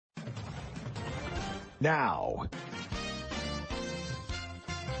Now,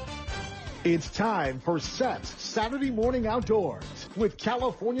 it's time for SEP's Saturday Morning Outdoors with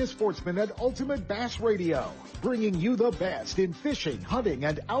California sportsman at Ultimate Bass Radio, bringing you the best in fishing, hunting,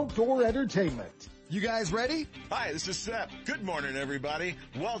 and outdoor entertainment. You guys ready? Hi, this is Sep. Good morning, everybody.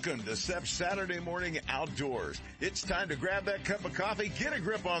 Welcome to Sep's Saturday Morning Outdoors. It's time to grab that cup of coffee, get a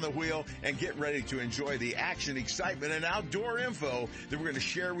grip on the wheel, and get ready to enjoy the action, excitement, and outdoor info that we're going to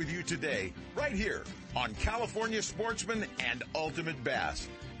share with you today, right here on California Sportsman and Ultimate Bass.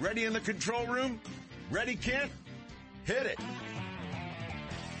 Ready in the control room? Ready, Kent? Hit it.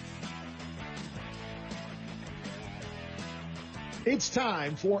 It's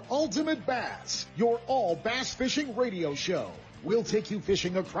time for Ultimate Bass, your all bass fishing radio show. We'll take you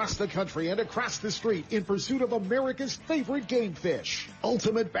fishing across the country and across the street in pursuit of America's favorite game fish.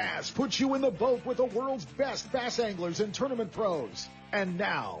 Ultimate Bass puts you in the boat with the world's best bass anglers and tournament pros. And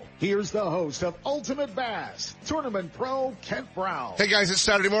now, here's the host of Ultimate Bass, tournament pro Kent Brown. Hey guys, it's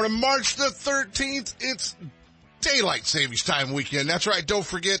Saturday morning, March the 13th. It's daylight savings time weekend. That's right. Don't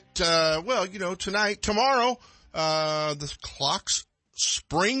forget, tonight, tomorrow, the clocks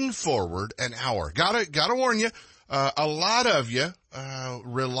spring forward an hour. Gotta warn you, a lot of you,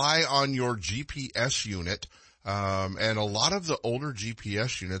 rely on your GPS unit, and a lot of the older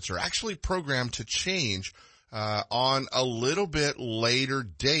GPS units are actually programmed to change, on a little bit later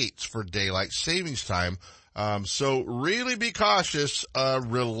dates for daylight savings time. So really be cautious,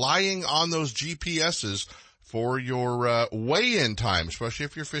 relying on those GPSs for your, weigh-in time, especially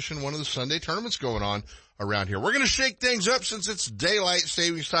if you're fishing one of the Sunday tournaments going on around here. We're going to shake things up since it's daylight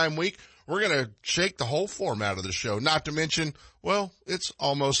savings time week. We're going to shake the whole format of the show, not to mention, well, it's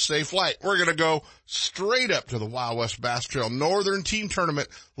almost safe light. We're going to go straight up to the Wild West Bass Trail Northern Team Tournament,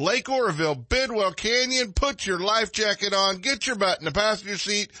 Lake Oroville, Bidwell Canyon. Put your life jacket on, get your butt in the passenger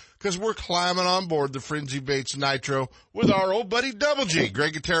seat, because we're climbing on board the Frenzy Baits Nitro with our old buddy Double G,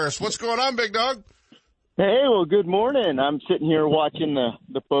 Greg Gutierrez. What's going on, big dog? Hey, well, good morning. I'm sitting here watching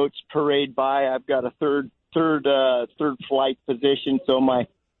the boats parade by. I've got a third flight position, so my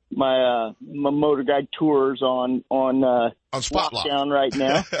motor guide tour's on spot lockdown right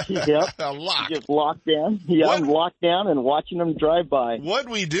now. Yep. Just locked down. Yeah, I'm locked down and watching them drive by. What'd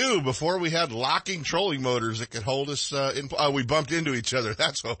we do before we had locking trolling motors that could hold us we bumped into each other.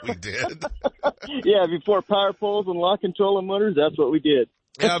 That's what we did. Yeah, before power poles and locking trolling motors, that's what we did.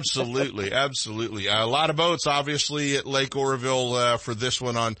 Absolutely. A lot of boats, obviously, at Lake Oroville, for this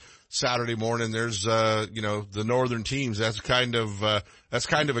one on Saturday morning. There's, the northern teams. That's kind of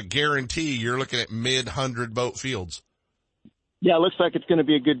a guarantee. You're looking at mid-100 boat fields. Yeah, it looks like it's going to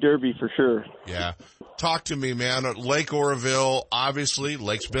be a good derby for sure. Yeah. Talk to me, man. At Lake Oroville, obviously,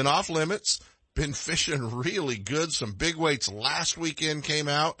 lake's been off limits. Been fishing really good. Some big weights last weekend came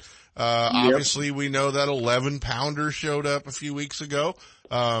out. Obviously we know that 11-pounder showed up a few weeks ago.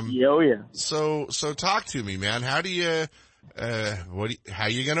 Yeah. So talk to me, man. How do you, how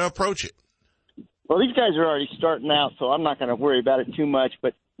you going to approach it? Well, these guys are already starting out, so I'm not going to worry about it too much,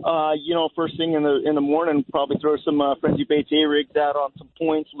 but, first thing in the morning, probably throw some, Frenzy Baits A-rigs out on some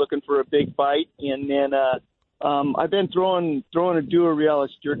points looking for a big bite. And then, I've been throwing a Dura-Realis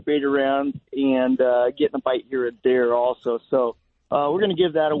jerkbait around and, getting a bite here and there also. So, we're going to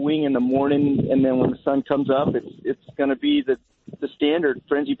give that a wing in the morning, and then when the sun comes up, it's going to be the standard.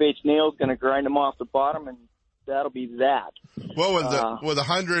 Frenzy Baits nail's going to grind them off the bottom, and that'll be that. Well, with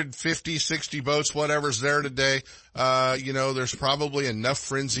 150, 60 boats, whatever's there today, there's probably enough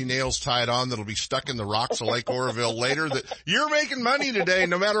frenzy nails tied on that'll be stuck in the rocks of Lake Oroville later that you're making money today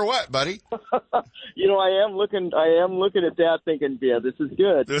no matter what, buddy. I am looking at that thinking, yeah, this is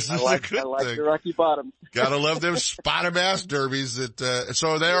good. I like the Rocky Bottoms. Gotta love them spotted bass derbies so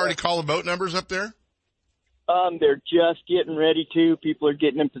are they already calling boat numbers up there? They're just getting ready to. People are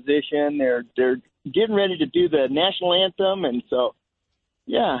getting in position. They're getting ready to do the national anthem, and so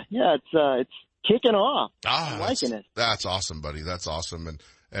it's kicking off. I'm liking it. That's awesome, buddy. That's awesome,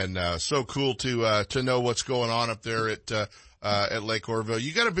 and so cool to know what's going on up there at Lake Oroville.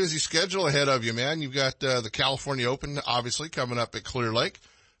 You got a busy schedule ahead of you, man. You've got the California Open obviously coming up at Clear Lake.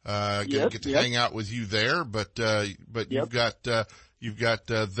 Get to hang out with you there, but you've got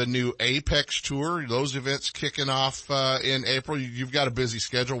the new Apex Tour. Those events kicking off in April. You've got a busy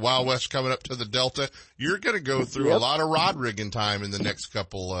schedule. Wild West coming up to the Delta. You're going to go through a lot of rod rigging time in the next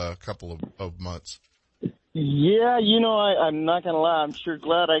couple of months. Yeah, I'm not going to lie. I'm sure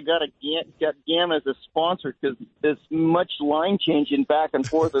glad I got GAM as a sponsor, because as much line changing back and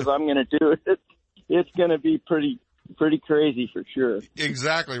forth as I'm going to do, it's going to be pretty crazy for sure.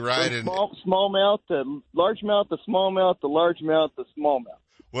 Exactly right. So smallmouth, the largemouth, the smallmouth, the largemouth, the smallmouth.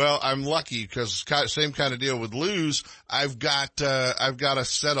 Well, I'm lucky because same kind of deal with Lou's. I've got a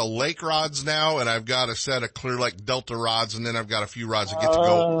set of lake rods now, and I've got a set of Clear Lake Delta rods, and then I've got a few rods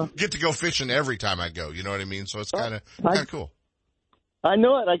that get to go fishing every time I go. You know what I mean? So it's kind of cool. I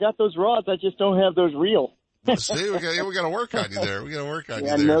know it. I got those rods. I just don't have those reels. See, we got to work on you there. We got to work on you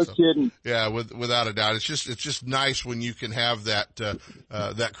there. No kidding. Yeah, without a doubt. It's just nice when you can have that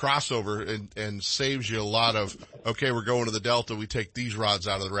crossover and saves you a lot of, okay, we're going to the Delta. We take these rods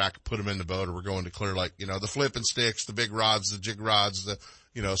out of the rack, put them in the boat, or we're going to Clear Lake. You know, the flipping sticks, the big rods, the jig rods, the,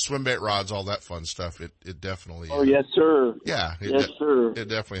 swim bait rods, all that fun stuff. It definitely. Oh, yes, sir. Yeah. Sir. It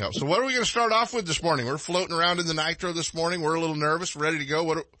definitely helps. So what are we going to start off with this morning? We're floating around in the nitro this morning. We're a little nervous, ready to go.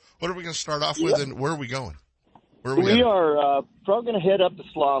 What are we going to start off with, and where are we going? We are probably going to head up the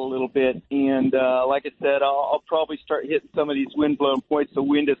slot a little bit, and like I said, I'll probably start hitting some of these wind-blown points. The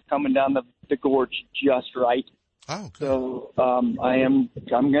wind is coming down the gorge just right. Oh, good. So I'm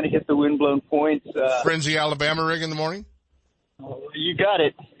going to hit the wind-blown points. Frenzy Alabama rig in the morning? You got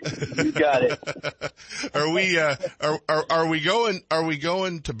it. You got it. Are we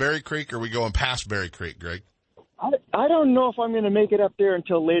going to Berry Creek, or are we going past Berry Creek, Greg? I don't know if I'm going to make it up there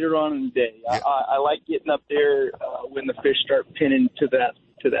until later on in the day. Yeah. I like getting up there when the fish start pinning to that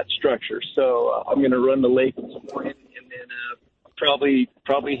structure. So I'm going to run the lake this morning, and then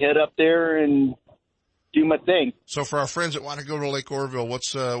probably head up there and do my thing. So for our friends that want to go to Lake Oroville,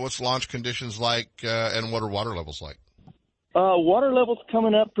 what's launch conditions like, and what are water levels like? Water level's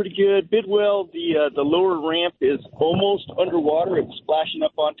coming up pretty good. Bidwell, the lower ramp is almost underwater. It's splashing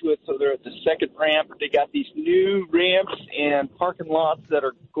up onto it, so they're at the second ramp. They got these new ramps and parking lots that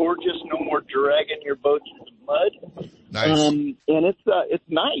are gorgeous. No more dragging your boat through the mud. Nice. And it's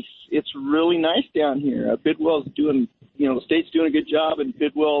nice. It's really nice down here. Bidwell's doing, the state's doing a good job, and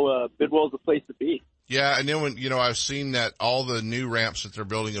Bidwell's the place to be. Yeah, and then when I've seen that all the new ramps that they're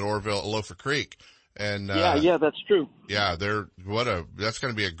building at Oroville at Loafer Creek. And, yeah, that's true. Yeah, that's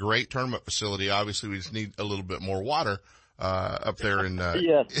going to be a great tournament facility. Obviously, we just need a little bit more water, up there in,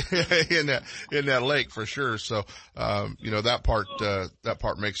 yes. in that lake for sure. So, that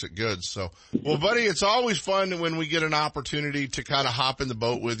part makes it good. So, well, buddy, it's always fun when we get an opportunity to kind of hop in the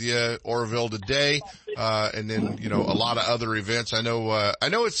boat with you, Oroville today, and then, a lot of other events. I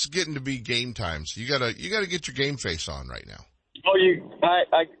know it's getting to be game time. So you gotta get your game face on right now. Oh,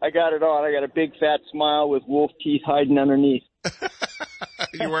 I got it on. I got a big fat smile with wolf teeth hiding underneath.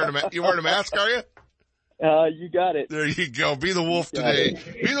 You wearing a mask, are you? You got it. There you go. Be the wolf today.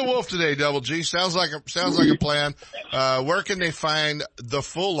 Be the wolf today, Double G. Sounds like a plan. Where can they find the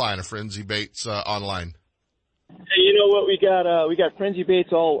full line of Frenzy Baits, online? Hey, you know what? We got Frenzy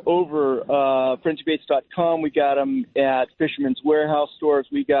Baits all over, frenzybaits.com. We got them at Fisherman's Warehouse stores.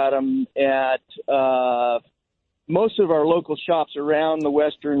 We got them at, most of our local shops around the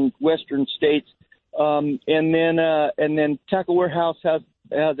western states, and then Tackle Warehouse has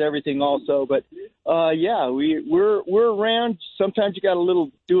everything also. But we're around. Sometimes you got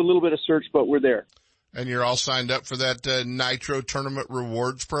do a little bit of search, but we're there. And you're all signed up for that Nitro Tournament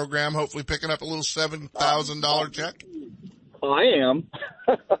Rewards program. Hopefully, picking up a little $7,000 check. I am.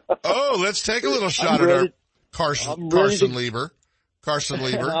 Oh, let's take a little shot at our Carson Lieber. Carson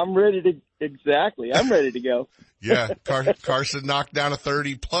Lieber. I'm ready to go. Yeah, Carson knocked down a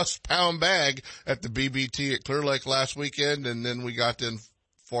 30-plus pound bag at the BBT at Clear Lake last weekend, and then we got to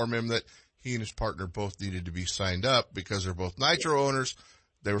inform him that he and his partner both needed to be signed up because they're both Nitro owners.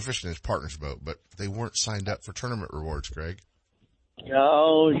 They were fishing his partner's boat, but they weren't signed up for tournament rewards, Greg.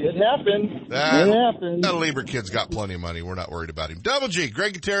 No, it happened. It happened. That Lieber kid's got plenty of money. We're not worried about him. Double G,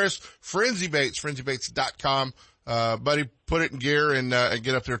 Greg Gutierrez, Frenzy Baits, frenzybaits.com. Buddy, put it in gear and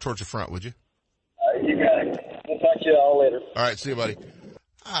get up there towards the front, would you? You got it. We'll talk to you all later. All right, see you, buddy.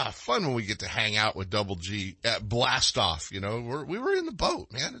 Fun when we get to hang out with Double G at Blast Off. We were in the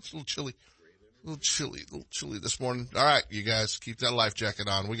boat, man. It's a little chilly this morning. All right, you guys, keep that life jacket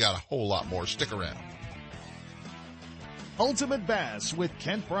on. We got a whole lot more. Stick around. Ultimate Bass with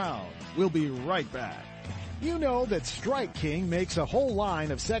Kent Brown. We'll be right back. You know that Strike King makes a whole line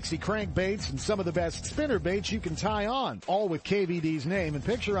of sexy crankbaits and some of the best spinner baits you can tie on, all with KVD's name and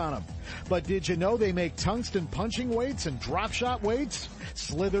picture on them. But did you know they make tungsten punching weights and drop shot weights?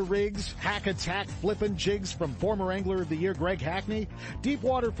 Slither rigs, hack attack flippin' jigs from former Angler of the Year Greg Hackney, deep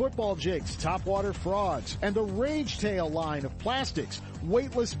water football jigs, topwater frogs, and the Rage Tail line of plastics,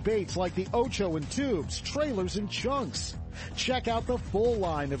 weightless baits like the Ocho and tubes, trailers and chunks. Check out the full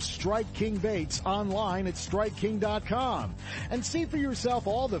line of Strike King baits online at StrikeKing.com and see for yourself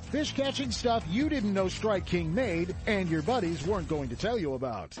all the fish catching stuff you didn't know Strike King made and your buddies weren't going to tell you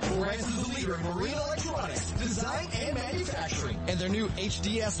about. Lowrance is the leader in marine electronics, design, and manufacturing. And their new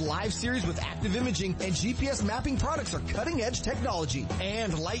HDS Live series with active imaging and GPS mapping products are cutting-edge technology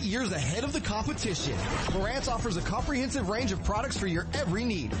and light years ahead of the competition. Lowrance offers a comprehensive range of products for your every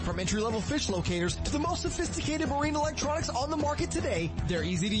need, from entry-level fish locators to the most sophisticated marine electronics on the market today. They're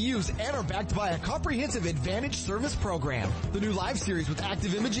easy to use and are backed by a comprehensive Advantage service program. The new Live series with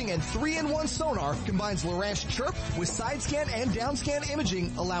active imaging and 3-in-1 sonar combines Lowrance Chirp with side scan and down scan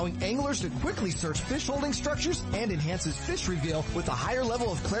imaging, allowing anglers to quickly search fish holding structures, and enhances fish reveal with a higher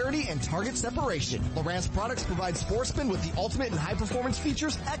level of clarity and target separation. Lowrance products provide sportsmen with the ultimate and high performance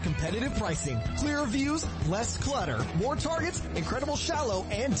features at competitive pricing. Clearer views, less clutter, more targets, incredible shallow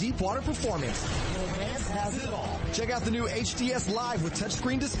and deep water performance. Lowrance has it all. Check out the new HDS Live with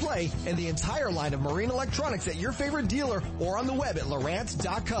touchscreen display and the entire line of marine electronics at your favorite dealer or on the web at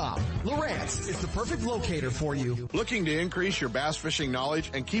Lowrance.com. Lowrance is the perfect locator for you. Looking to increase your bass fishing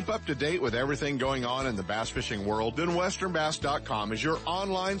knowledge and keep up to date with everything going on in the bass fishing world? Then WesternBass.com is your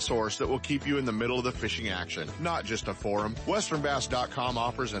online source that will keep you in the middle of the fishing action, not just a forum. WesternBass.com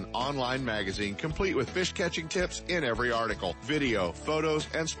offers an online magazine complete with fish catching tips in every article, video, photos,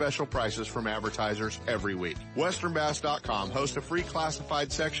 and special prices from advertisers every week. WesternBass.com hosts a free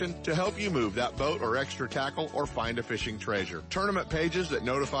classified section to help you move that boat or extra tackle or find a fishing treasure. Tournament pages that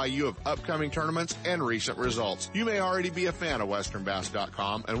notify you of upcoming tournaments and recent results. You may already be a fan of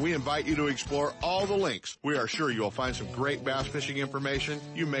WesternBass.com, and we invite you to explore all the links. We are sure you will find some great bass fishing information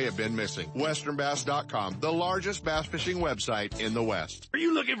you may have been missing. WesternBass.com, the largest bass fishing website in the West. Are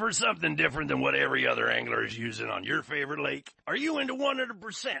you looking for something different than what every other angler is using on your favorite lake? Are you into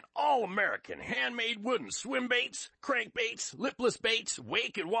 100% all-American handmade wooden swim baits, crankbaits, lipless baits,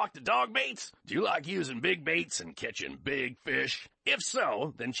 wake and walk the dog baits? Do you like using big baits and catching big fish? If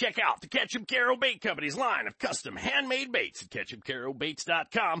so, then check out the Ketchup Caro Bait Company's line of custom handmade baits at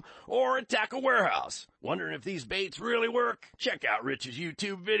KetchupCaroBaits.com or at Tackle Warehouse. Wondering if these baits really work? Check out Rich's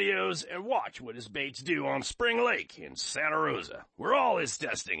YouTube videos and watch what his baits do on Spring Lake in Santa Rosa, where all his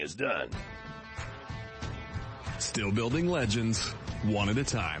testing is done. Still building legends, one at a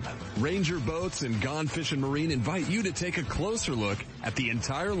time. Ranger Boats and Gone Fishing Marine invite you to take a closer look at the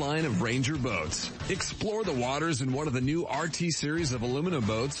entire line of Ranger boats. Explore the waters in one of the new RT series of aluminum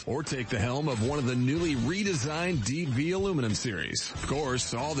boats, or take the helm of one of the newly redesigned Deep V aluminum series. Of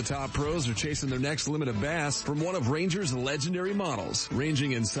course, all the top pros are chasing their next limit of bass from one of Ranger's legendary models,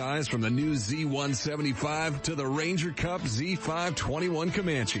 ranging in size from the new Z175 to the Ranger Cup Z521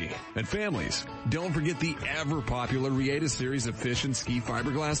 Comanche. And families, don't forget the ever-popular Rieta series of fish and ski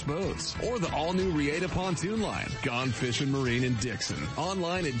fiberglass boats, or the all-new Rieta pontoon line, Gone Fishing Marine in Dixon.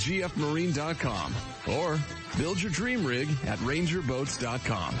 Online at gfmarine.com, or build your dream rig at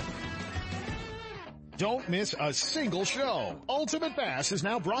rangerboats.com. Don't miss a single show. Ultimate Bass is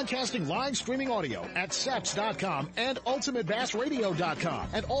now broadcasting live streaming audio at seps.com and ultimatebassradio.com.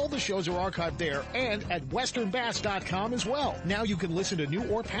 And all the shows are archived there and at westernbass.com as well. Now you can listen to new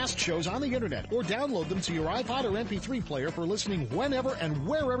or past shows on the internet or download them to your iPod or MP3 player for listening whenever and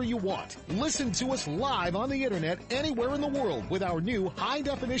wherever you want. Listen to us live on the internet anywhere in the world with our new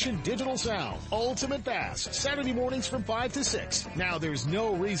high-definition digital sound. Ultimate Bass, Saturday mornings from 5 to 6. Now there's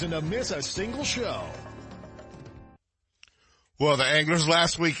no reason to miss a single show. Well, the anglers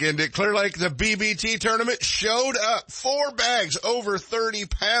last weekend at Clear Lake, the BBT tournament, showed up. 4 bags over 30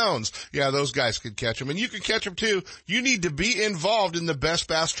 pounds. Yeah, those guys could catch them, and you can catch them too. You need to be involved in the Best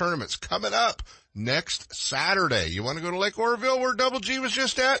Bass tournaments coming up next Saturday. You want to go to Lake Oroville, where Double G was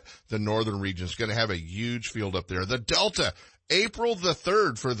just at? The northern region is going to have a huge field up there. The Delta, April the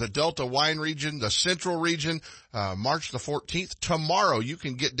 3rd for the Delta wine region, the central region, March the 14th. Tomorrow you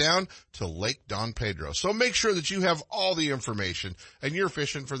can get down to Lake Don Pedro. So make sure that you have all the information and you're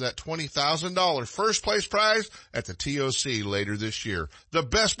fishing for that $20,000 first place prize at the TOC later this year. The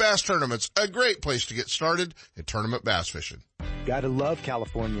Best Bass Tournament's a great place to get started in tournament bass fishing. Gotta love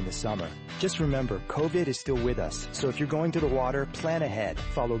California in the summer. Just remember, COVID is still with us. So if you're going to the water, plan ahead,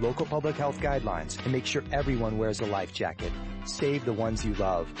 follow local public health guidelines, and make sure everyone wears a life jacket. Save the ones you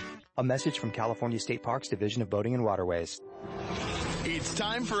love. A message from California State Parks Division of Boating and Waterways. It's It's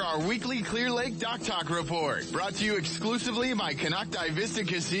time for our weekly Clear Lake Dock Talk report, brought to you exclusively by Canocti Vista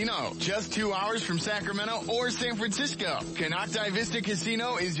Casino, just 2 hours from Sacramento or San Francisco. Canocti Vista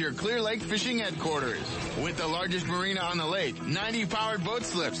Casino is your Clear Lake fishing headquarters. With the largest marina on the lake, 90 powered boat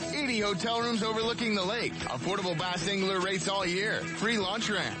slips, 80 hotel rooms overlooking the lake, affordable bass angler rates all year, free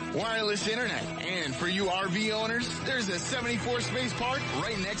launch ramp, wireless internet, and for you RV owners, there's a 74 space park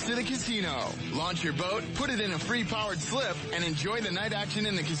right next to the casino. Launch your boat, put it in a free powered slip, and enjoy the night action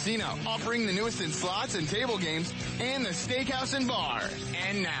in the casino, offering the newest in slots and table games, and the steakhouse and bar.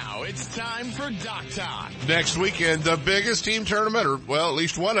 And now it's time for Dock Talk. Next weekend, the biggest team tournament, or well, at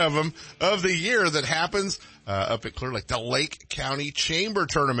least one of them, of the year that happens up at Clear Lake. The Lake County Chamber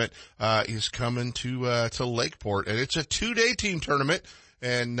Tournament is coming to Lakeport, and it's a 2-day team tournament.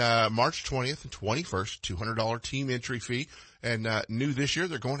 And March 20th and 21st, $200 team entry fee. And new this year,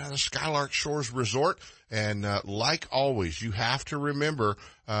 they're going out of Skylark Shores Resort. And like always, you have to remember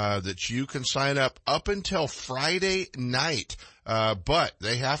that you can sign up until Friday night. But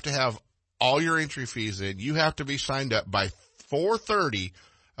they have to have all your entry fees in. You have to be signed up by 4:30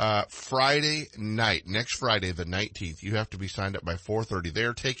 Friday night. Next Friday, the 19th. You have to be signed up by 4:30.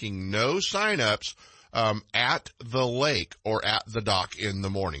 They're taking no sign-ups at the lake or at the dock in the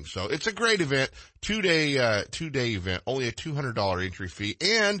morning. So it's a great event, two-day event, only a $200 entry fee.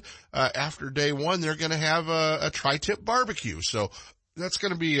 And, after day one, they're going to have a tri-tip barbecue. So that's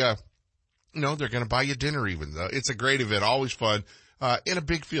going to be, they're going to buy you dinner even. It's a great event, always fun, in a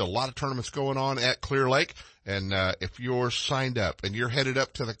big field. A lot of tournaments going on at Clear Lake. And, if you're signed up and you're headed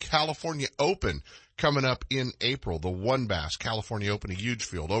up to the California Open, coming up in April, the One Bass California Open, a huge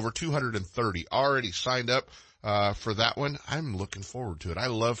field, over 230 already signed up for that one. I'm looking forward to it. I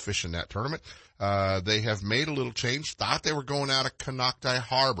love fishing that tournament. They have made a little change. Thought they were going out of Canocti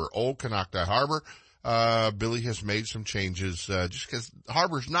Harbor, old Canocti Harbor. Billy has made some changes just because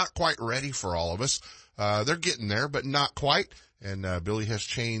Harbor's not quite ready for all of us. They're getting there, but not quite. And Billy has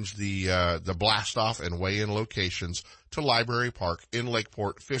changed the blast off and weigh-in locations to Library Park in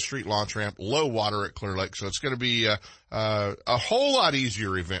Lakeport, Fifth Street launch ramp, low water at Clear Lake. So it's going to be a whole lot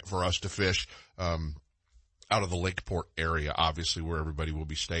easier event for us to fish out of the Lakeport area, obviously where everybody will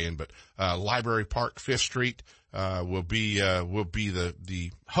be staying. But Library Park, Fifth Street will be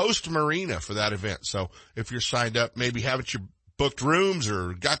the host marina for that event. So if you're signed up, maybe haven't you booked rooms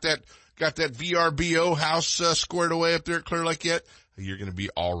or got that VRBO house squared away up there at Clear Lake yet, you're going to be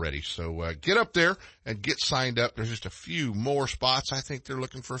all ready. So get up there and get signed up. There's just a few more spots. I think they're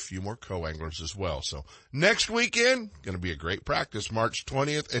looking for a few more co-anglers as well. So next weekend, going to be a great practice, March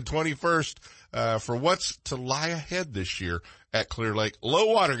 20th and 21st, for what's to lie ahead this year at Clear Lake.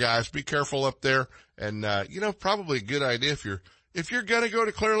 Low water, guys. Be careful up there. And, probably a good idea if you're going to go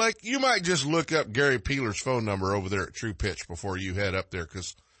to Clear Lake, you might just look up Gary Peeler's phone number over there at True Pitch before you head up there,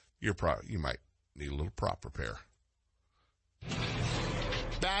 because you might need a little prop repair.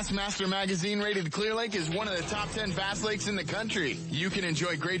 Bassmaster Magazine rated Clear Lake as one of the top 10 bass lakes in the country. You can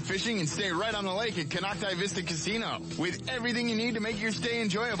enjoy great fishing and stay right on the lake at Canocti Vista Casino. With everything you need to make your stay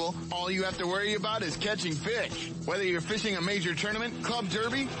enjoyable, all you have to worry about is catching fish. Whether you're fishing a major tournament, club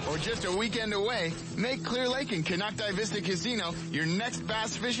derby, or just a weekend away, make Clear Lake and Canocti Vista Casino your next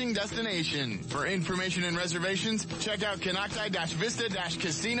bass fishing destination. For information and reservations, check out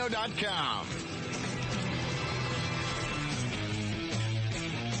canocti-vista-casino.com.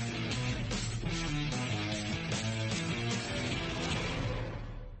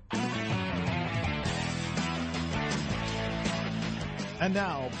 And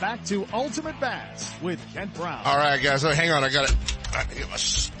now back to Ultimate Bass with Kent Brown. All right, guys. Hang on. I got to get my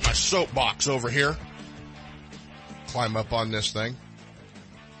soapbox over here. Climb up on this thing.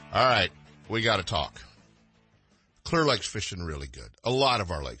 All right. We got to talk. Clear Lake's fishing really good. A lot of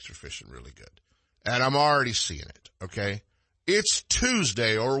our lakes are fishing really good. And I'm already seeing it. Okay. It's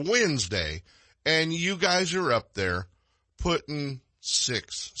Tuesday or Wednesday, and you guys are up there putting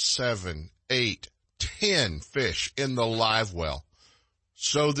 6, 7, 8, 10 fish in the live well,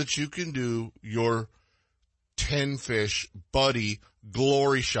 so that you can do your 10 fish buddy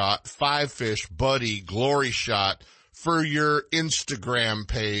glory shot, 5 fish buddy glory shot for your Instagram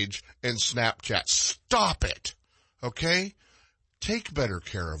page and Snapchat. Stop it. Okay? Take better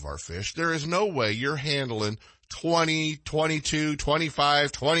care of our fish. There is no way you're handling 20, 22,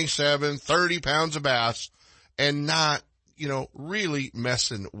 25, 27, 30 pounds of bass and not, really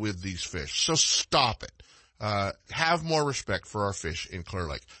messing with these fish. So stop it. Have more respect for our fish in Clear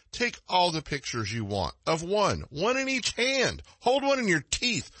Lake. Take all the pictures you want of one in each hand. Hold one in your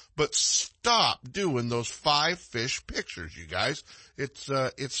teeth, but stop doing those 5 fish pictures, you guys. It's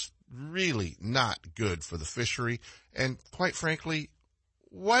really not good for the fishery. And quite frankly,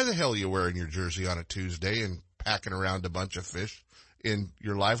 why the hell are you wearing your jersey on a Tuesday and packing around a bunch of fish in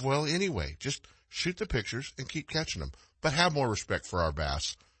your live well anyway? Just shoot the pictures and keep catching them. But have more respect for our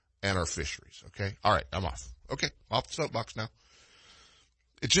bass and our fisheries, okay? All right, I'm off. Okay, off the soapbox now.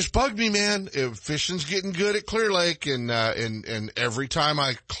 It just bugged me, man. Fishing's getting good at Clear Lake, and every time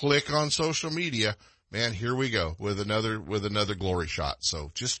I click on social media, man, here we go with another glory shot.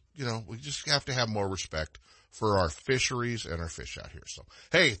 So just, we just have to have more respect for our fisheries and our fish out here. So,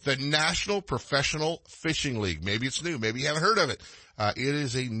 hey, the National Professional Fishing League. Maybe it's new. Maybe you haven't heard of it. It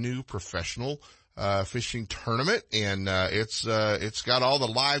is a new professional fishing tournament, and it's got all the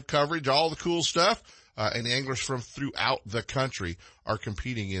live coverage, all the cool stuff. And anglers from throughout the country are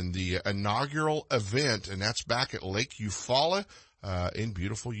competing in the inaugural event, and that's back at Lake Eufaula, in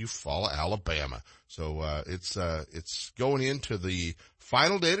beautiful Eufaula, Alabama. So, it's going into the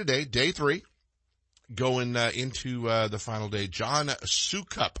final day today, day 3, going into the final day. John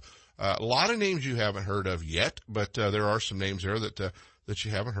Sukup. A lot of names you haven't heard of yet, but there are some names there that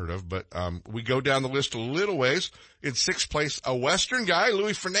you haven't heard of. But we go down the list a little ways. In 6th place, a Western guy,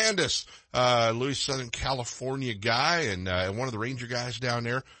 Luis Fernandez, Luis, Southern California guy, and one of the Ranger guys down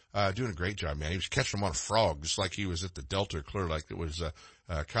there, doing a great job, man. He was catching them on a frog, just like he was at the Delta Clear Lake. It was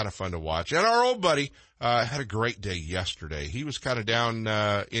kind of fun to watch. And our old buddy had a great day yesterday. He was kind of down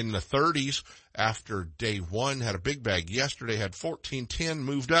in the 30s after day 1, had a big bag yesterday, had 14-10,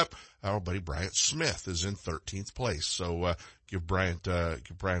 moved up. Our old buddy Bryant Smith is in 13th place. So give Bryant a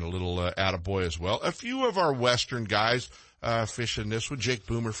little attaboy as well. A few of our Western guys fishing this one. Jake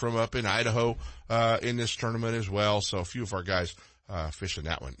Boomer from up in Idaho in this tournament as well. So a few of our guys fishing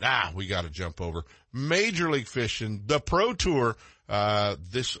that one. We got to jump over Major League Fishing, the Pro Tour,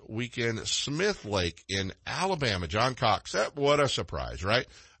 this weekend, Smith Lake in Alabama. John Cox, what a surprise, right?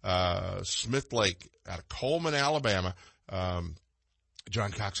 Smith Lake out of Coleman, Alabama.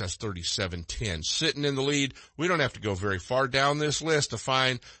 John Cox has 37-10, sitting in the lead. We don't have to go very far down this list to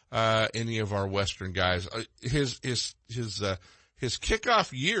find any of our Western guys. His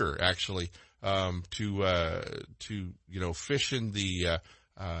kickoff year actually to fish in the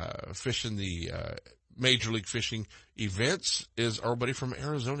Major League Fishing events is our buddy from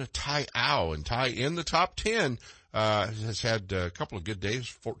Arizona, Ty Au, and Ty in the top 10 has had a couple of good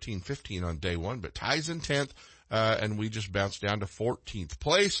days, 14-15 on day 1, but Ty's in 10th. And we just bounced down to 14th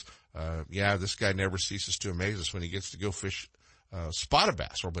place. This guy never ceases to amaze us when he gets to go fish, spotted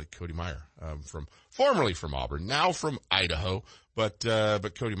bass. Our buddy Cody Meyer, formerly from Auburn, now from Idaho. But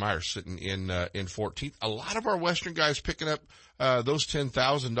Cody Meyer sitting in 14th. A lot of our Western guys picking up, those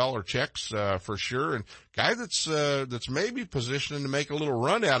 $10,000 checks, for sure. And guy that's maybe positioning to make a little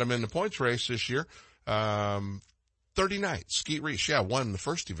run at him in the points race this year. 39th, Skeet Reese, won the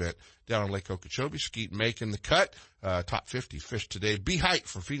first event down on Lake Okeechobee. Skeet making the cut, top 50 fish today. B. Height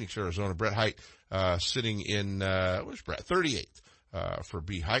from Phoenix, Arizona. Brett Height, sitting in, where's Brett? 38th, for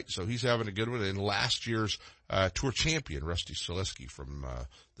B. Height. So he's having a good one. And last year's, tour champion, Rusty Selesky from,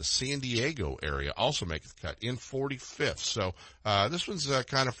 the San Diego area, also making the cut in 45th. So, this one's,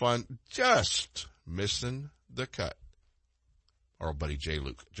 kind of fun. Just missing the cut. Our old buddy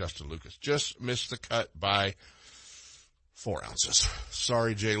Justin Lucas, just missed the cut by 4 ounces.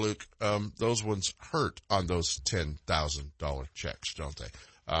 Sorry, Jay Luke. Those ones hurt on those $10,000 checks, don't they?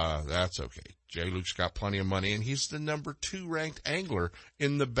 That's okay. Jay Luke's got plenty of money, and he's the number 2 ranked angler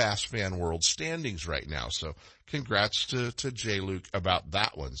in the Bass Fan World standings right now. So congrats to Jay Luke about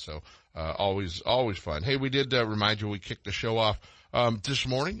that one. So, always fun. Hey, we did, remind you we kicked the show off, this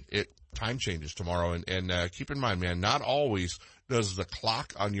morning. Time changes tomorrow, and keep in mind, man, not always does the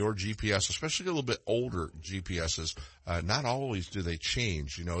clock on your GPS, especially a little bit older GPSs, not always do they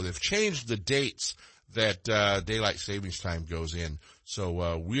change. They've changed the dates that daylight savings time goes in.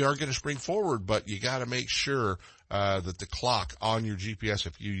 So we are going to spring forward, but you got to make sure that the clock on your GPS,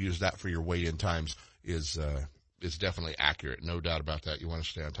 if you use that for your weigh-in times, is definitely accurate. No doubt about that. You want to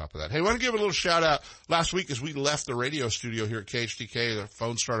stay on top of that. Hey, I want to give a little shout out. Last week as we left the radio studio here at KHTK, the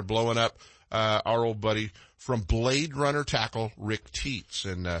phone started blowing up. Our old buddy from Blade Runner Tackle, Rick Teets.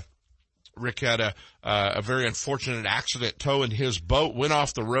 And Rick had a very unfortunate accident towing his boat, went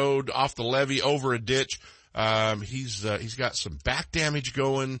off the road, off the levee, over a ditch. He's got some back damage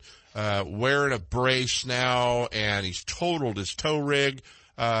going, wearing a brace now, and he's totaled his tow rig.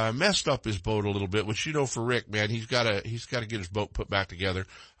 Messed up his boat a little bit, which, for Rick, man, he's gotta get his boat put back together.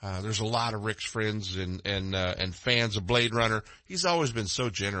 There's a lot of Rick's friends and fans of Blade Runner. He's always been so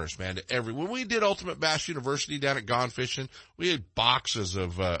generous, man, to when we did Ultimate Bass University down at Gone Fishing, we had boxes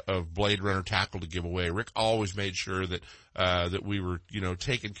of Blade Runner tackle to give away. Rick always made sure that, that we were,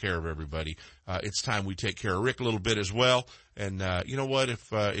 taking care of everybody. It's time we take care of Rick a little bit as well. And, you know what?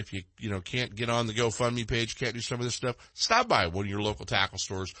 If you, can't get on the GoFundMe page, can't do some of this stuff, stop by one of your local tackle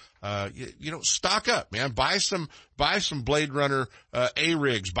stores. Stock up, man. Buy some Blade Runner,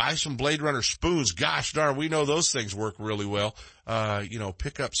 A-rigs, buy some Blade Runner spoons. Gosh darn, we know those things work really well.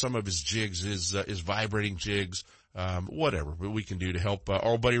 Pick up some of his jigs, his vibrating jigs. Whatever we can do to help,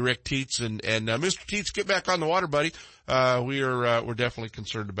 our buddy Rick Teets and Mr. Teets, get back on the water, buddy. We're definitely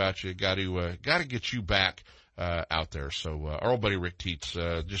concerned about you. Gotta get you back, out there. So, our old buddy Rick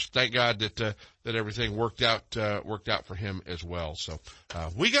Teets, just thank God that everything worked out for him as well. So,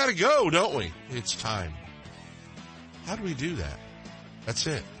 we gotta go, don't we? It's time. How do we do that? That's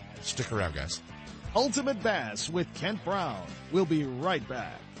it. Stick around, guys. Ultimate Bass with Kent Brown. We'll be right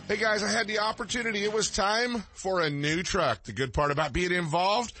back. Hey guys, I had the opportunity. It was time for a new truck. The good part about being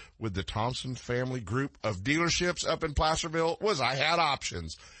involved with the Thompson family group of dealerships up in Placerville was I had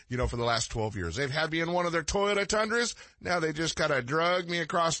options, for the last 12 years. They've had me in one of their Toyota Tundras. Now they just kind of drug me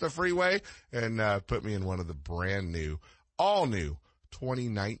across the freeway and put me in one of the brand new, all new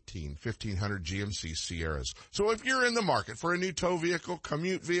 2019 1500 GMC Sierras. So if you're in the market for a new tow vehicle,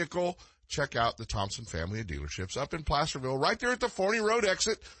 commute vehicle, check out the Thompson family of dealerships up in Placerville, right there at the Forney Road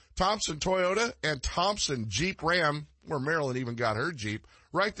exit. Thompson Toyota and Thompson Jeep Ram, where Marilyn even got her Jeep,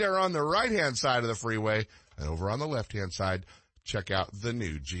 right there on the right-hand side of the freeway. And over on the left-hand side, check out the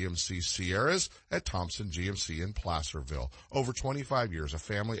new GMC Sierras at Thompson GMC in Placerville. Over 25 years, a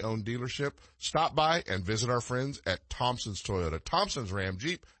family-owned dealership. Stop by and visit our friends at Thompson's Toyota, Thompson's Ram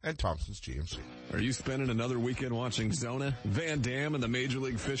Jeep, and Thompson's GMC. Are you spending another weekend watching Zona, Van Dam, and the Major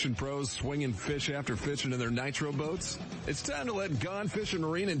League Fishing pros swinging fish after fishing in their nitro boats? It's time to let Gone Fishing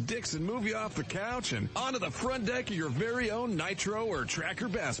Marine and Dixon move you off the couch and onto the front deck of your very own nitro or tracker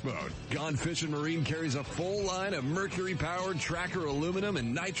bass boat. Gone Fishing Marine carries a full line of mercury-powered tracker aluminum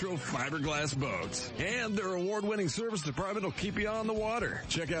and nitro fiberglass boats. And their award-winning service department will keep you on the water.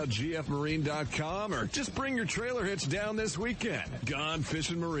 Check out gfmarine.com or just bring your trailer hitch down this weekend. Gone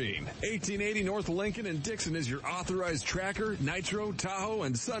Fishing Marine, 1880 North Lincoln and Dixon is your authorized tracker, nitro, Tahoe,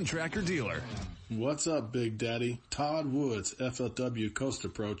 and Sun Tracker dealer. What's up, Big Daddy? Todd Woods, FLW Coaster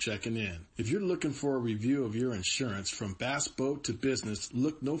Pro checking in. If you're looking for a review of your insurance from bass boat to business,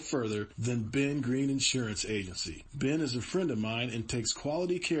 look no further than Ben Green Insurance Agency. Ben is a friend of mine and takes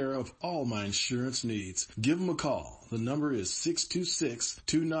quality care of all my insurance needs. Give him a call. The number is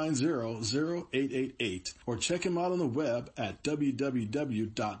 626-290-0888 or check him out on the web at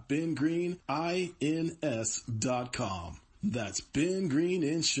www.bengreenins.com. That's Ben Green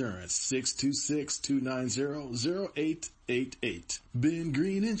Insurance, 626-290-0888. Ben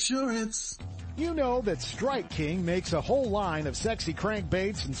Green Insurance. You know that Strike King makes a whole line of sexy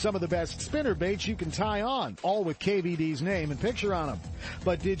crankbaits and some of the best spinner baits you can tie on, all with KVD's name and picture on them.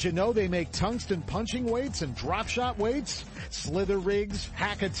 But did you know they make tungsten punching weights and drop shot weights? Slither rigs,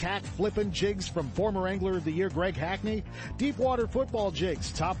 hack attack flippin' jigs from former Angler of the Year Greg Hackney, deep water football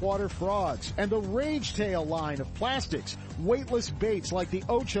jigs, top water frogs, and the Rage Tail line of plastics, weightless baits like the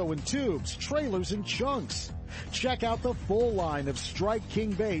Ocho and tubes, trailers and chunks. Check out the full line of Strike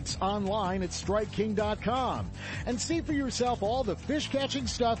King baits online at StrikeKing.com and see for yourself all the fish-catching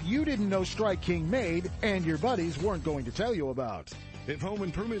stuff you didn't know Strike King made and your buddies weren't going to tell you about. If home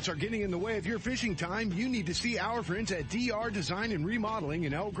improvements are getting in the way of your fishing time, you need to see our friends at DR Design and Remodeling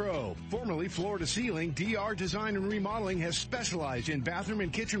in Elk Grove. Formerly Floor to Ceiling, DR Design and Remodeling has specialized in bathroom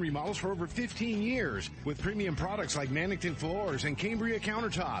and kitchen remodels for over 15 years with premium products like Mannington floors and Cambria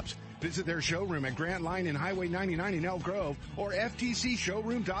countertops. Visit their showroom at Grant Line and Highway 99 in Elk Grove or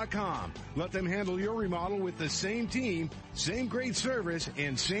ftcshowroom.com. Let them handle your remodel with the same team, same great service,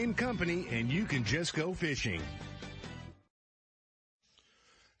 and same company, and you can just go fishing.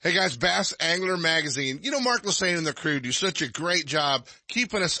 Hey guys, Bass Angler Magazine. Mark Lassane and the crew do such a great job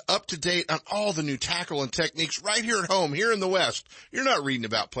keeping us up to date on all the new tackle and techniques right here at home, here in the West. You're not reading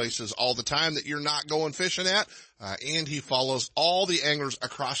about places all the time that you're not going fishing at. And he follows all the anglers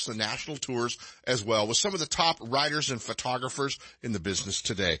across the national tours as well with some of the top writers and photographers in the business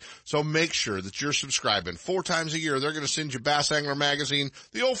today. So make sure that you're subscribing 4 times a year. They're going to send you Bass Angler Magazine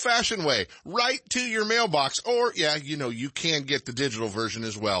the old-fashioned way, right to your mailbox. Or, you can get the digital version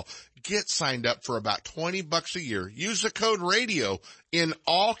as well. Get signed up for about $20 a year. Use the code RADIO in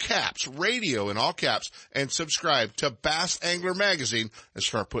all caps, and subscribe to Bass Angler Magazine and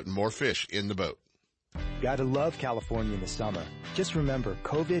start putting more fish in the boat. Gotta love California in the summer. Just remember,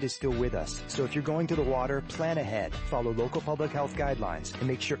 COVID is still with us. So if you're going to the water, plan ahead, follow local public health guidelines, and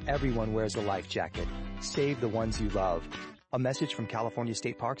make sure everyone wears a life jacket. Save the ones you love. A message from California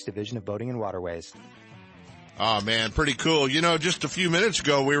State Parks Division of Boating and Waterways. Oh, man, pretty cool. You know, just a few minutes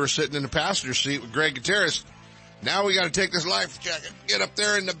ago, we were sitting in the passenger seat with Greg Gutierrez. Now we got to take this life jacket, get up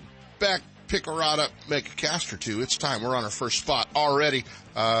there in the back, pick a rod up, make a cast or two. It's time. We're on our first spot already.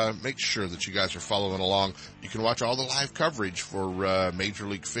 Make sure that you guys are following along. You can watch all the live coverage for Major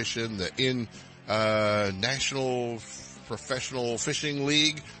League Fishing, the National Professional Fishing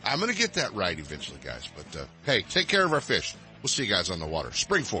League. I'm going to get that right eventually, guys. But hey, take care of our fish. We'll see you guys on the water.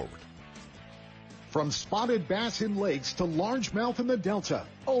 Spring forward. From spotted bass in lakes to largemouth in the Delta,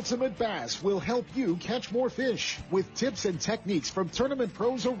 Ultimate Bass will help you catch more fish with tips and techniques from tournament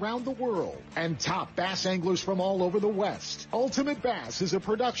pros around the world and top bass anglers from all over the West. Ultimate Bass is a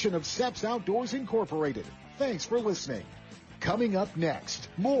production of Seps Outdoors Incorporated. Thanks for listening. Coming up next,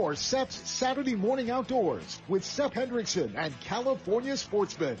 more Seps Saturday Morning Outdoors with Sepp Hendrickson and California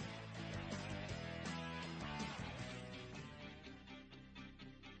Sportsman.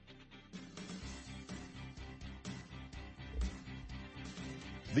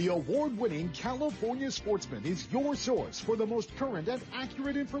 The award-winning California Sportsman is your source for the most current and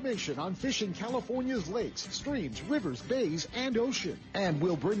accurate information on fishing California's lakes, streams, rivers, bays, and ocean. And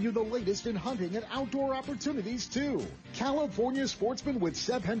we'll bring you the latest in hunting and outdoor opportunities, too. California Sportsman with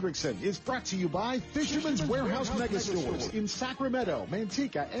Sepp Hendrickson is brought to you by Fisherman's Warehouse Megastores in Sacramento,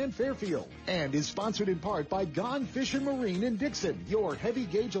 Manteca, and Fairfield. And is sponsored in part by Gone Fishing Marine in Dixon, your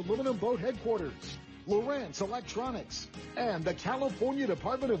heavy-gauge aluminum boat headquarters. Lowrance Electronics, and the California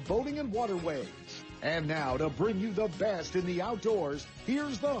Department of Boating and Waterways. And now, to bring you the best in the outdoors,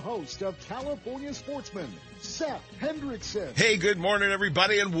 here's the host of California Sportsman, Sepp Hendrickson. Hey, good morning,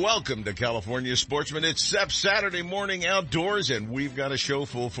 everybody, and welcome to California Sportsman. It's Sepp Saturday Morning Outdoors, and we've got a show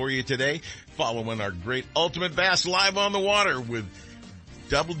full for you today, following our great Ultimate Bass Live on the Water with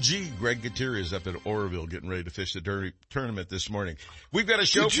Double G. Greg Gutierrez up at Oroville getting ready to fish the derby tournament this morning. We've got a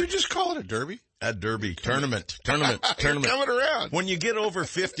show. Did you just call it a derby? A derby tournament. Coming around. When you get over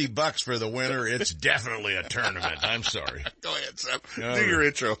 $50 for the winner, it's definitely a tournament. I'm sorry. Go ahead, Sepp. Do your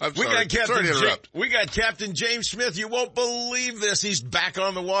intro. I'm sorry. Sorry to interrupt. We got Captain James Smith. You won't believe this. He's back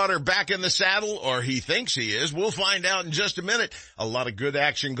on the water, back in the saddle, or he thinks he is. We'll find out in just a minute. A lot of good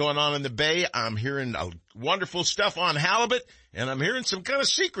action going on in the bay. I'm hearing wonderful stuff on halibut, and I'm hearing some kind of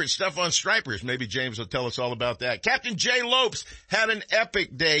secret stuff on stripers. Maybe James will tell us all about that. Captain Jay Lopes had an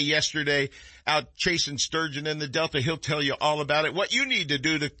epic day yesterday out chasing sturgeon in the Delta. He'll tell you all about it, what you need to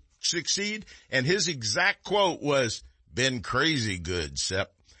do to succeed. And his exact quote was, "Been crazy good,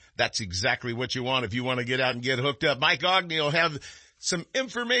 Sepp." That's exactly what you want if you want to get out and get hooked up. Mike Ogney will have some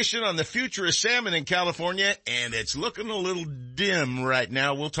information on the future of salmon in California, and it's looking a little dim right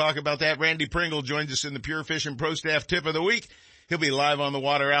now. We'll talk about that. Randy Pringle joins us in the Pure Fishing Pro Staff Tip of the Week. He'll be live on the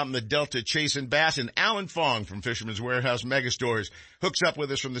water out in the Delta chasing bass. And Alan Fong from Fisherman's Warehouse Megastores hooks up with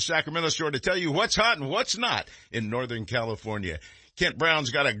us from the Sacramento store to tell you what's hot and what's not in Northern California. Kent Brown's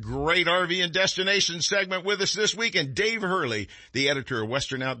got a great RV and destination segment with us this week. And Dave Hurley, the editor of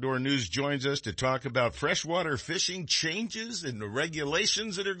Western Outdoor News, joins us to talk about freshwater fishing changes and the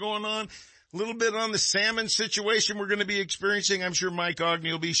regulations that are going on. A little bit on the salmon situation we're going to be experiencing. I'm sure Mike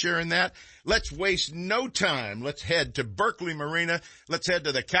Ogney will be sharing that. Let's waste no time. Let's head to Berkeley Marina. Let's head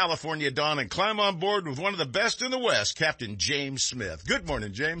to the California Dawn and climb on board with one of the best in the West, Captain James Smith. Good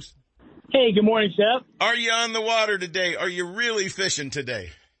morning, James. Hey, good morning, Sepp. Are you on the water today? Are you really fishing today?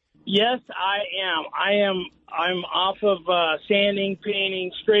 Yes, I am. I'm off of sanding,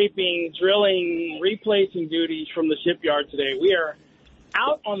 painting, scraping, drilling, replacing duties from the shipyard today. We are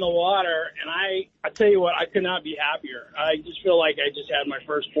out on the water, and I tell you what, I could not be happier. I just feel like I just had my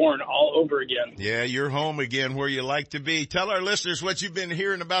firstborn all over again. Yeah, you're home again where you like to be. Tell our listeners what you've been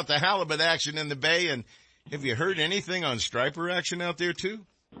hearing about the halibut action in the bay, and have you heard anything on striper action out there too?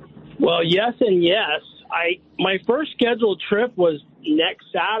 Well, yes and yes. My first scheduled trip was next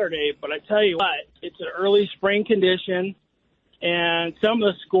Saturday, but I tell you what, it's an early spring condition, and some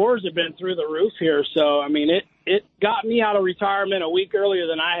of the scores have been through the roof here. So, I mean, it got me out of retirement a week earlier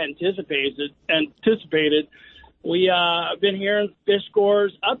than I had anticipated. We have been hearing fish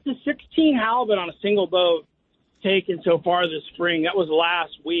scores up to 16 halibut on a single boat taken so far this spring. That was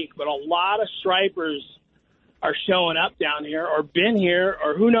last week, but a lot of stripers are showing up down here or been here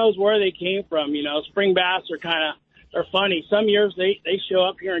or who knows where they came from. You know, spring bass are funny. Some years they show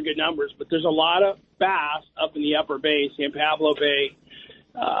up here in good numbers, but there's a lot of bass up in the upper bay, San Pablo Bay.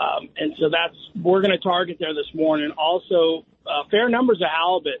 And so we're going to target there this morning. Also, fair numbers of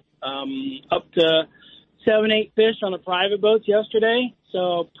halibut, up to 7-8 fish on the private boats yesterday.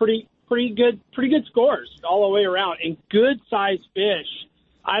 So pretty good scores all the way around and good sized fish.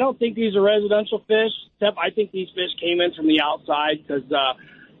 I don't think these are residential fish, except I think these fish came in from the outside because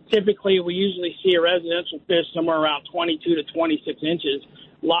typically we usually see a residential fish somewhere around 22 to 26 inches.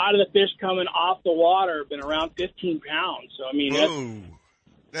 A lot of the fish coming off the water have been around 15 pounds. So, I mean,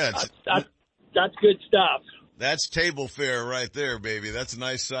 that's good stuff. That's table fare right there, baby. That's a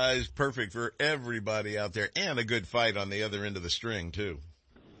nice size, perfect for everybody out there, and a good fight on the other end of the string, too.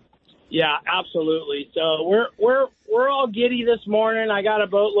 Yeah, absolutely. So we're all giddy this morning. I got a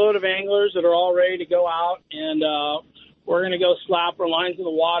boatload of anglers that are all ready to go out, and we're going to go slap our lines in the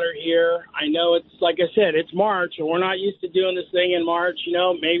water here. I know it's, like I said, it's March, and we're not used to doing this thing in March. You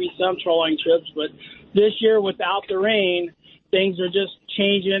know, maybe some trolling trips, but this year without the rain, things are just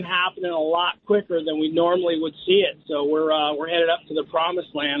changing and happening a lot quicker than we normally would see it. So we're headed up to the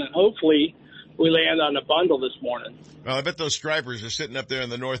promised land, and hopefully we land on a bundle this morning. Well, I bet those stripers are sitting up there in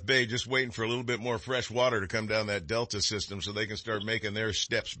the North Bay just waiting for a little bit more fresh water to come down that delta system so they can start making their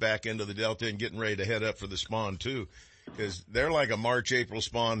steps back into the delta and getting ready to head up for the spawn, too, because they're like a March, April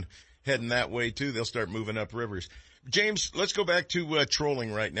spawn heading that way, too. They'll start moving up rivers. James, let's go back to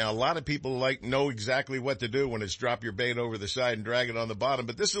trolling right now. A lot of people know exactly what to do when it's drop your bait over the side and drag it on the bottom,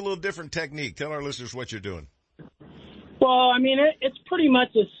 but this is a little different technique. Tell our listeners what you're doing. Well, I mean, it's pretty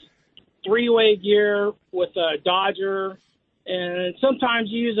much a three-way gear with a dodger, and sometimes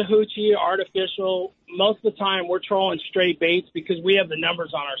you use a hoochie, artificial. Most of the time we're trolling straight baits because we have the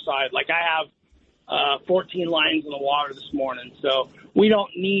numbers on our side. Like I have 14 lines in the water this morning, so we don't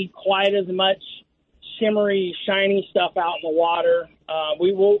need quite as much shimmery, shiny stuff out in the water.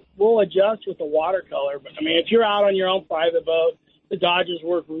 We'll adjust with the watercolor, but I mean, if you're out on your own private boat, the dodgers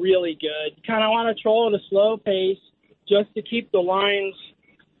work really good. You kind of want to troll at a slow pace just to keep the lines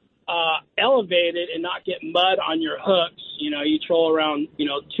elevated and not get mud on your hooks. You know, you troll around,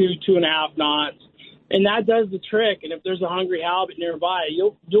 2.5 knots, and that does the trick. And if there's a hungry halibut nearby,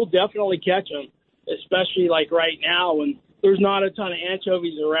 you'll definitely catch them, especially like right now when there's not a ton of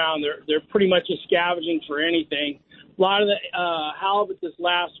anchovies around. They're pretty much just scavenging for anything. A lot of the halibut this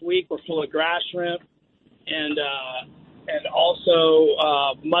last week were full of grass shrimp and also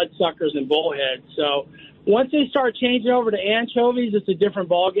mudsuckers and bullheads. So once they start changing over to anchovies, it's a different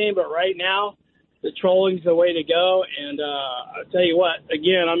ballgame. But right now, the trolling's the way to go. And I'll tell you what,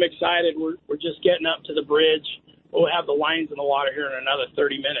 again, I'm excited. We're just getting up to the bridge. We'll have the lines in the water here in another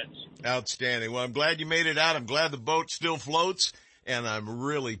 30 minutes. Outstanding. Well, I'm glad you made it out. I'm glad the boat still floats. And I'm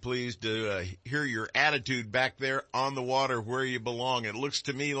really pleased to hear your attitude back there on the water where you belong. It looks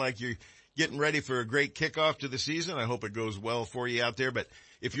to me like you're getting ready for a great kickoff to the season. I hope it goes well for you out there. But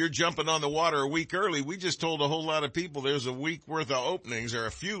if you're jumping on the water a week early, we just told a whole lot of people there's a week worth of openings or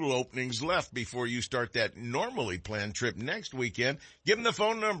a few openings left before you start that normally planned trip next weekend. Give them the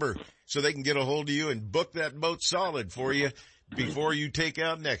phone number so they can get a hold of you and book that boat solid for you before you take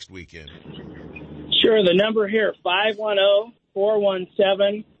out next weekend. Sure. The number here,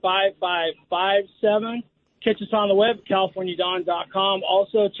 510-417-5557. Catch us on the web, CaliforniaDawn.com.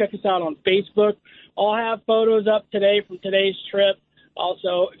 Also, check us out on Facebook. I'll have photos up today from today's trip.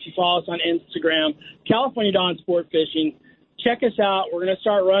 Also, if you follow us on Instagram, California Dawn Sport Fishing, check us out. We're going to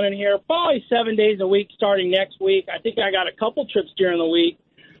start running here probably 7 days a week starting next week. I think I got a couple trips during the week.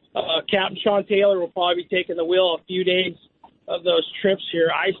 Captain Sean Taylor will probably be taking the wheel a few days of those trips here.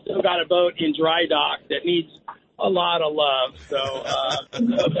 I still got a boat in dry dock that needs a lot of love. So,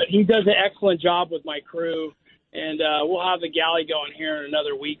 but he does an excellent job with my crew, and we'll have the galley going here in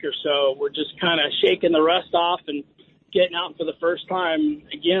another week or so. We're just kind of shaking the rust off and getting out for the first time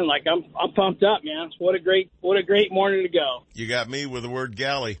again. Like I'm pumped up, man. What a great morning to go. You got me with the word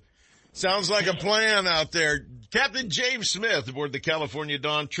galley. Sounds like a plan out there. Captain James Smith aboard the California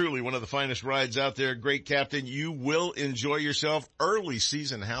Dawn, truly one of the finest rides out there. Great captain. You will enjoy yourself. Early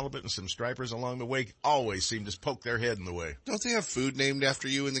season halibut and some stripers along the way always seem to poke their head in the way. Don't they have food named after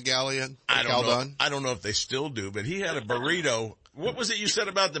you in the galley? I don't know if they still do, but he had a burrito. What was it you said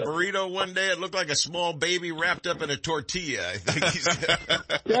about the burrito one day? It looked like a small baby wrapped up in a tortilla, I think he said.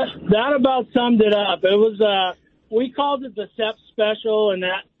 That about summed it up. It was, we called it the SEP special, and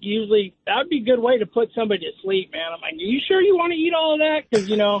that would be a good way to put somebody to sleep, man. I'm like, are you sure you want to eat all of that? Because,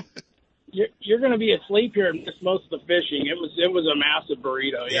 you're going to be asleep here and miss most of the fishing. It was a massive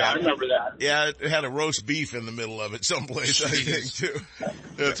burrito. Yeah, I remember that. Yeah, it had a roast beef in the middle of it someplace, I think, too.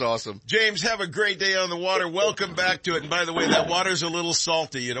 That's awesome. James, have a great day on the water. Welcome back to it. And by the way, that water's a little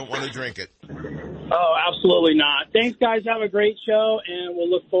salty. You don't want to drink it. Oh, absolutely not. Thanks, guys. Have a great show, and we'll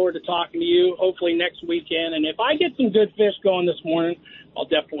look forward to talking to you hopefully next weekend. And if I get some good fish going this morning, I'll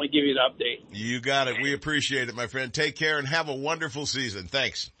definitely give you an update. You got it. We appreciate it, my friend. Take care and have a wonderful season.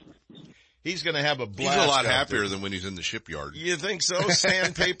 Thanks. He's going to have a blast. He's a lot out happier there. than when he's in the shipyard. You think so?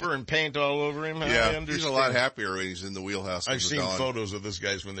 Sandpaper and paint all over him? Yeah, he's a lot happier when he's in the wheelhouse. I've seen photos of this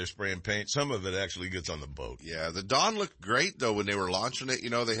guys when they're spraying paint. Some of it actually gets on the boat. Yeah, the Dawn looked great, though, when they were launching it.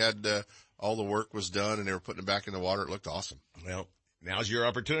 You know, they had all the work was done, and they were putting it back in the water. It looked awesome. Well, now's your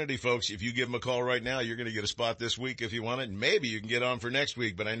opportunity, folks. If you give him a call right now, you're going to get a spot this week if you want it. And maybe you can get on for next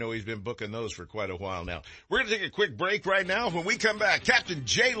week, but I know he's been booking those for quite a while now. We're going to take a quick break right now. When we come back, Captain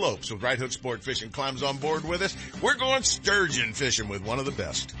Jay Lopes with Right Hook Sport Fishing climbs on board with us. We're going sturgeon fishing with one of the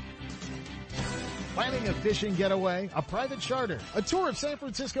best. Planning a fishing getaway, a private charter, a tour of San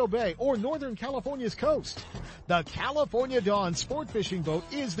Francisco Bay, or Northern California's coast? The California Dawn Sport Fishing Boat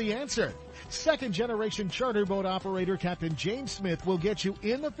is the answer. Second-generation charter boat operator Captain James Smith will get you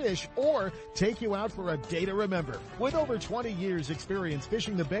in the fish or take you out for a day to remember. With over 20 years experience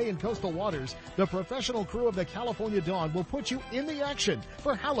fishing the bay and coastal waters, the professional crew of the California Dawn will put you in the action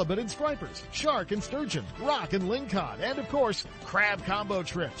for halibut and stripers, shark and sturgeon, rock and lingcod, and of course, crab combo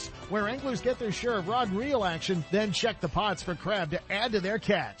trips, where anglers get their share of rod and reel action, then check the pots for crab to add to their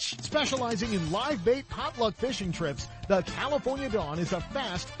catch. Specializing in live bait potluck fishing trips, the California Dawn is a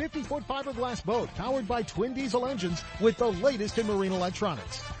fast 50-foot fiberglass boat powered by twin diesel engines with the latest in marine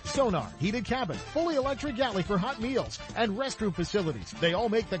electronics. Sonar, heated cabin, fully electric galley for hot meals, and restroom facilities. They all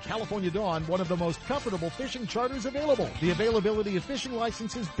make the California Dawn one of the most comfortable fishing charters available. The availability of fishing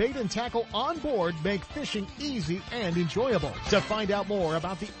licenses, bait, and tackle on board make fishing easy and enjoyable. To find out more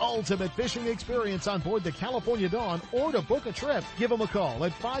about the ultimate fishing experience on board the California Dawn or to book a trip, give them a call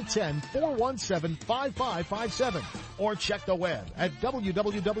at 510-417-5557 or check the web at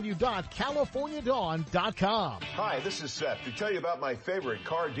www.californiadawn.com. Hi, this is Seth to tell you about my favorite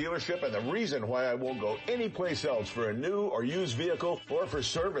car dealership and the reason why I won't go anyplace else for a new or used vehicle or for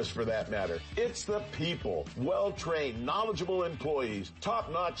service for that matter. It's the people. Well-trained, knowledgeable employees,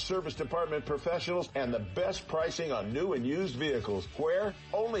 top-notch service department professionals, and the best pricing on new and used vehicles. Where?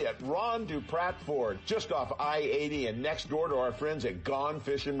 Only at Ron Duprat Ford, just off I-80 and next door to our friends at Gone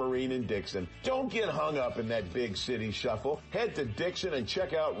Fishing Marine in Dixon. Don't get hung up in that big city shuffle. Head to Dixon and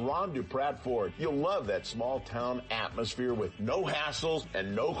check out Ron Duprat Ford. You'll love that small town atmosphere with no hassles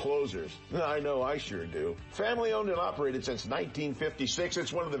and no closers. I know I sure do. Family owned and operated since 1956,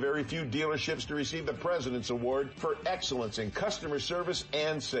 it's one of the very few dealerships to receive the President's Award for excellence in customer service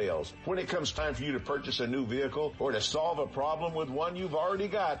and sales. When it comes time for you to purchase a new vehicle or to solve a problem with one you've already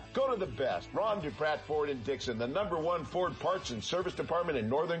got, go to the best. Ron Duprat Ford in Dixon, the #1 Ford parts and service department in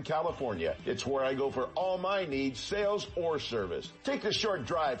Northern California. It's where I go for all my needs, sales or service. Take the short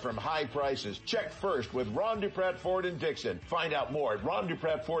drive from high prices. Check first with Ron Duprat Ford in Dixon. Find out more at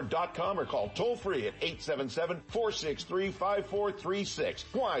rondupratford.com or call toll free at 877-463-5436.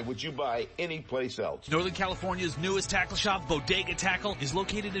 Why would you buy any place else? Northern California's newest tackle shop, Bodega Tackle, is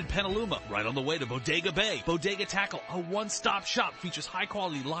located in Petaluma, right on the way to Bodega Bay. Bodega Tackle, a one-stop shop, features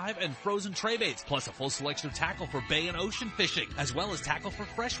high-quality live and frozen tray baits, plus a full selection of tackle for bay and ocean fishing, as well as tackle for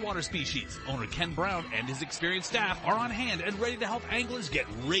freshwater species. Owner Ken Brown and his experienced staff are on hand and ready to help anglers get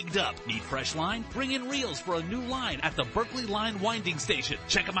rigged up. Need fresh line? Bring in reels for a new line at the Berkeley Line Winding Station.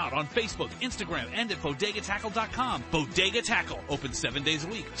 Check them out on Facebook, Instagram, and at bodegatackle.com. Bodega Tackle, open 7 days a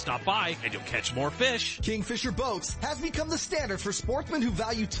week. Stop by and you'll catch more fish. Kingfisher Boats has become the standard for sportsmen who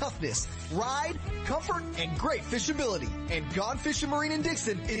value toughness, ride, comfort, and great fishability. And Gone Fishing Marine in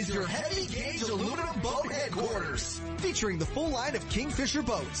Dixon is your heavy gauge aluminum boat headquarters. Featuring the full line of Kingfisher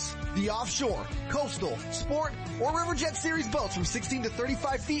boats. The offshore, coastal, sport, or Riverjet series boats from 16 to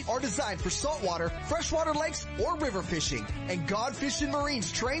 35 feet are designed for saltwater, freshwater lakes, or river fishing. And Gone Fishing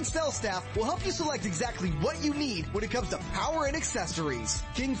Marine's trained sales staff will help you select exactly what you need when it comes to power and accessories.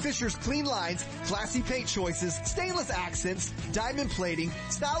 Kingfisher's clean lines, classy paint choices, stainless accents, diamond plating,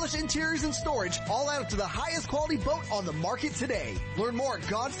 stylish interiors and storage all add up to the highest quality boat on the market today. Learn more at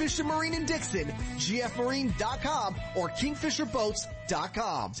Gone Fishing Marine in Dixon, gfmarine.com or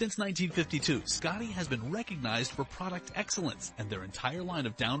kingfisherboats.com. Since 1952, Scotty has been recognized for product excellence, and their entire line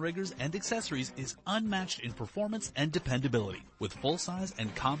of downriggers and accessories is unmatched in performance and dependability. With full-size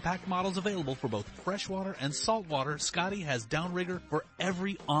and compact models available for both freshwater and saltwater, Scotty has downrigger for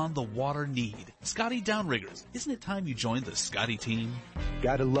every on-the-water need. Scotty Downriggers. Isn't it time you joined the Scotty team?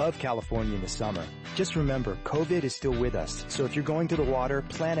 Gotta love California in the summer. Just remember, COVID is still with us, so if you're going to the water,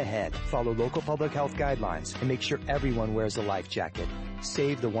 plan ahead, follow local public health guidelines, and make sure everyone wears a life jacket.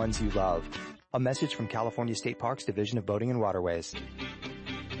 Save the ones you love. A message from California State Parks Division of Boating and Waterways.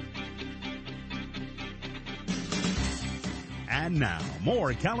 And now,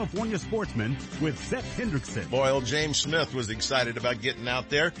 more California sportsmen with Seth Hendrickson. Boy, old James Smith was excited about getting out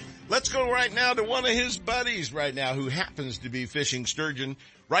there. Let's go right now to one of his buddies right now who happens to be fishing sturgeon.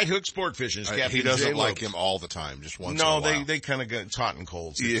 Right Hook Sport Fishing. He doesn't like him all the time, just once in a while. No, they kind of get it's hot and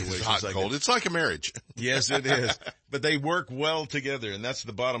cold situations. It's hot and cold. It's like a marriage. Yes, it is. But they work well together, and that's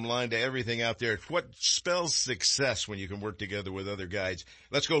the bottom line to everything out there. What spells success when you can work together with other guides?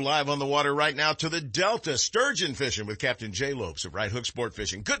 Let's go live on the water right now to the Delta Sturgeon Fishing with Captain Jay Lopes of Right Hook Sport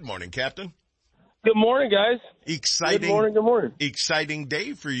Fishing. Good morning, Captain. Good morning, guys. Exciting. Good morning. Exciting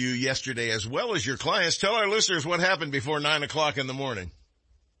day for you yesterday as well as your clients. Tell our listeners what happened before 9 o'clock in the morning.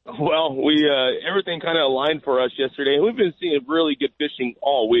 Well, everything kind of aligned for us yesterday. We've been seeing really good fishing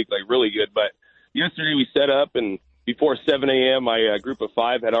all week, like really good. But yesterday we set up, and before 7 a.m., my group of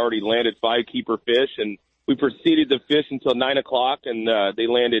 5 had already landed 5 keeper fish, and we proceeded to fish until 9 o'clock, and they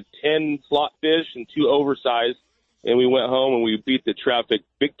landed 10 slot fish and 2 oversized, and we went home and we beat the traffic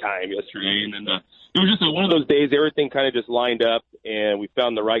big time yesterday. And then it was just one of those days, everything kind of just lined up, and we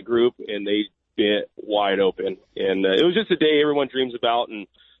found the right group, and they bit wide open. And it was just a day everyone dreams about, and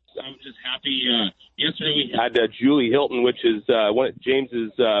I'm just happy. Yesterday we had Julie Hilton, which is one of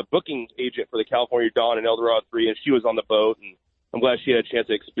James's booking agent for the California Dawn and Eldorado 3, and she was on the boat, and I'm glad she had a chance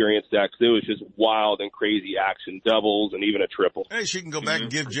to experience that because it was just wild and crazy action, doubles and even a triple. Hey, she can go back and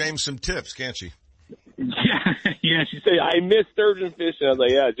give James some tips, can't she? Yeah, she said, I miss sturgeon fishing. I was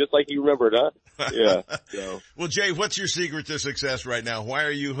like, yeah, just like you remembered, huh? Yeah. So. Well, Jay, what's your secret to success right now? Why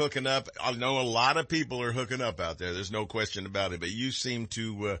are you hooking up? I know a lot of people are hooking up out there. There's no question about it, but you seem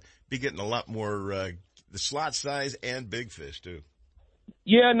to be getting a lot more the slot size and big fish, too.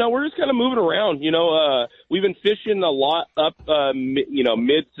 Yeah, no, we're just kind of moving around. We've been fishing a lot up,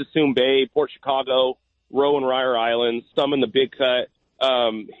 mid-Sassoon Bay, Port Chicago, Roe and Ryer Islands, some in the Big Cut.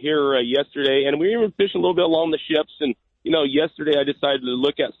 Here yesterday, and we were even fishing a little bit along the ships. And yesterday I decided to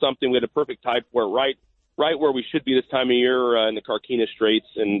look at something. We had a perfect tide for it, right where we should be this time of year in the Carquinez Straits,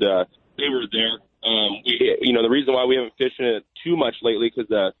 and they were there. The reason why we haven't fished it too much lately because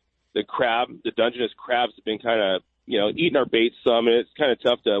the Dungeness crabs have been kind of eating our baits some, and it's kind of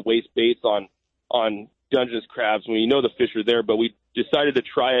tough to waste baits on Dungeness crabs when the fish are there. But we decided to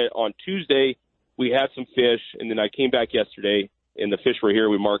try it on Tuesday. We had some fish, and then I came back yesterday. And the fish were here,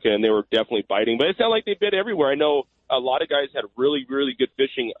 we marked it, and they were definitely biting. But it sounded like they bit everywhere. I know a lot of guys had really, really good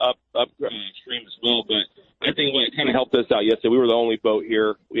fishing upstream as well. But I think what kind of helped us out yesterday, we were the only boat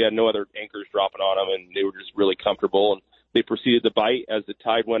here. We had no other anchors dropping on them, and they were just really comfortable. And they proceeded to bite as the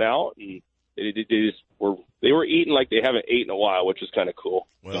tide went out, and they were eating like they haven't eaten in a while, which is kind of cool.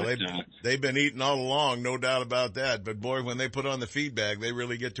 Well, they've been eating all along, no doubt about that. But, boy, when they put on the feed bag, they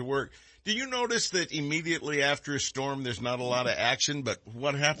really get to work. Do you notice that immediately after a storm, there's not a lot of action? But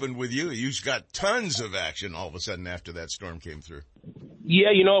what happened with you? You got tons of action all of a sudden after that storm came through. Yeah,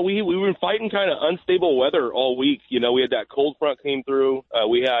 we were fighting kind of unstable weather all week. We had that cold front came through.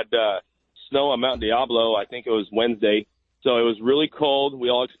 We had snow on Mount Diablo. I think it was Wednesday. So it was really cold.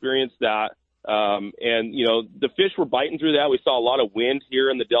 We all experienced that. And the fish were biting through that. We saw a lot of wind here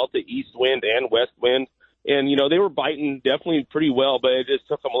in the Delta, east wind and west wind. And, they were biting definitely pretty well, but it just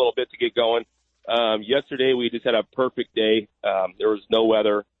took them a little bit to get going. Yesterday, we just had a perfect day. There was no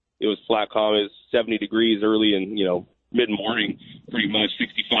weather. It was flat calm. It was 70 degrees early and, mid-morning, pretty much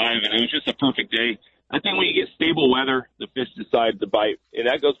 65. And it was just a perfect day. I think when you get stable weather, the fish decide to bite. And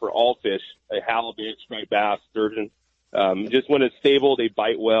that goes for all fish, halibut, striped bass, sturgeon. Just when it's stable, they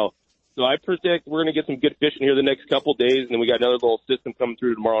bite well. So I predict we're going to get some good fishing here the next couple of days. And then we got another little system coming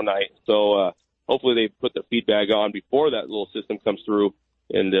through tomorrow night. So, hopefully they put the feed bag on before that little system comes through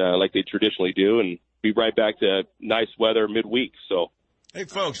and like they traditionally do and be right back to nice weather midweek. So, hey,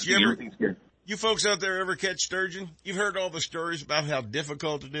 folks, you folks out there ever catch sturgeon? You've heard all the stories about how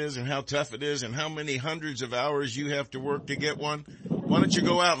difficult it is and how tough it is and how many hundreds of hours you have to work to get one. Why don't you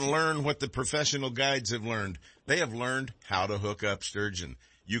go out and learn what the professional guides have learned? They have learned how to hook up sturgeon.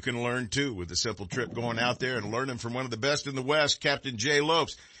 You can learn, too, with a simple trip going out there and learning from one of the best in the West, Captain Jay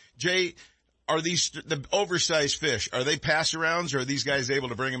Lopes. Jay, are these the oversized fish? Are they pass-arounds, or are these guys able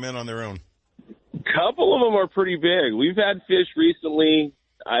to bring them in on their own? A couple of them are pretty big. We've had fish recently,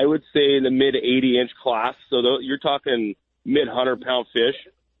 I would say, in the mid-80-inch class. So you're talking mid-100-pound fish.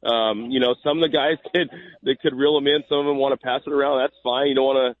 Some of the guys could reel them in. Some of them want to pass it around. That's fine. You don't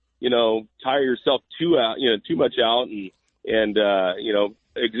want to, tire yourself too much out and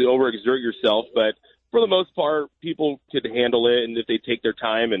overexert yourself. But for the most part, people could handle it, and if they take their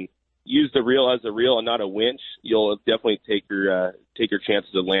time and use the reel as a reel and not a winch, you'll definitely take your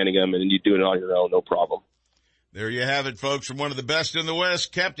chances of landing them, and you do it on your own, no problem. There you have it, folks, from one of the best in the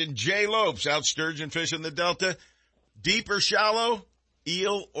West, Captain Jay Lopes, out sturgeon fishing in the Delta. Deep or shallow,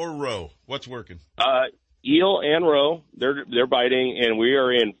 eel or roe? What's working? eel and roe, they're biting, and we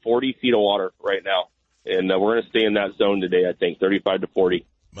are in 40 feet of water right now. And we're going to stay in that zone today, I think, 35 to 40.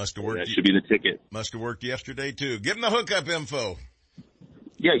 Must have worked. That should be the ticket. Must have worked yesterday, too. Give them the hookup info.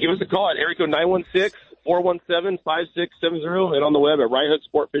 Yeah, give us a call at area code 916-417-5670 and on the web at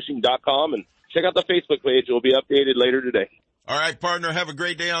righthooksportfishing.com. And check out the Facebook page. It will be updated later today. All right, partner, have a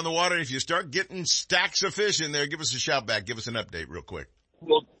great day on the water. If you start getting stacks of fish in there, give us a shout back. Give us an update real quick.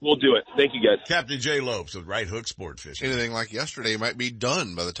 We'll do it. Thank you, guys. Captain Jay Lopes with Right Hook Sport Fishing. Anything like yesterday might be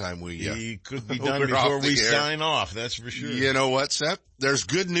done by the time we he could be done before we sign off, that's for sure. You know what, Seth? There's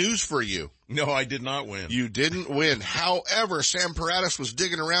good news for you. No, I did not win. You didn't win. However, Sam Paratus was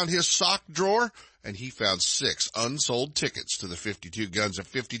digging around his sock drawer, and he found 6 unsold tickets to the 52 Guns of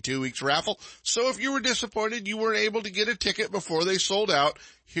 52 Weeks raffle. So if you were disappointed you weren't able to get a ticket before they sold out,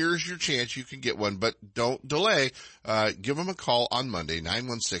 here's your chance you can get one, but don't delay. Give them a call on Monday,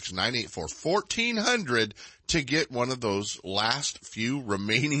 916-984-1400 to get one of those last few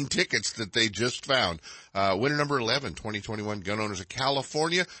remaining tickets that they just found. Winner number 11, 2021 Gun Owners of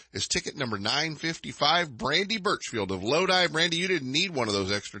California is ticket number 955, Brandy Birchfield of Lodi. Brandy, you didn't need one of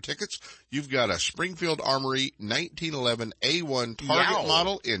those extra tickets. You've got a Springfield Armory 1911 A1 target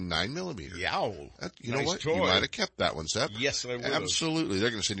model in 9mm. Yow. You know what? Toy. You might have kept that one, Seth. Yes, I would. Absolutely. They're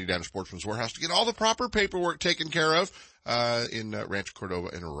going to send you down to Sportsman's Warehouse to get all the proper paperwork taken care of in Rancho Cordova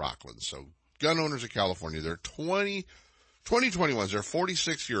and Rockland. So Gun Owners of California, they're 2021's their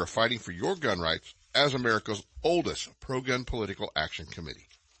 46th year of fighting for your gun rights as America's oldest pro-gun political action committee.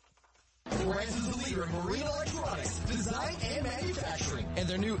 Lowrance is the leader in marine electronics, design, and manufacturing. And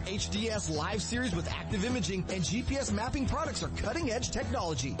their new HDS Live series with active imaging and GPS mapping products are cutting-edge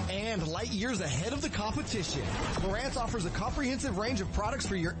technology and light years ahead of the competition. Lowrance offers a comprehensive range of products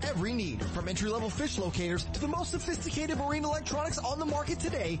for your every need. From entry-level fish locators to the most sophisticated marine electronics on the market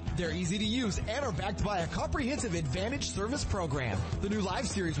today, they're easy to use and are backed by a comprehensive Advantage service program. The new Live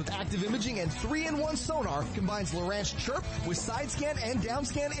series with active imaging and 3-in-1 sonar combines Lowrance Chirp with side scan and down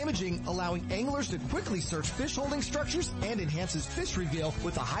scan imaging, allowing anglers to quickly search fish holding structures, and enhances fish reveal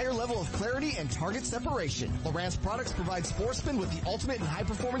with a higher level of clarity and target separation. Lowrance products provide sportsmen with the ultimate and high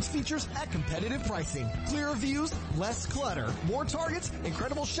performance features at competitive pricing. Clearer views, less clutter, more targets,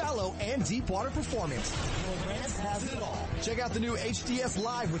 incredible shallow and deep water performance. Lowrance has it all. Check out the new HDS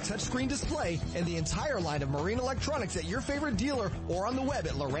Live with touchscreen display and the entire line of marine electronics at your favorite dealer or on the web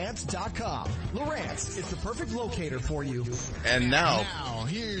at Lowrance.com. Lowrance, it's the perfect locator for you. And now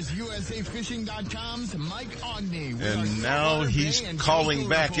here's USAFishing.com's Mike Ogney. And now he's calling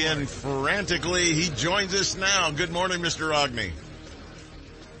back in frantically. He joins us now. Good morning, Mr. Ogney.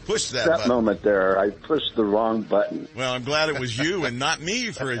 Push that button. Moment there, I pushed the wrong button. Well, I'm glad it was you and not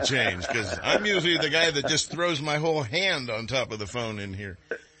me for a change, because I'm usually the guy that just throws my whole hand on top of the phone in here.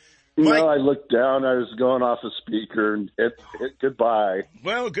 No, I looked down. I was going off a speaker, and it goodbye.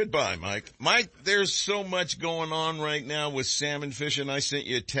 Well, goodbye, Mike. Mike, there's so much going on right now with salmon fishing. I sent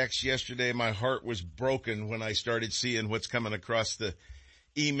you a text yesterday. My heart was broken when I started seeing what's coming across the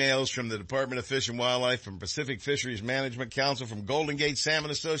emails from the Department of Fish and Wildlife, from Pacific Fisheries Management Council, from Golden Gate Salmon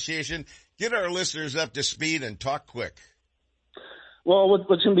Association. Get our listeners up to speed and talk quick. Well, what's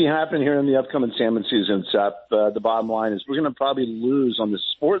going to be happening here in the upcoming salmon season, Seth, the bottom line is we're going to probably lose on the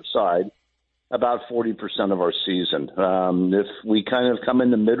sports side about 40% of our season. If we kind of come in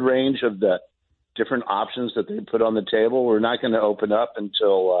the mid-range of the different options that they put on the table, we're not going to open up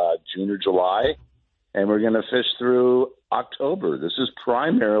until June or July, and we're going to fish through October. This is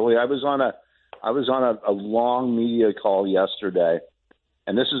primarily, I was on a long media call yesterday,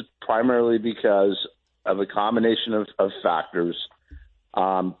 and this is primarily because of a combination of factors.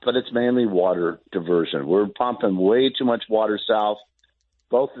 But it's mainly water diversion. We're pumping way too much water south.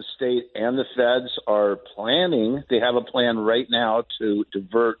 Both the state and the feds are planning. They have a plan right now to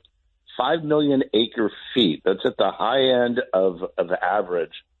divert 5 million acre feet. That's at the high end of the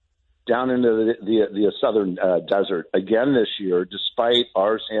average down into the southern desert again this year, despite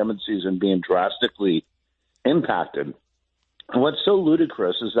our salmon season being drastically impacted. And what's so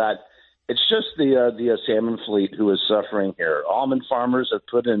ludicrous is that it's just the salmon fleet who is suffering here. Almond farmers have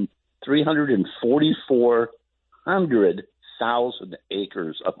put in 344,000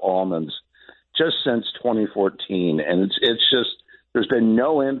 acres of almonds just since 2014, and it's just there's been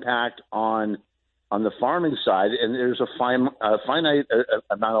no impact on the farming side, and there's a finite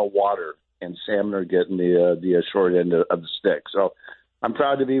amount of water, and salmon are getting the short end of the stick. So I'm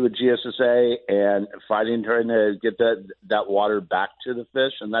proud to be with GSSA and trying to get that water back to the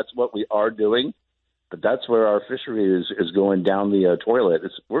fish, and that's what we are doing. But that's where our fishery is going down the toilet.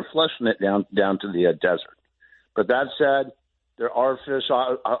 We're flushing it down to the desert. But that said, There are fish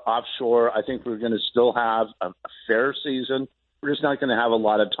offshore. I think we're going to still have a fair season. We're just not going to have a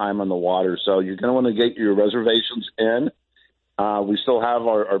lot of time on the water. So you're going to want to get your reservations in. We still have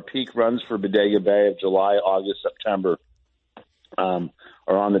our peak runs for Bodega Bay of July, August, September are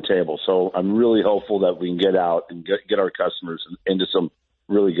on the table. So I'm really hopeful that we can get out and get our customers into some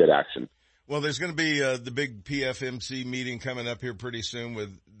really good action. Well, there's going to be the big PFMC meeting coming up here pretty soon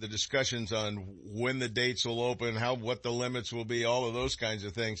with the discussions on when the dates will open, what the limits will be, all of those kinds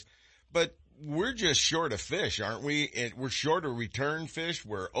of things. But we're just short of fish, aren't we? We're short of return fish.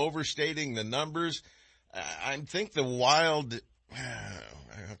 We're overstating the numbers. I think the wild,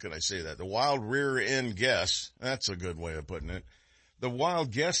 how could I say that? The wild rear end guess, that's a good way of putting it. The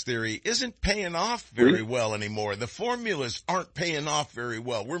wild guess theory isn't paying off very well anymore. The formulas aren't paying off very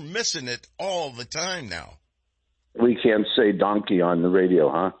well. We're missing it all the time now. We can't say donkey on the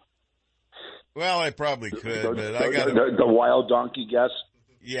radio, huh? Well, I probably could, but I got the wild donkey guess.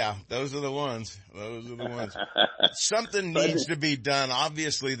 Yeah, those are the ones. Something needs to be done.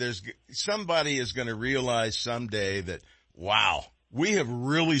 Obviously, somebody is going to realize someday that, wow, we have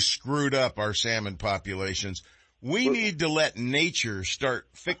really screwed up our salmon populations. We need to let nature start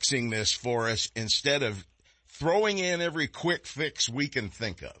fixing this for us instead of throwing in every quick fix we can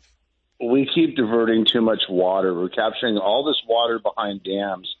think of. We keep diverting too much water. We're capturing all this water behind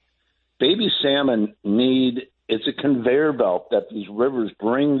dams. Baby salmon it's a conveyor belt that these rivers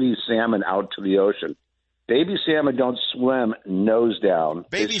bring these salmon out to the ocean. Baby salmon don't swim nose down.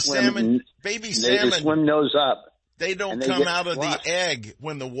 Baby salmon they swim nose up. They don't come out of the egg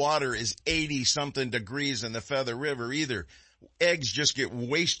when the water is 80-something degrees in the Feather River either. Eggs just get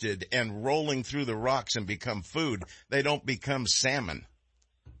wasted and rolling through the rocks and become food. They don't become salmon.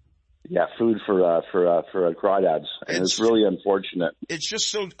 Yeah, food for crawdads. And it's really unfortunate. It's just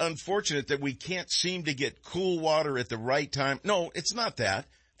so unfortunate that we can't seem to get cool water at the right time. No, it's not that.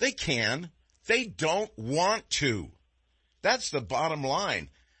 They can. They don't want to. That's the bottom line.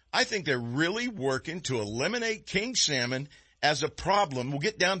 I think they're really working to eliminate king salmon as a problem. We'll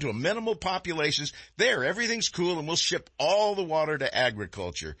get down to a minimal populations. There, everything's cool, and we'll ship all the water to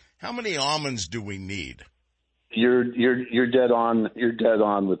agriculture. How many almonds do we need? You're dead on. You're dead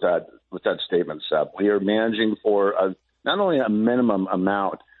on with that statement, Seth. We are managing for not only a minimum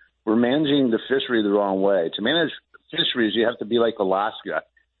amount, we're managing the fishery the wrong way. To manage fisheries, you have to be like Alaska,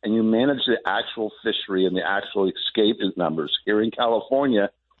 and you manage the actual fishery and the actual escape numbers. Here in California,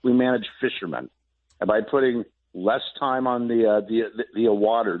 we manage fishermen, and by putting less time on the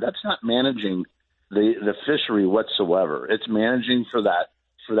water, that's not managing the fishery whatsoever. It's managing for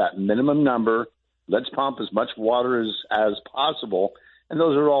that minimum number. Let's pump as much water as possible, and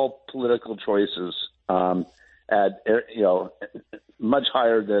those are all political choices at much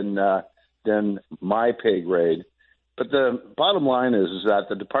higher than my pay grade. But the bottom line is that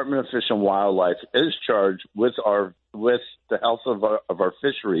the Department of Fish and Wildlife is charged with the health of our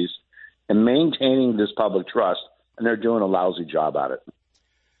fisheries and maintaining this public trust, and they're doing a lousy job at it.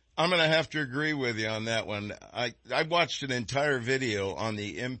 I'm going to have to agree with you on that one. I watched an entire video on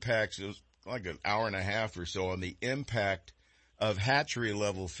the impacts. It was like an hour and a half or so on the impact of hatchery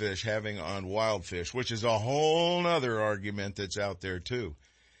level fish having on wild fish, which is a whole nother argument that's out there too.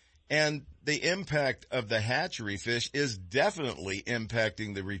 And the impact of the hatchery fish is definitely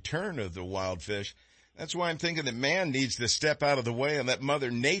impacting the return of the wild fish. That's why I'm thinking that man needs to step out of the way and let Mother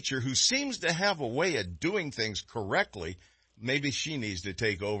Nature, who seems to have a way of doing things correctly, maybe she needs to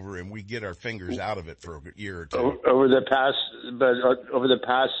take over and we get our fingers out of it for a year or two. Over the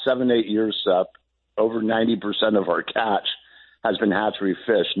past 7-8 years, over 90% of our catch has been hatchery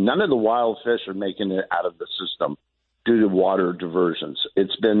fish. None of the wild fish are making it out of the system due to water diversions.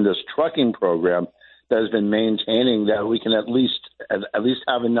 It's been this trucking program that has been maintaining that we can at least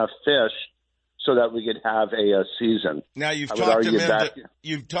have enough fish so that we could have a season. Now you've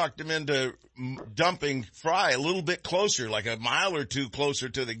talked them into dumping fry a little bit closer, like a mile or two closer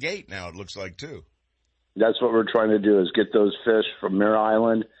to the gate now, it looks like, too. That's what we're trying to do, is get those fish from Mare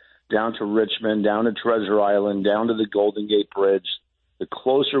Island down to Richmond, down to Treasure Island, down to the Golden Gate Bridge. The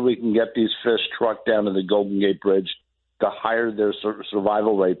closer we can get these fish trucked down to the Golden Gate Bridge, the higher their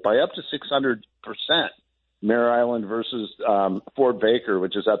survival rate, by up to 600%. Mare Island versus Fort Baker,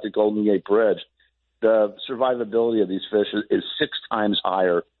 which is at the Golden Gate Bridge, the survivability of these fish is 6 times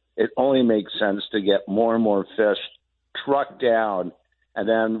higher. It only makes sense to get more and more fish trucked down, and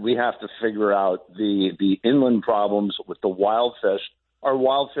then we have to figure out the inland problems with the wild fish. Our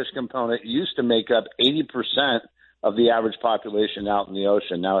wild fish component used to make up 80% of the average population out in the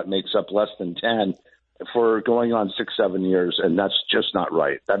ocean. Now it makes up less than 10 for going on 6-7 years, and that's just not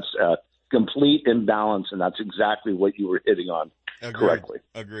right. complete imbalance, and that's exactly what you were hitting on correctly.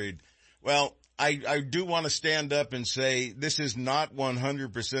 Agreed. Well, I do want to stand up and say this is not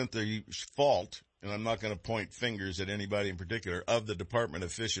 100% the fault, and I'm not going to point fingers at anybody in particular, of the Department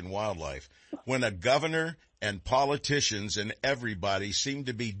of Fish and Wildlife. When a governor and politicians and everybody seem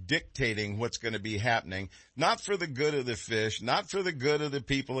to be dictating what's going to be happening, not for the good of the fish, not for the good of the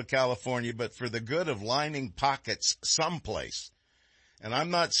people of California, but for the good of lining pockets someplace. And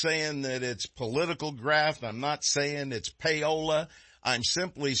I'm not saying that it's political graft. I'm not saying it's payola. I'm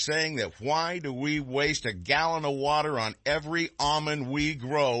simply saying that why do we waste a gallon of water on every almond we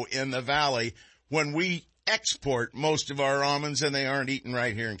grow in the valley when we export most of our almonds and they aren't eaten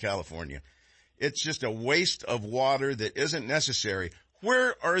right here in California? It's just a waste of water that isn't necessary.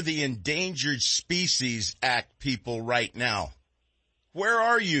 Where are the Endangered Species Act people right now? Where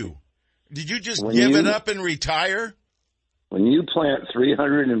are you? Did you just give it up and retire? When you plant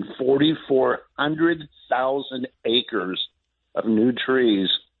 344,000 acres of new trees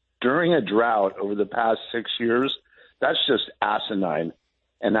during a drought over the past 6 years, that's just asinine.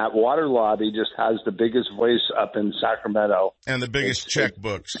 And that water lobby just has the biggest voice up in Sacramento. And the biggest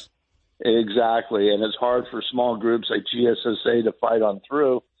checkbooks. Exactly. And it's hard for small groups like GSSA to fight on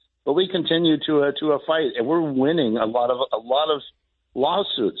through. But we continue to a fight, and we're winning a lot of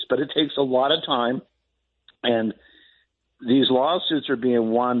lawsuits. But it takes a lot of time. And these lawsuits are being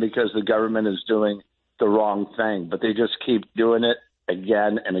won because the government is doing the wrong thing, but they just keep doing it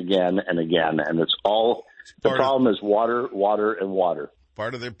again and again and again. And it's all, the problem is water, water, and water.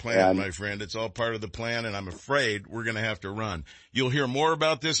 Part of their plan, my friend. It's all part of the plan, and I'm afraid we're going to have to run. You'll hear more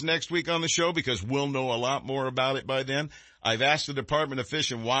about this next week on the show because we'll know a lot more about it by then. I've asked the Department of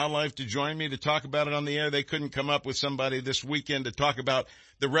Fish and Wildlife to join me to talk about it on the air. They couldn't come up with somebody this weekend to talk about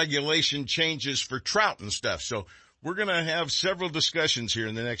the regulation changes for trout and stuff. So we're going to have several discussions here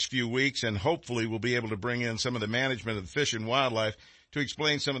in the next few weeks, and hopefully we'll be able to bring in some of the management of the Fish and Wildlife to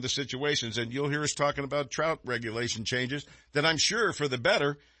explain some of the situations. And you'll hear us talking about trout regulation changes that I'm sure are for the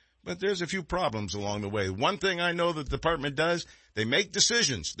better, but there's a few problems along the way. One thing I know that the department does, they make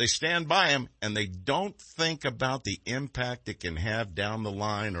decisions, they stand by them, and they don't think about the impact it can have down the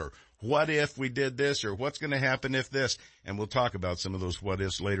line, or what if we did this, or what's going to happen if this, and we'll talk about some of those what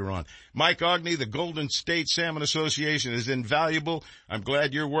ifs later on. Mike Ogney, the Golden State Salmon Association, is invaluable. I'm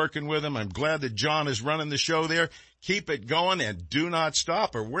glad you're working with him. I'm glad that John is running the show there. Keep it going and do not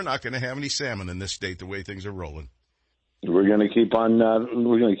stop, or we're not going to have any salmon in this state the way things are rolling. We're going to keep on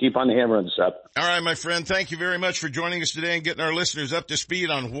hammering this up. All right, my friend. Thank you very much for joining us today and getting our listeners up to speed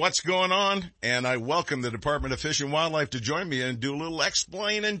on what's going on. And I welcome the Department of Fish and Wildlife to join me and do a little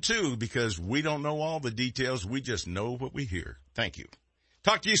explaining too, because we don't know all the details. We just know what we hear. Thank you.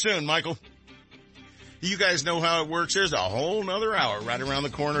 Talk to you soon, Michael. You guys know how it works. There's a whole nother hour right around the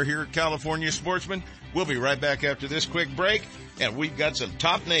corner here at California Sportsman. We'll be right back after this quick break. And we've got some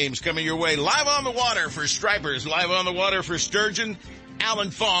top names coming your way. Live on the water for stripers, live on the water for sturgeon. Alan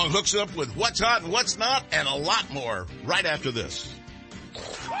Fong hooks up with what's hot and what's not, and a lot more right after this.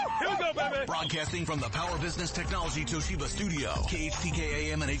 Here we go, baby. Broadcasting from the Power Business Technology Toshiba studio. KHTK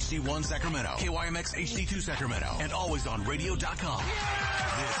AM and HD1 Sacramento. KYMX HD2 Sacramento. And always on radio.com.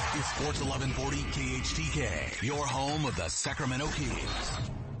 This is Sports 1140 KHTK. Your home of the Sacramento Kings.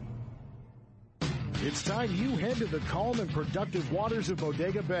 It's time you head to the calm and productive waters of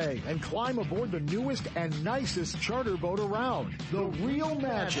Bodega Bay and climb aboard the newest and nicest charter boat around, the Real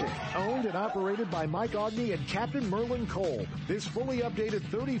Magic, owned and operated by Mike Ogney and Captain Merlin Kolb. This fully updated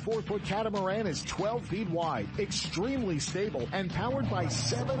 34-foot catamaran is 12 feet wide, extremely stable, and powered by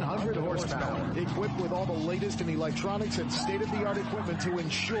 700 horsepower. Equipped with all the latest in electronics and state-of-the-art equipment to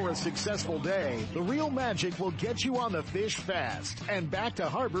ensure a successful day, the Real Magic will get you on the fish fast and back to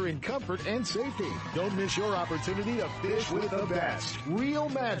harbor in comfort and safety. Don't miss your opportunity to fish with the best. Real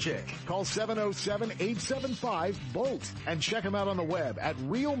Magic. Call 707-875-BOAT and check them out on the web at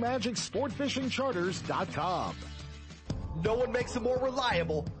realmagicsportfishingcharters.com. No one makes a more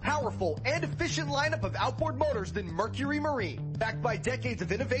reliable, powerful, and efficient lineup of outboard motors than Mercury Marine. Backed by decades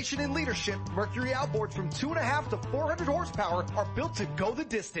of innovation and leadership, Mercury outboards from 2.5 to 400 horsepower are built to go the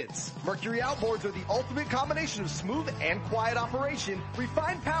distance. Mercury outboards are the ultimate combination of smooth and quiet operation,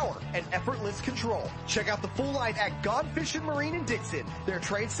 refined power, and effortless control. Check out the full line at Gone Fishing Marine in Dixon. Their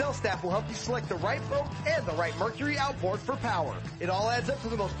trained sales staff will help you select the right boat and the right Mercury outboard for power. It all adds up to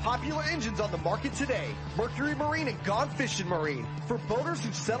the most popular engines on the market today. Mercury Marine and Gone Fishing Marine. For boaters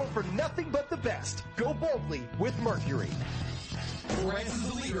who settle for nothing but the best. Go boldly with Mercury. Lowrance is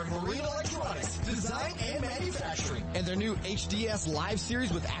the leader in marine electronics, design, and manufacturing. And their new HDS Live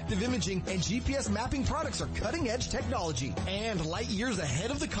series with active imaging and GPS mapping products are cutting-edge technology and light years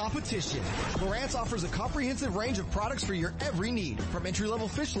ahead of the competition. Lowrance offers a comprehensive range of products for your every need. From entry-level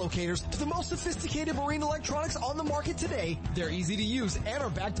fish locators to the most sophisticated marine electronics on the market today, they're easy to use and are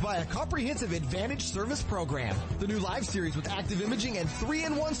backed by a comprehensive Advantage service program. The new Live series with active imaging and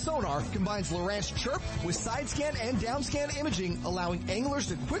 3-in-1 sonar combines Lowrance Chirp with side scan and down scan imaging, allowing anglers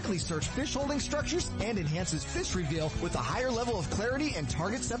to quickly search fish holding structures, and enhances fish reveal with a higher level of clarity and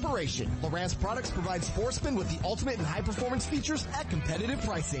target separation. Lowrance products provide sportsmen with the ultimate and high performance features at competitive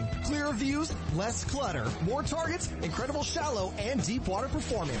pricing. Clearer views, less clutter, more targets, incredible shallow and deep water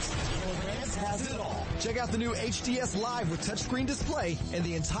performance. Lowrance has it all. Check out the new HDS Live with touchscreen display and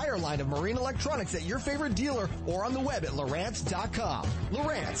the entire line of marine electronics at your favorite dealer or on the web at Lowrance.com.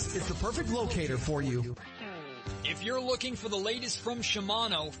 Lowrance is the perfect locator for you. If you're looking for the latest from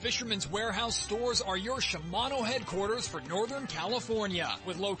Shimano, Fisherman's Warehouse stores are your Shimano headquarters for Northern California.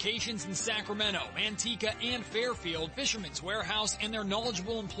 With locations in Sacramento, Manteca, and Fairfield, Fisherman's Warehouse and their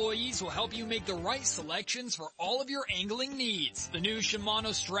knowledgeable employees will help you make the right selections for all of your angling needs. The new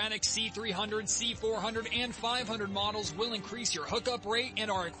Shimano Stratic C300, C400, and 500 models will increase your hookup rate and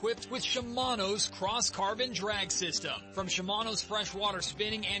are equipped with Shimano's cross-carbon drag system. From Shimano's freshwater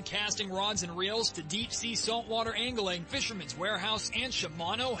spinning and casting rods and reels to deep-sea saltwater angling, Fisherman's Warehouse and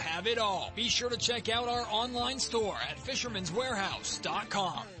Shimano have it all. Be sure to check out our online store at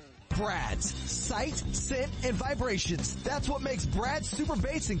fishermanswarehouse.com. Brad's sight, scent, and vibrations. That's what makes Brad's super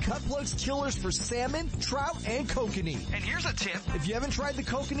baits and cut plugs killers for salmon, trout, and kokanee. And here's a tip. If you haven't tried the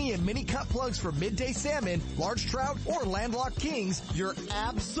kokanee and mini cut plugs for midday salmon, large trout, or landlocked kings, you're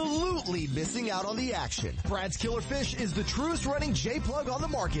absolutely missing out on the action. Brad's Killer Fish is the truest running J-plug on the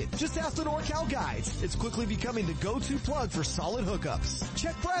market. Just ask the NorCal guides. It's quickly becoming the go-to plug for solid hookups.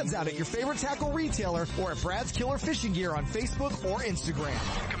 Check Brad's out at your favorite tackle retailer or at Brad's Killer Fishing Gear on Facebook or Instagram.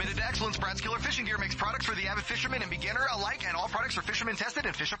 Committed to excellence, Brad's Killer Fishing Gear makes products for the avid fisherman and beginner alike, and all products are fisherman tested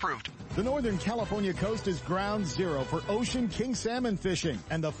and fish approved. The Northern California coast is ground zero for ocean king salmon fishing,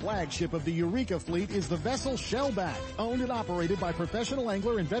 and the flagship of the Eureka fleet is the vessel Shellback, owned and operated by professional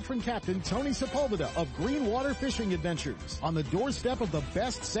angler and veteran captain Tony Sepulveda of Greenwater Fishing Adventures. On the doorstep of the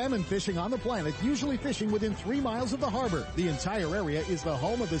best salmon fishing on the planet, usually fishing within 3 miles of the harbor. The entire area is the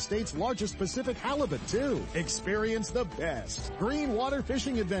home of the state's largest Pacific halibut, too. Experience the best. Greenwater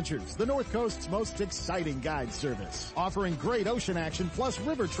Fishing Adventures, the North Coast's most exciting guide service, offering great ocean action plus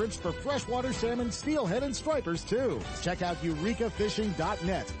river trips for freshwater salmon, steelhead, and stripers too. Check out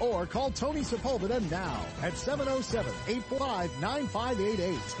eurekafishing.net or call Tony Sepulveda now at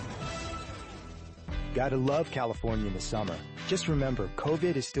 707-845-9588. Gotta love California in the summer. Just remember,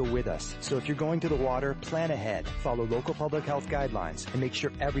 COVID is still with us, so if you're going to the water, plan ahead, follow local public health guidelines, and make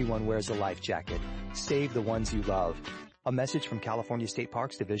sure everyone wears a life jacket. Save the ones you love. A message from California State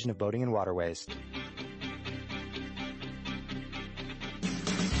Parks Division of Boating and Waterways.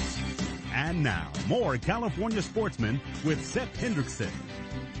 And now, more California Sportsmen with Seth Hendrickson.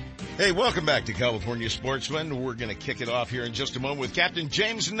 Hey, welcome back to California Sportsman. We're going to kick it off here in just a moment with Captain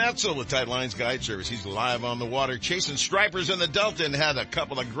James Netzel with Tight Lines Guide Service. He's live on the water, chasing stripers in the Delta, and had a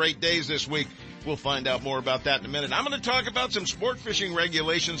couple of great days this week. We'll find out more about that in a minute. I'm going to talk about some sport fishing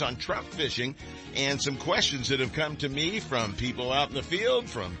regulations on trout fishing and some questions that have come to me from people out in the field,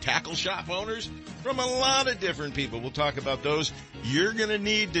 from tackle shop owners, from a lot of different people. We'll talk about those. You're going to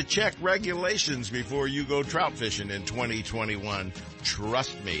need to check regulations before you go trout fishing in 2021.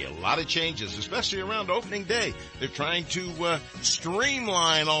 Trust me, a lot of changes, especially around opening day. They're trying to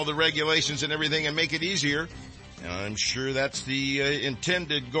streamline all the regulations and everything and make it easier. I'm sure that's the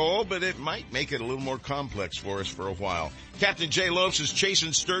intended goal, but it might make it a little more complex for us for a while. Captain Jay Lopes is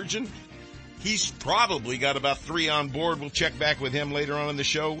chasing sturgeon. He's probably got about 3 on board. We'll check back with him later on in the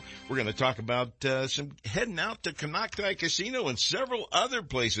show. We're going to talk about some heading out to Konocti Casino and several other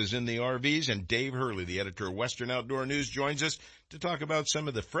places in the RVs. And Dave Hurley, the editor of Western Outdoor News, joins us to talk about some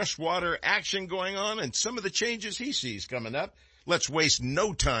of the freshwater action going on and some of the changes he sees coming up. Let's waste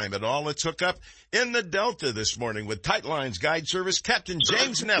no time at all. Let's hook up in the Delta this morning with Tight Lines Guide Service. Captain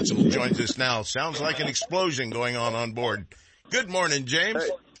James Netzel joins us now. Sounds like an explosion going on board. Good morning, James. Hey,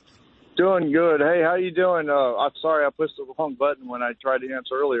 doing good. Hey, how you doing? I'm sorry I pushed the wrong button when I tried to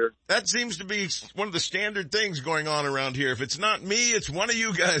answer earlier. That seems to be one of the standard things going on around here. If it's not me, it's one of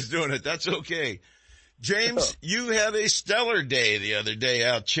you guys doing it. That's okay. James, you had a stellar day the other day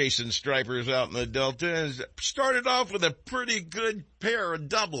out chasing stripers out in the Delta, and started off with a pretty good pair of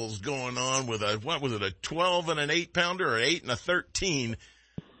doubles going on with a 12 and an 8 pounder, or 8 and a 13.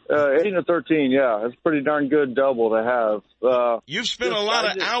 8 and a 13, yeah. It's a pretty darn good double to have. You've spent a lot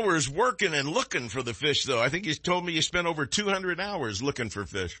of hours working and looking for the fish, though. I think you told me you spent over 200 hours looking for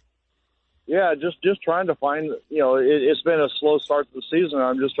fish. Yeah, just trying to find, it's been a slow start to the season.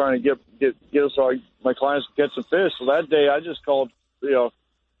 I'm just trying to get so my clients can catch some fish. So that day I just called,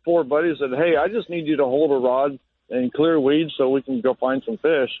 4 buddies and said, hey, I just need you to hold a rod and clear weeds so we can go find some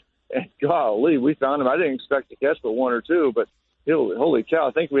fish. And golly, we found them. I didn't expect to catch but 1 or 2, but holy cow,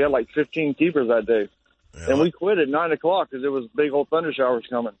 I think we had like 15 keepers that day. Yeah. And we quit at 9 o'clock because there was big old thunder showers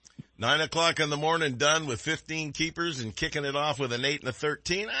coming. 9 o'clock in the morning, done with 15 keepers and kicking it off with an 8 and a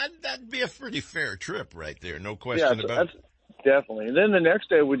 13. That'd be a pretty fair trip right there. No question about it. Definitely. And then the next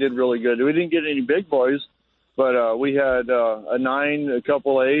day we did really good. We didn't get any big boys, but we had a 9, a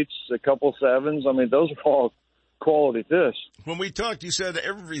couple 8s, a couple 7s. I mean, those are all quality fish. When we talked, you said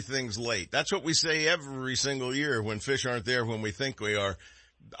everything's late. That's what we say every single year when fish aren't there when we think we are.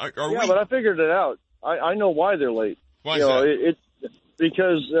 But I figured it out. I know why they're late. Why is that?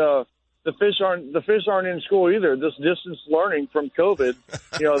 Because the fish aren't in school either. This distance learning from COVID,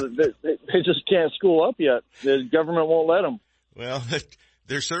 they just can't school up yet. The government won't let them. Well,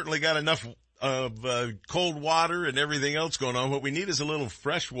 they're certainly got enough of cold water and everything else going on. What we need is a little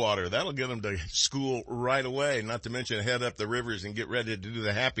fresh water. That'll get them to school right away, not to mention head up the rivers and get ready to do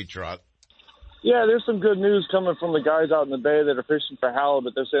the happy trot. Yeah, there's some good news coming from the guys out in the bay that are fishing for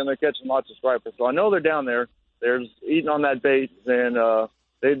halibut. They're saying they're catching lots of stripers. So I know they're down there. They're eating on that bait, and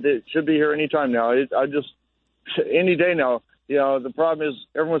they should be here any time now. Any day now. The problem is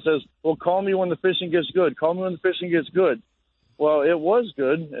everyone says, well, call me when the fishing gets good. Call me when the fishing gets good. Well, it was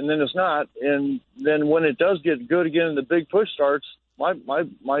good, and then it's not. And then when it does get good again and the big push starts, I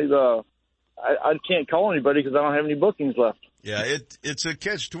can't call anybody because I don't have any bookings left. Yeah, it's a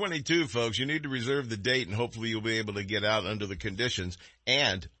catch-22, folks. You need to reserve the date, and hopefully you'll be able to get out under the conditions.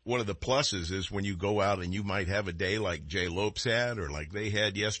 And one of the pluses is when you go out and you might have a day like Jay Lopes had or like they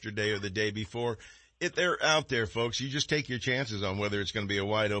had yesterday or the day before. They're out there, folks. You just take your chances on whether it's going to be a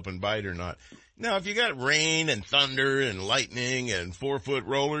wide-open bite or not. Now, if you got rain and thunder and lightning and 4-foot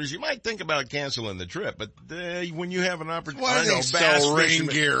rollers, you might think about canceling the trip. But when you have an opportunity, why do they sell rain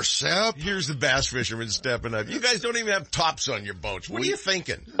gear, Sep? Here's the bass fisherman stepping up. You guys don't even have tops on your boats. What are you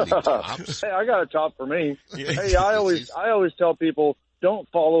thinking? Tops? Hey, I got a top for me. Hey, I always tell people, don't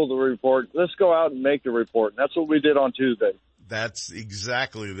follow the report. Let's go out and make the report. And that's what we did on Tuesday. That's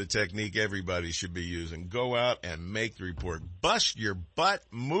exactly the technique everybody should be using. Go out and make the report. Bust your butt,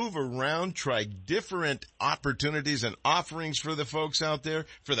 move around, try different opportunities and offerings for the folks out there,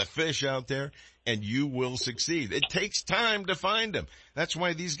 for the fish out there, and you will succeed. It takes time to find them. That's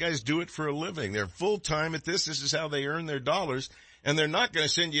why these guys do it for a living. They're full-time at this. This is how they earn their dollars, and they're not going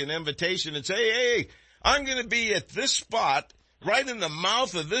to send you an invitation and say, hey, I'm going to be at this spot right in the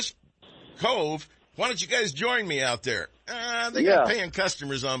mouth of this cove. Why don't you guys join me out there? They got paying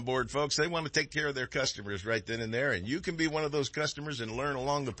customers on board, folks. They want to take care of their customers right then and there, and you can be one of those customers and learn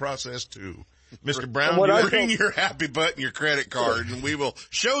along the process too. Mr. Brown, you bring your happy butt and your credit card, and we will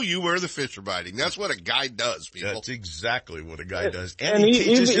show you where the fish are biting. That's what a guide does, people. That's exactly what a guide does, and he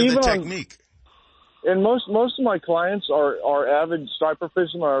teaches you the technique. And most of my clients are avid striper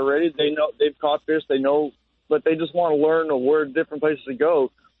fishermen already. They know they've caught fish, they know, but they just want to learn where different places to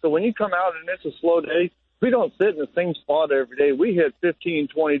go. So when you come out and it's a slow day, we don't sit in the same spot every day. We hit 15,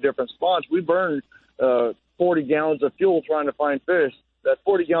 20 different spots. We burn 40 gallons of fuel trying to find fish. That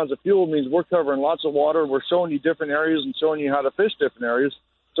 40 gallons of fuel means we're covering lots of water. We're showing you different areas and showing you how to fish different areas.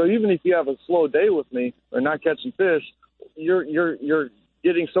 So even if you have a slow day with me or not catching fish, you're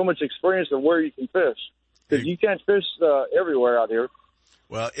getting so much experience of where you can fish because you can't fish everywhere out here.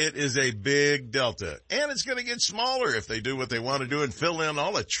 Well, it is a big delta, and it's going to get smaller if they do what they want to do and fill in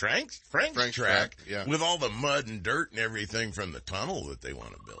all the Frank's track with all the mud and dirt and everything from the tunnel that they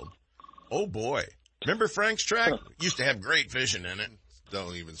want to build. Oh boy. Remember Frank's track? Used to have great fishing in it.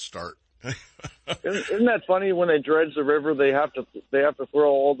 Don't even start. Isn't that funny? When they dredge the river, they have to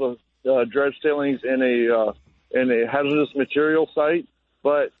throw all the dredge tailings in a hazardous material site.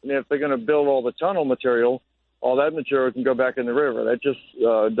 But if they're going to build all the tunnel material, all that material can go back in the river. That just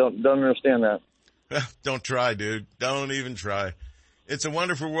don't understand that. Don't try, dude. Don't even try. It's a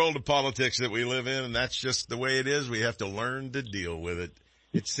wonderful world of politics that we live in, and that's just the way it is. We have to learn to deal with it.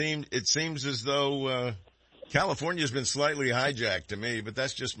 It seems as though California's been slightly hijacked to me, but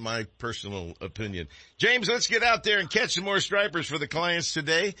that's just my personal opinion. James, let's get out there and catch some more stripers for the clients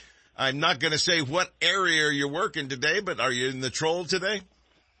today. I'm not going to say what area you're working today, but are you in the troll today?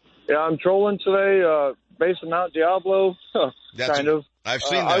 Yeah, I'm trolling today. Base of Mount Diablo, kind of. I've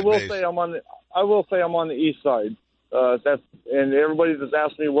seen that. I will say I'm on the east side. And everybody just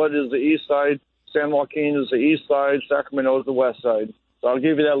asks me what is the east side. San Joaquin is the east side. Sacramento is the west side. So I'll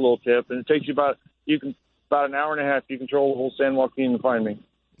give you that little tip. And it takes you about an hour and a half. You control the whole San Joaquin and find me.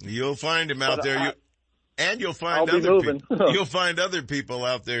 You'll find him out there. You'll find You'll find other people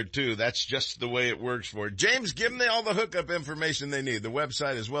out there too. That's just the way it works for it. James, give them all the hookup information they need, the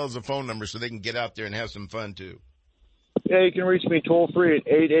website as well as the phone number, so they can get out there and have some fun too. Yeah, you can reach me toll free at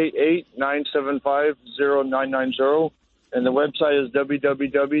 888-975-0990. And the website is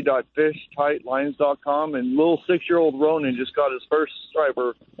www.fishtightlines.com. And little 6-year-old Ronan just got his first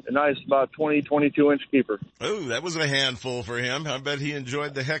striper, a nice about 20, 22-inch keeper. Oh, that was a handful for him. I bet he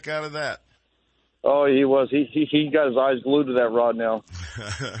enjoyed the heck out of that. Oh, he was. He got his eyes glued to that rod now.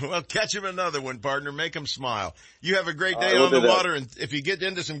 Well, catch him another one, partner. Make him smile. You have a great day on the water, and if you get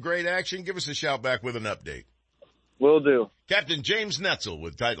into some great action, give us a shout back with an update. Will do. Captain James Netzel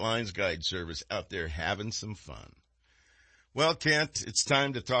with Tight Lines Guide Service out there having some fun. Well, Kent, it's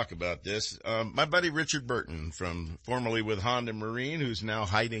time to talk about this. My buddy Richard Burton, formerly with Honda Marine, who's now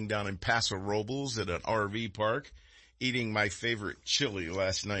hiding down in Paso Robles at an RV park, eating my favorite chili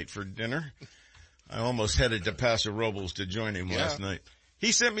last night for dinner. I almost headed to Paso Robles to join him last night.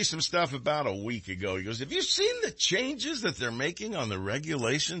 He sent me some stuff about a week ago. He goes, have you seen the changes that they're making on the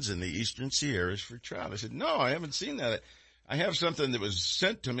regulations in the Eastern Sierras for trout? I said, no, I haven't seen that. I have something that was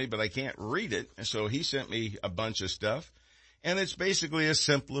sent to me, but I can't read it. And so he sent me a bunch of stuff. And it's basically a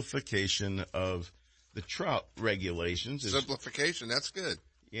simplification of the trout regulations. Simplification, that's good.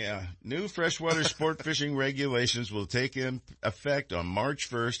 Yeah. New freshwater sport fishing regulations will take effect on March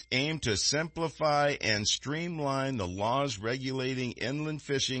 1st, aimed to simplify and streamline the laws regulating inland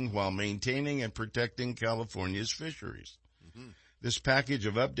fishing while maintaining and protecting California's fisheries. Mm-hmm. This package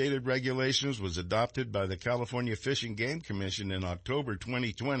of updated regulations was adopted by the California Fish and Game Commission in October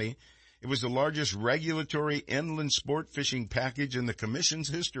 2020. It was the largest regulatory inland sport fishing package in the Commission's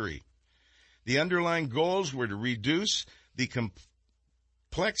history. The underlying goals were to reduce the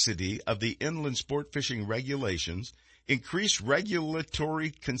complexity of the inland sport fishing regulations, increase regulatory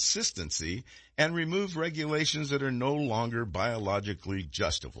consistency, and remove regulations that are no longer biologically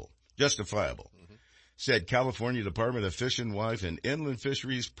justifiable, said California Department of Fish and Wildlife and Inland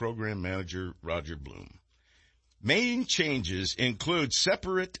Fisheries Program Manager Roger Bloom. Main changes include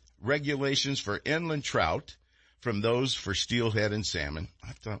separate regulations for inland trout from those for steelhead and salmon.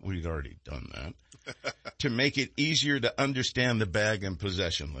 I thought we'd already done that. To make it easier to understand the bag and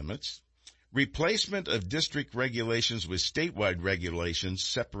possession limits. Replacement of district regulations with statewide regulations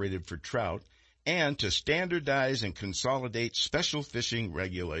separated for trout, and to standardize and consolidate special fishing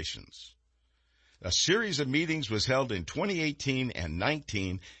regulations. A series of meetings was held in 2018 and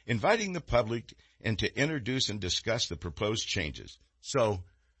 19, inviting the public and to introduce and discuss the proposed changes. So,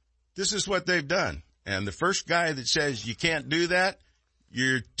 this is what they've done. And the first guy that says you can't do that,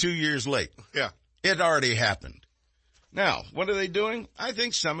 you're 2 years late. Yeah. It already happened. Now, what are they doing? I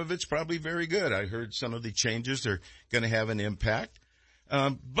think some of it's probably very good. I heard some of the changes are going to have an impact.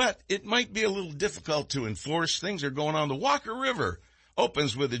 But it might be a little difficult to enforce. Things are going on. The Walker River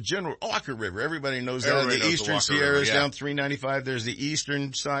opens with Walker River. Everybody knows that. The Eastern Sierras down 395. There's the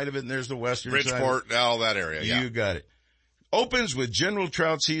eastern side of it, and there's the western side. Bridgeport, all that area. Yeah. You got it. Opens with general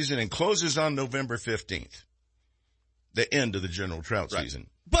trout season and closes on November 15th, the end of the general trout season.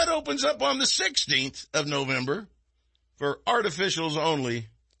 But opens up on the 16th of November for artificials only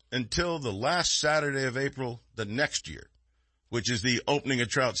until the last Saturday of April the next year, which is the opening of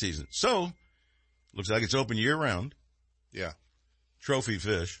trout season. So, looks like it's open year-round. Yeah. Trophy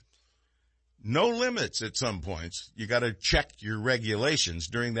fish. No limits at some points. You got to check your regulations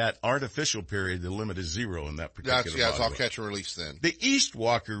during that artificial period. The limit is 0 in that particular it's all catch and release then. The East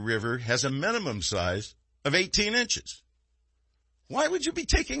Walker River has a minimum size of 18 inches. Why would you be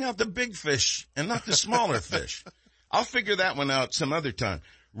taking out the big fish and not the smaller fish? I'll figure that one out some other time.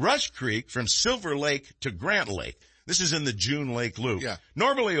 Rush Creek from Silver Lake to Grant Lake. This is in the June Lake Loop. Yeah.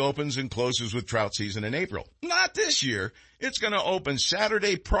 Normally opens and closes with trout season in April. Not this year. It's going to open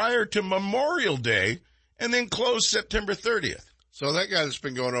Saturday prior to Memorial Day and then close September 30th. So that guy that's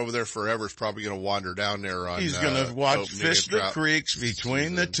been going over there forever is probably going to wander down there on. He's going to fish the creeks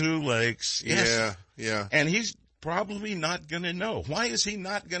between the two lakes. Yes. Yeah. And he's probably not going to know. Why is he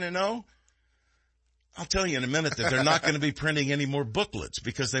not going to know? I'll tell you in a minute that they're not going to be printing any more booklets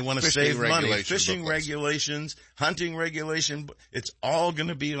because they want to save money. Fishing regulations, hunting regulation, it's all going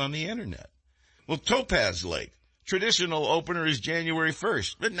to be on the internet. Well, Topaz Lake, traditional opener is January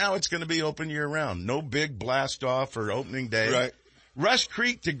 1st, but now it's going to be open year round. No big blast off for opening day. Right. Rush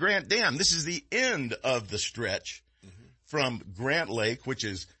Creek to Grant Dam. This is the end of the stretch from Grant Lake, which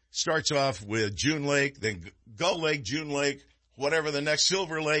starts off with June Lake, then Gull Lake, June Lake, whatever the next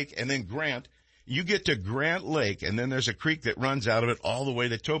Silver Lake, and then Grant. You get to Grant Lake, and then there's a creek that runs out of it all the way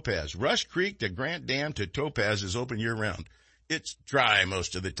to Topaz. Rush Creek to Grant Dam to Topaz is open year-round. It's dry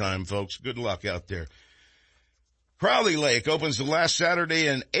most of the time, folks. Good luck out there. Crowley Lake opens the last Saturday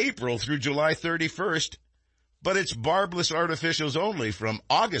in April through July 31st, but it's barbless artificials only from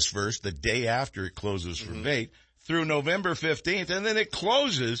August 1st, the day after it closes for bait, through November 15th, and then it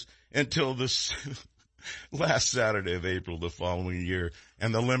closes until the last Saturday of April the following year,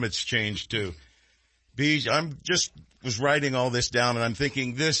 and the limits change too. Was writing all this down, and I'm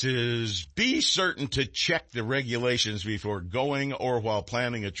thinking be certain to check the regulations before going or while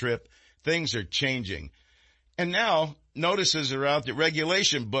planning a trip. Things are changing. And now notices are out that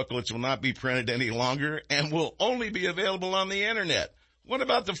regulation booklets will not be printed any longer and will only be available on the internet. What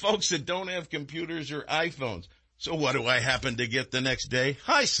about the folks that don't have computers or iPhones? So what do I happen to get the next day?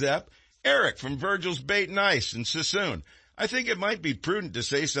 Hi, Sep. Eric from Virgil's Bait and Ice in Sassoon. I think it might be prudent to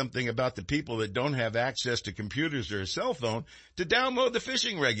say something about the people that don't have access to computers or a cell phone to download the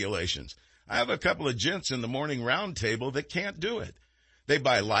fishing regulations. I have a couple of gents in the morning round table that can't do it. They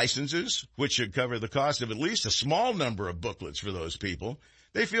buy licenses, which should cover the cost of at least a small number of booklets for those people.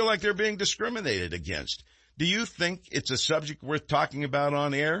 They feel like they're being discriminated against. Do you think it's a subject worth talking about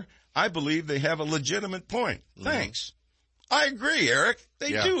on air? I believe they have a legitimate point. Thanks. I agree, Eric.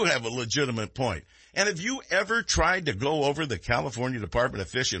 They do have a legitimate point. And have you ever tried to go over the California Department of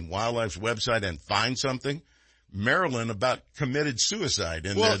Fish and Wildlife's website and find something? Maryland about committed suicide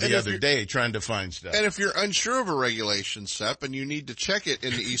in there the other day trying to find stuff. And if you're unsure of a regulation, Sep, and you need to check it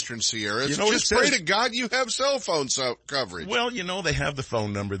in the Eastern Sierras, just pray to God you have cell phone coverage. Well, they have the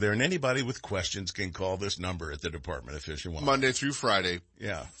phone number there, and anybody with questions can call this number at the Department of Fish and Wildlife. Monday through Friday.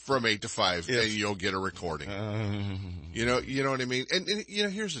 Yeah. From 8 to 5, and you'll get a recording. You know what I mean? And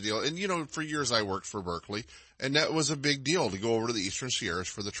here's the deal. And, for years I worked for Berkeley, and that was a big deal to go over to the Eastern Sierras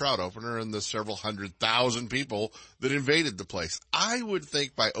for the trout opener and the several 100,000 people that invaded the place. I would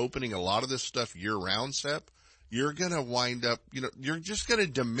think by opening a lot of this stuff year-round, Sep, you're going to wind up, you're just going to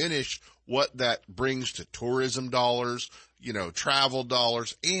diminish what that brings to tourism dollars, travel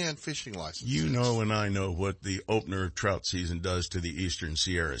dollars, and fishing licenses. And I know what the opener of trout season does to the Eastern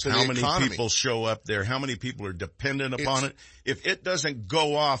Sierras. How many people show up there? How many people are dependent upon it? If it doesn't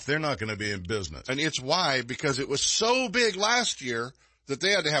go off, they're not going to be in business. And it's why, because it was so big last year that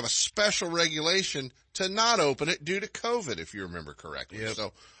they had to have a special regulation to not open it due to COVID, if you remember correctly. Yep.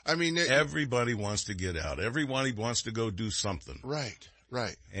 So, I mean, everybody wants to get out. Everybody wants to go do something. Right.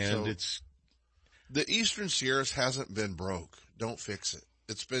 And so, the Eastern Sierras hasn't been broke. Don't fix it.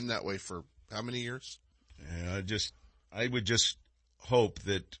 It's been that way for how many years? Yeah, I would just hope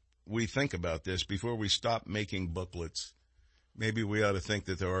that we think about this before we stop making booklets. Maybe we ought to think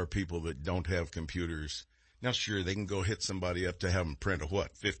that there are people that don't have computers. Now, sure, they can go hit somebody up to have them print a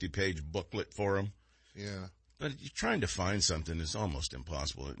 50-page booklet for them? Yeah. But trying to find something is almost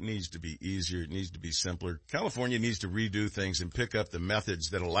impossible. It needs to be easier. It needs to be simpler. California needs to redo things and pick up the methods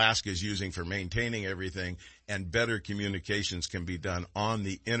that Alaska is using for maintaining everything, and better communications can be done on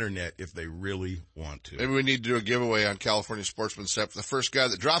the internet if they really want to. Maybe we need to do a giveaway on California Sportsman Sep, the first guy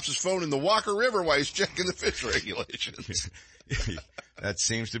that drops his phone in the Walker River while he's checking the fish regulations. That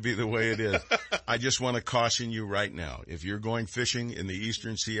seems to be the way it is. I just want to caution you right now. If you're going fishing in the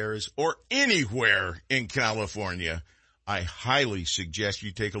Eastern Sierras or anywhere in California, I highly suggest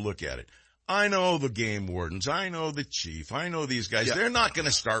you take a look at it. I know the game wardens. I know the chief. I know these guys. Yeah. They're not going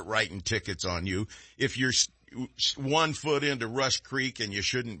to start writing tickets on you if you're 1 foot into Rush Creek and you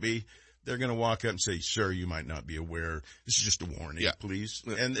shouldn't be. They're going to walk up and say, sir, you might not be aware. This is just a warning, please.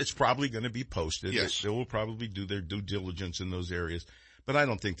 And it's probably going to be posted. Yes. They will probably do their due diligence in those areas. But I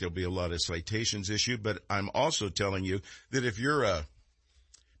don't think there'll be a lot of citations issued. But I'm also telling you that if you're a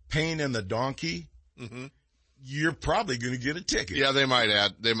pain in the donkey, you're probably going to get a ticket. Yeah, they might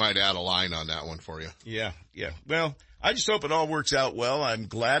add a line on that one for you. Yeah. Well, I just hope it all works out well. I'm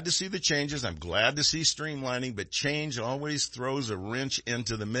glad to see the changes. I'm glad to see streamlining, but change always throws a wrench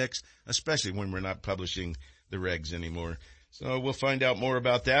into the mix, especially when we're not publishing the regs anymore. So we'll find out more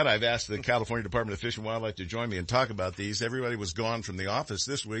about that. I've asked the California Department of Fish and Wildlife to join me and talk about these. Everybody was gone from the office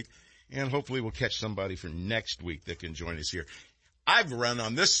this week, and hopefully we'll catch somebody for next week that can join us here. I've run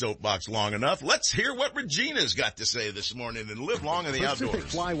on this soapbox long enough. Let's hear what Regina's got to say this morning and live long in the outdoors.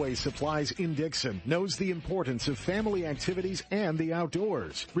 Pacific Flyway Supplies in Dixon knows the importance of family activities and the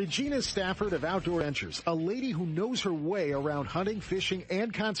outdoors. Regina Stafford of Outdoor Ventures, a lady who knows her way around hunting, fishing,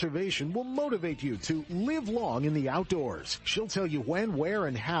 and conservation, will motivate you to live long in the outdoors. She'll tell you when, where,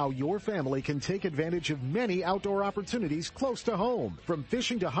 and how your family can take advantage of many outdoor opportunities close to home. From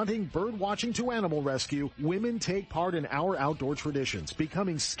fishing to hunting, bird watching to animal rescue, women take part in our outdoor traditions,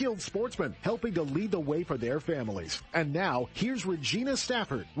 becoming skilled sportsmen, helping to lead the way for their families. And now, here's Regina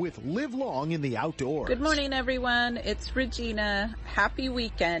Stafford with Live Long in the Outdoors. Good morning, everyone. It's Regina. Happy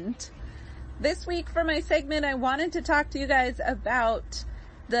weekend. This week for my segment, I wanted to talk to you guys about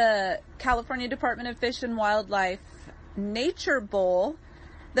the California Department of Fish and Wildlife Nature Bowl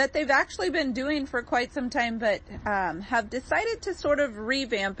that they've actually been doing for quite some time, but have decided to sort of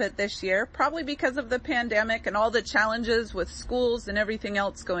revamp it this year, probably because of the pandemic and all the challenges with schools and everything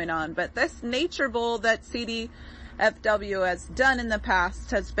else going on. But this Nature Bowl that CDFW has done in the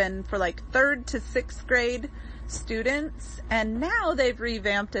past has been for like 3rd to 6th grade students, and now they've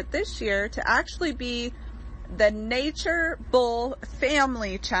revamped it this year to actually be the Nature Bowl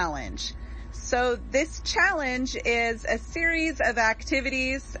Family Challenge. So this challenge is a series of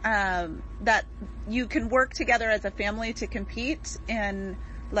activities that you can work together as a family to compete in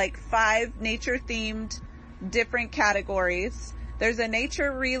like 5 nature-themed different categories. There's a nature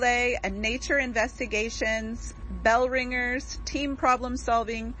relay, a nature investigations, bell ringers, team problem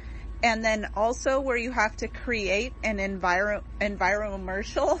solving, and then also where you have to create an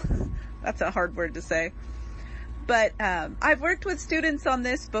environmental. That's a hard word to say. But I've worked with students on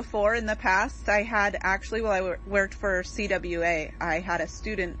this before in the past. I had actually, while I worked for CWA, I had a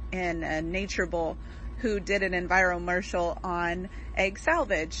student in a Nature Bowl who did an environmental on egg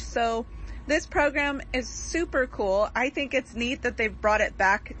salvage. So this program is super cool. I think it's neat that they've brought it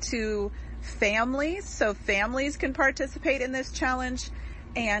back to families, so families can participate in this challenge.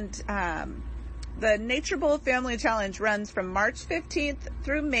 And the Nature Bowl Family Challenge runs from March 15th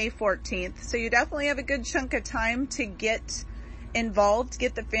through May 14th. So you definitely have a good chunk of time to get involved,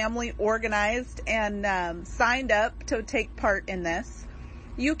 get the family organized, and signed up to take part in this.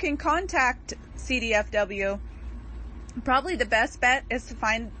 You can contact CDFW. Probably the best bet is to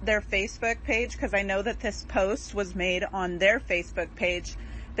find their Facebook page, because I know that this post was made on their Facebook page.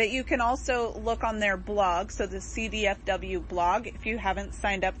 But you can also look on their blog, so the CDFW blog. If you haven't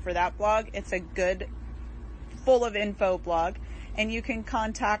signed up for that blog, it's a good, full of info blog. And you can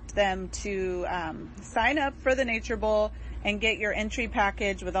contact them to sign up for the Nature Bowl and get your entry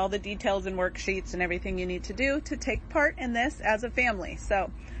package with all the details and worksheets and everything you need to do to take part in this as a family.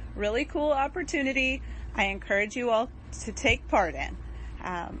 So, really cool opportunity. I encourage you all to take part in.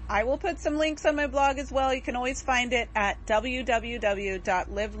 I will put some links on my blog as well. You can always find it at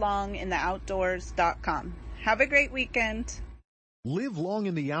www.livelongintheoutdoors.com. Have a great weekend. Live Long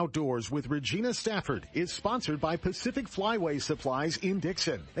in the Outdoors with Regina Stafford is sponsored by Pacific Flyway Supplies in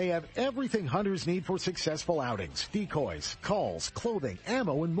Dixon. They have everything hunters need for successful outings: decoys, calls, clothing,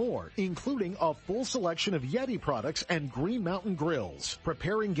 ammo, and more, including a full selection of Yeti products and Green Mountain grills.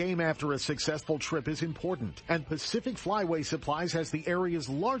 Preparing game after a successful trip is important, and Pacific Flyway Supplies has the area's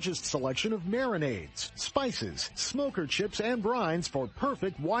largest selection of marinades, spices, smoker chips, and brines for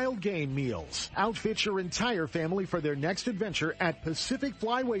perfect wild game meals. Outfit your entire family for their next adventure at Pacific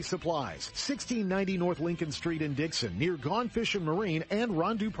Flyway Supplies, 1690 North Lincoln Street in Dixon, near Gone Fishing Marine and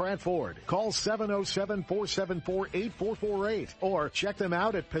Rondu Pratt Ford. Call 707-474-8448 or check them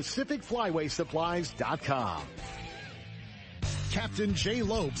out at PacificFlyWaySupplies.com. Captain Jay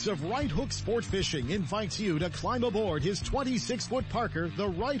Lopes of Right Hook Sport Fishing invites you to climb aboard his 26-foot Parker, the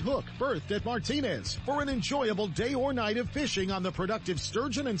Right Hook, berthed at Martinez, for an enjoyable day or night of fishing on the productive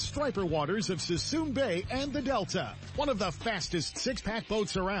sturgeon and striper waters of Sassoon Bay and the Delta. One of the fastest 6-pack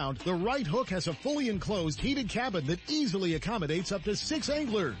boats around, the Right Hook has a fully enclosed heated cabin that easily accommodates up to 6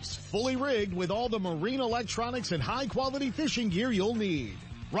 anglers. Fully rigged with all the marine electronics and high-quality fishing gear you'll need.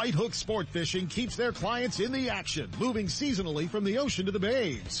 Right Hook Sport Fishing keeps their clients in the action, moving seasonally from the ocean to the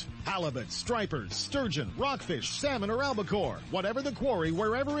bays. Halibut, stripers, sturgeon, rockfish, salmon, or albacore. Whatever the quarry,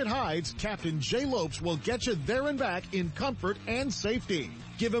 wherever it hides, Captain Jay Lopes will get you there and back in comfort and safety.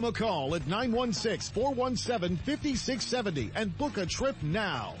 Give him a call at 916-417-5670 and book a trip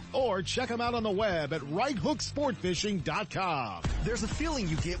now. Or check him out on the web at righthooksportfishing.com. There's a feeling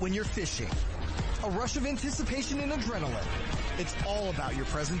you get when you're fishing. A rush of anticipation and adrenaline. It's all about your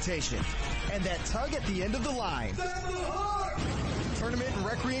presentation and that tug at the end of the line. Tournament and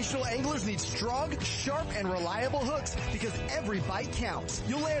recreational anglers need strong, sharp, and reliable hooks because every bite counts.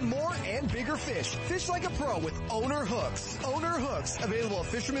 You'll land more and bigger fish. Fish like a pro with Owner Hooks. Owner Hooks, available at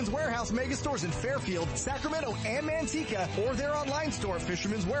Fisherman's Warehouse mega stores in Fairfield, Sacramento, and Manteca, or their online store at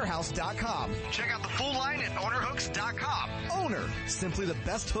fishermanswarehouse.com. Check out the full line at ownerhooks.com. Owner, simply the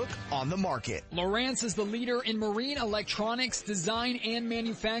best hook on the market. Lowrance is the leader in marine electronics, design, and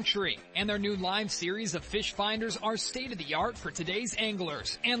manufacturing, and their new live series of fish finders are state-of-the-art for today's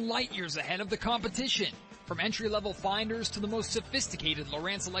anglers and light years ahead of the competition. From entry-level finders to the most sophisticated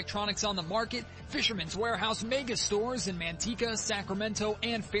Lowrance electronics on the market, Fisherman's Warehouse mega stores in Manteca, Sacramento,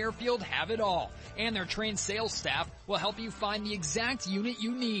 and Fairfield have it all. And their trained sales staff will help you find the exact unit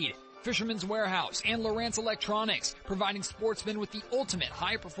you need. Fisherman's Warehouse and Lowrance Electronics, providing sportsmen with the ultimate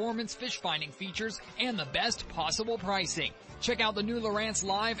high-performance fish finding features and the best possible pricing. Check out the new Lowrance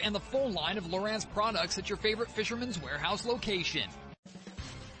Live and the full line of Lowrance products at your favorite Fisherman's Warehouse location.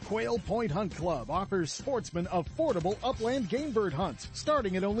 Quail Point Hunt Club offers sportsmen affordable upland game bird hunts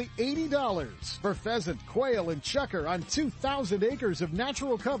starting at only $80 for pheasant, quail, and chukar on 2,000 acres of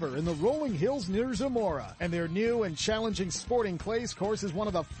natural cover in the rolling hills near Zamora. And their new and challenging sporting clays course is one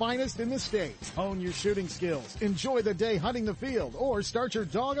of the finest in the state. Hone your shooting skills, enjoy the day hunting the field, or start your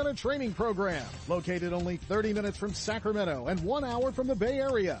dog on a training program. Located only 30 minutes from Sacramento and 1 hour from the Bay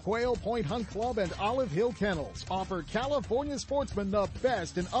Area, Quail Point Hunt Club and Olive Hill Kennels offer California sportsmen the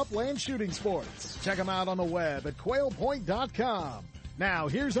best in upland shooting sports. Check them out on the web at quailpoint.com. Now,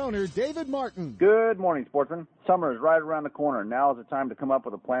 here's owner David Martin. Good morning, sportsmen. Summer is right around the corner. Now is the time to come up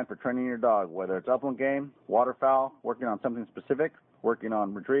with a plan for training your dog, whether it's upland game, waterfowl, working on something specific, working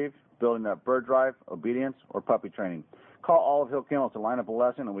on retrieve, building up bird drive, obedience, or puppy training. Call Olive Hill Kennels to line up a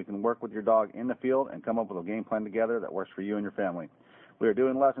lesson, and we can work with your dog in the field and come up with a game plan together that works for you and your family. We are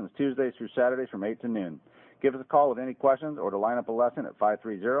doing lessons Tuesdays through Saturdays from 8 to noon. Give us a call with any questions or to line up a lesson at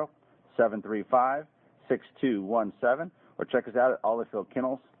 530-735-6217 or check us out at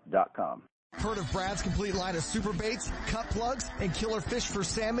olivehillkennels.com. Heard of Brad's complete line of super baits, cut plugs, and killer fish for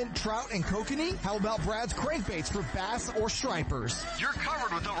salmon, trout, and kokanee? How about Brad's crankbaits for bass or stripers? You're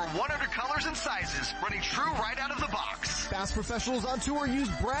covered with over 100 colors and sizes, running true right out of the box. Bass professionals on tour use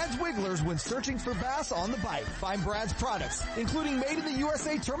Brad's Wigglers when searching for bass on the bite. Find Brad's products, including Made in the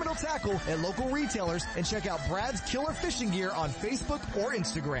USA terminal tackle at local retailers, and check out Brad's Killer Fishing Gear on Facebook or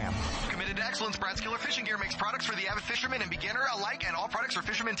Instagram. Committed to excellence, Brad's Killer Fishing Gear makes products for the avid fisherman and beginner alike, and all products are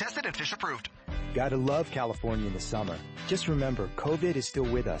fisherman tested and fish approved. Gotta love California in the summer. Just remember, COVID is still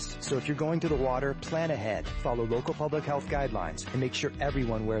with us, so if you're going to the water, plan ahead, follow local public health guidelines, and make sure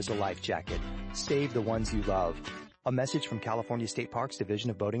everyone wears a life jacket. Save the ones you love. A message from California State Parks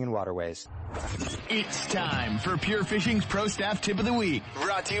Division of Boating and Waterways. It's time for Pure Fishing's Pro Staff Tip of the Week.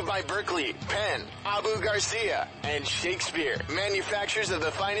 Brought to you by Berkeley, Penn, Abu Garcia, and Shakespeare, manufacturers of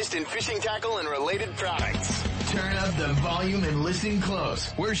the finest in fishing tackle and related products. Turn up the volume and listen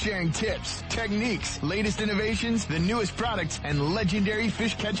close. We're sharing tips, techniques, latest innovations, the newest products, and legendary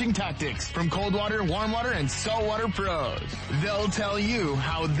fish catching tactics from cold water, warm water, and saltwater pros. They'll tell you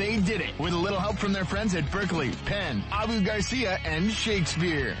how they did it with a little help from their friends at Berkeley, Penn, Abu Garcia, and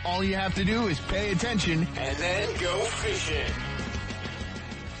Shakespeare. All you have to do is pay attention and then go fishing.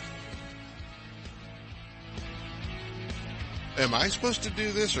 Am I supposed to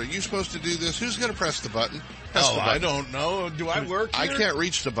do this? Are you supposed to do this? Who's going to press the button? Press the button. I don't know. Do I work here? I can't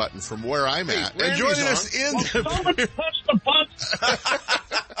reach the button from where I'm at. Randy's And joining us in the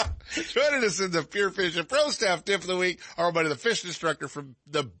joining us in the Pure Fishing Pro Staff Tip of the Week, our buddy, the fish instructor from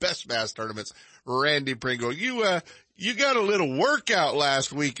the best bass tournaments, Randy Pringle. You got a little workout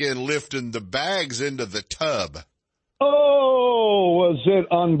last weekend lifting the bags into the tub. Oh, was it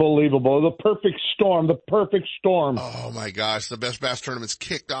unbelievable. The perfect storm. Oh my gosh. The best bass tournaments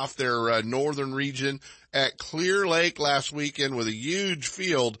kicked off their northern region at Clear Lake last weekend with a huge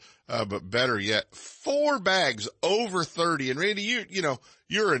field. But better yet, 4 bags over 30. And Randy,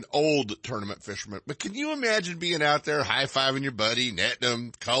 you're an old tournament fisherman, but can you imagine being out there high-fiving your buddy, netting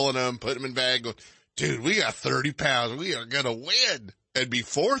them, culling them, putting them in bag, going, dude, we got 30 pounds. We are going to win and be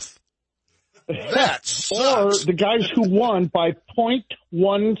 4th? That sucks. Or the guys who won by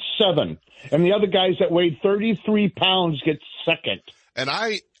 0.17, and the other guys that weighed 33 pounds get second. And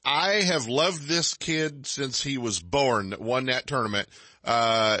I have loved this kid since he was born that won that tournament.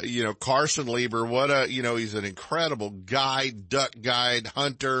 Carson Lieber, he's an incredible guide, duck guide,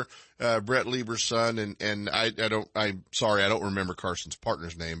 hunter, Brett Lieber's son. And I'm sorry, I don't remember Carson's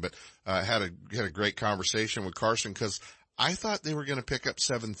partner's name, but, had a great conversation with Carson because I thought they were going to pick up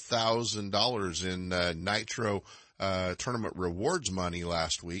 $7,000 in, Nitro, tournament rewards money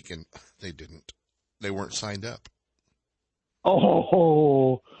last week, and they didn't. They weren't signed up.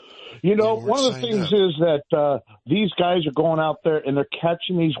 Oh, one of the things is that these guys are going out there and they're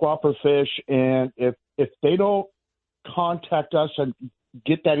catching these whopper fish, and if they don't contact us and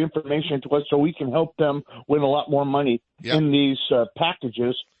get that information to us so we can help them win a lot more money in these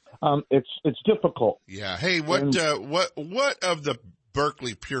packages, it's difficult. Yeah. Hey, what of the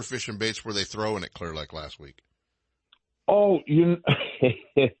Berkeley pure fishing baits were they throwing at Clear Lake last week? Oh,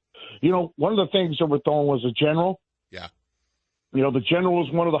 one of the things that we're throwing was a General. Yeah. The General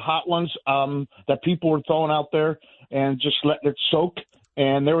was one of the hot ones that people were throwing out there and just letting it soak.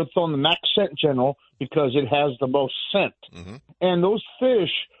 And they were throwing the Max Scent General because it has the most scent. Mm-hmm. And those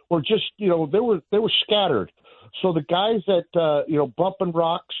fish were just, they were scattered. So the guys that, bumping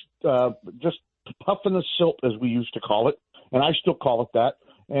rocks, just puffing the silt, as we used to call it, and I still call it that,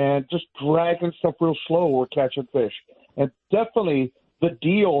 and just dragging stuff real slow were catching fish. And definitely the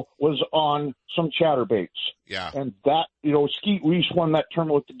deal was on some chatterbaits. Yeah. And that, Skeet Reese won that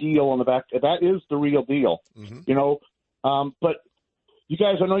tournament with the deal on the back. That is the real deal, but you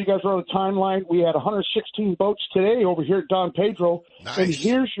guys, I know you guys are on the timeline. We had 116 boats today over here at Don Pedro. Nice. And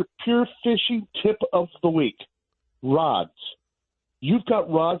here's your pure fishing tip of the week. Rods. You've got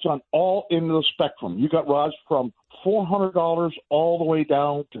rods on all ends of the spectrum. You got rods from $400 all the way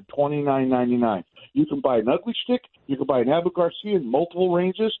down to $29.99. You can buy an ugly stick. You can buy an Abu Garcia in multiple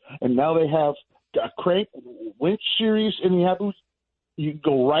ranges. And now they have a crank winch series in the Abu. You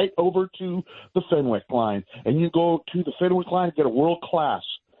go right over to the Fenwick line, and you go to the Fenwick line and get a world class.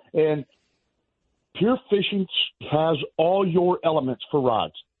 And Pure Fishing has all your elements for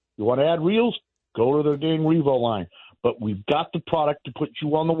rods. You want to add reels? Go to their dang Revo line. But we've got the product to put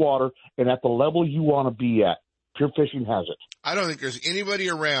you on the water and at the level you want to be at. Pure Fishing has it. I don't think there's anybody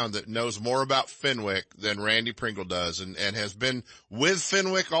around that knows more about Fenwick than Randy Pringle does, and has been with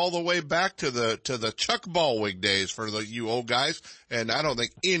Fenwick all the way back to the Chuck Ballwig days for you old guys. And I don't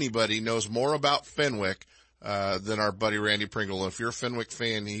think anybody knows more about Fenwick than our buddy Randy Pringle. If you're a Fenwick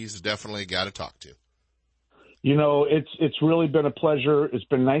fan, he's definitely a guy to talk to. It's really been a pleasure. It's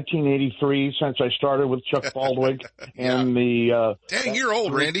been 1983 since I started with Chuck Baldwin. And dang, you're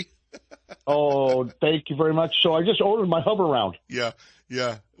old, Randy. Oh, thank you very much. So I just ordered my hover round. Yeah.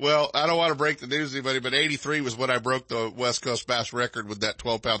 Well, I don't want to break the news to anybody, but 83 was when I broke the West Coast bass record with that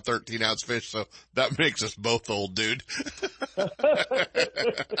 12-pound, 13-ounce fish. So that makes us both old, dude.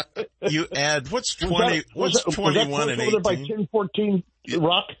 You add, what's 20, what's 21 and 18? By 10-14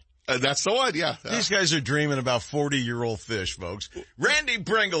 Rock? That's the one, yeah. These guys are dreaming about 40-year-old fish, folks. Randy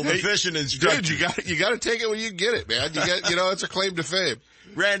Pringle, the fishing instructor. Dude, you got to take it when you get it, man. It's a claim to fame.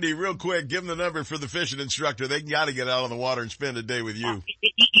 Randy, real quick, give them the number for the fishing instructor. They got to get out on the water and spend a day with you. No,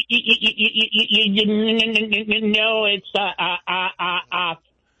 it's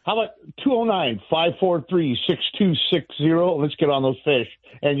how about 209-543-6260? Let's get on those fish.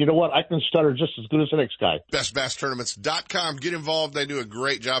 And you know what? I can stutter just as good as the next guy. BestBassTournaments.com. Get involved. They do a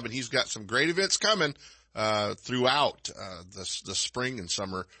great job, and he's got some great events coming throughout the spring and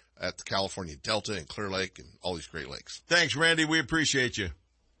summer at the California Delta and Clear Lake and all these great lakes. Thanks, Randy. We appreciate you.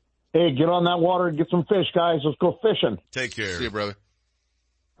 Hey, get on that water and get some fish, guys. Let's go fishing. Take care. See you, brother.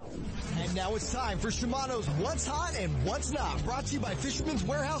 And now it's time for Shimano's What's Hot and What's Not, brought to you by Fisherman's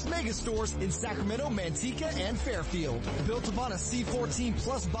Warehouse Mega Stores in Sacramento, Manteca, and Fairfield. Built upon a C14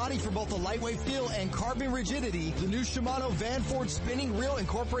 Plus body for both the lightweight feel and carbon rigidity, the new Shimano Vanford spinning reel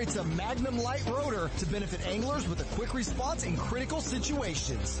incorporates a Magnum Light rotor to benefit anglers with a quick response in critical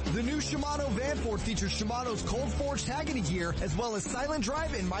situations. The new Shimano Vanford features Shimano's cold forged Haggany gear, as well as silent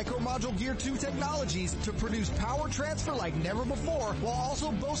drive and micro module gear 2 technologies to produce power transfer like never before, while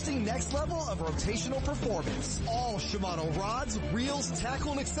also boasting next level of rotational performance. All Shimano rods, reels,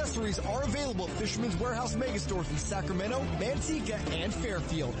 tackle, and accessories are available at Fisherman's Warehouse Megastores in Sacramento, Manteca, and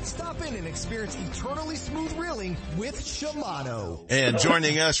Fairfield. Stop in and experience eternally smooth reeling with Shimano. And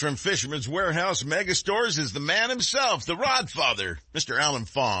joining us from Fisherman's Warehouse Megastores is the man himself, the Rod Father. Mr. Alan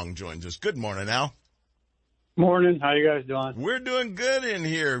Fong joins us. Good morning, Al. Morning. How you guys doing? We're doing good in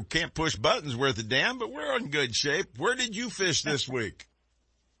here. Can't push buttons worth a damn, but we're in good shape. Where did you fish this week?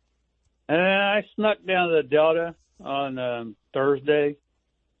 I snuck down to the Delta on Thursday.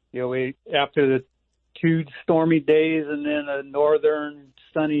 After the 2 stormy days and then a northern,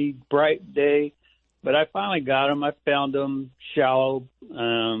 sunny, bright day. But I finally got them. I found them shallow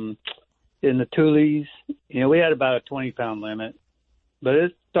in the Tules. We had about a 20-pound limit. But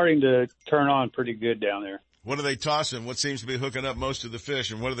it's starting to turn on pretty good down there. What are they tossing? What seems to be hooking up most of the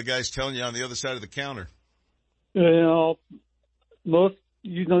fish? And what are the guys telling you on the other side of the counter?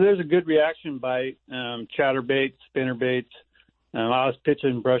 There's a good reaction bite, chatterbaits, spinnerbaits. I was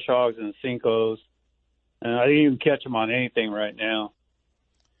pitching brush hogs and Cincos. I didn't even catch them on anything right now.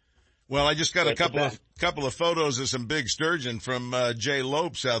 Well, I just got a couple of photos of some big sturgeon from Jay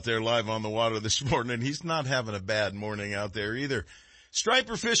Lopes out there live on the water this morning. He's not having a bad morning out there either.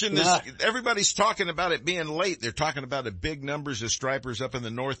 Striper fishing, everybody's talking about it being late. They're talking about the big numbers of stripers up in the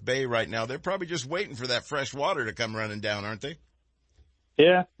North Bay right now. They're probably just waiting for that fresh water to come running down, aren't they?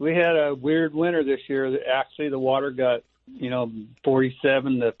 Yeah, we had a weird winter this year. Actually, the water got,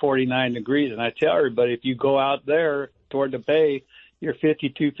 47 to 49 degrees. And I tell everybody, if you go out there toward the bay, you're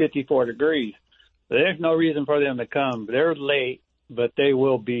 52, 54 degrees. There's no reason for them to come. They're late, but they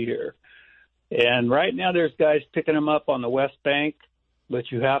will be here. And right now there's guys picking them up on the West Bank,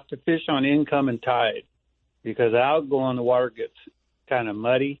 but you have to fish on incoming tide because outgoing the water gets kind of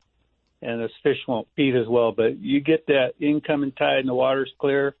muddy and the fish won't feed as well. But you get that incoming tide and the water's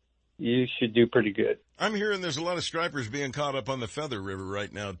clear, you should do pretty good. I'm hearing there's a lot of stripers being caught up on the Feather River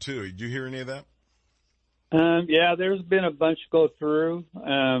right now, too. Did you hear any of that? Yeah, there's been a bunch go through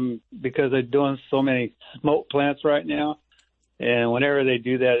because they're doing so many smoke plants right now. And whenever they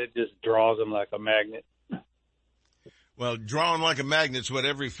do that, it just draws them like a magnet. Well, drawing like a magnet's what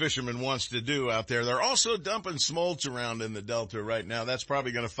every fisherman wants to do out there. They're also dumping smolts around in the Delta right now. That's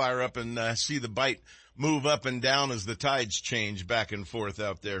probably going to fire up and see the bite move up and down as the tides change back and forth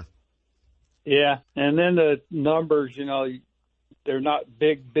out there. Yeah, and then the numbers, they're not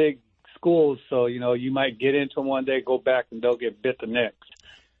big schools, so, you might get into them one day, go back, and they'll get bit the next.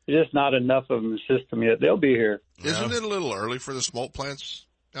 There's just not enough of them in the system yet. They'll be here. Isn't it a little early for the smolt plants,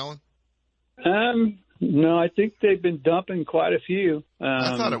 Alan? No, I think they've been dumping quite a few.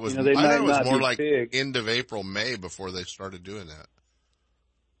 I thought it was, they I thought it was more like big. End of April, May before they started doing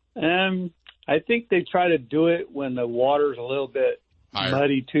that. I think they try to do it when the water's a little bit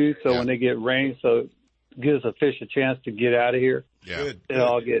muddy too, so when they get rain, so it gives the fish a chance to get out of here. Yeah. They're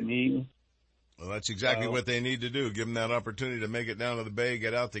all getting eaten. Well, that's exactly what they need to do. Give them that opportunity to make it down to the bay,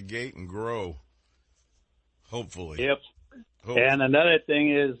 get out the gate, and grow. Hopefully. Yep. Hopefully. And another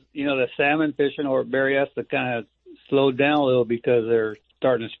thing is, the salmon fishing over at Berryessa kind of slowed down a little because they're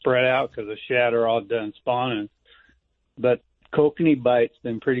starting to spread out because the shad are all done spawning. But kokanee bite's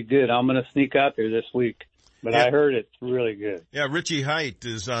been pretty good. I'm going to sneak out there this week. But I heard it's really good. Yeah, Richie Height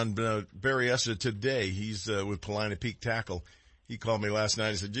is on Berryessa today. He's with Paulina Peak Tackle. He called me last night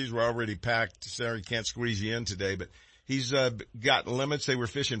and said, geez, we're already packed. Sorry, can't squeeze you in today. But he's got limits. They were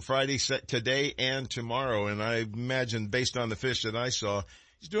fishing Friday, today, and tomorrow. And I imagine, based on the fish that I saw,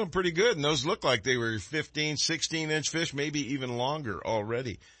 he's doing pretty good. And those look like they were 15, 16-inch fish, maybe even longer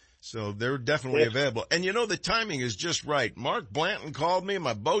already. So they're definitely available. And the timing is just right. Mark Blanton called me.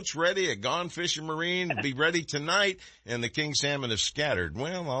 My boat's ready at Gone Fishing Marine. Be ready tonight. And the king salmon have scattered.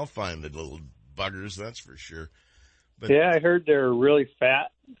 Well, I'll find the little buggers, that's for sure. But I heard they're really fat.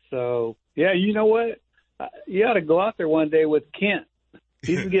 So, you know what? You ought to go out there one day with Kent.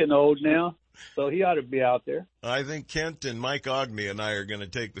 He's getting old now, so he ought to be out there. I think Kent and Mike Ogney and I are going to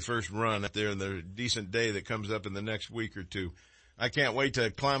take the first run up there in the decent day that comes up in the next week or two. I can't wait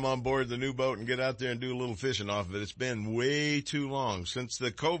to climb on board the new boat and get out there and do a little fishing off of it. It's been way too long. Since the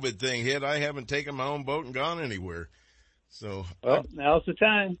COVID thing hit, I haven't taken my own boat and gone anywhere. So, now's the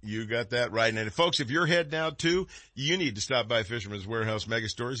time. You got that right. And folks, if you're heading out too, you need to stop by Fisherman's Warehouse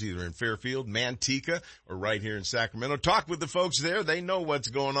Megastores, either in Fairfield, Manteca, or right here in Sacramento. Talk with the folks there. They know what's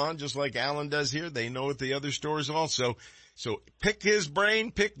going on, just like Alan does here. They know at the other stores also. So pick his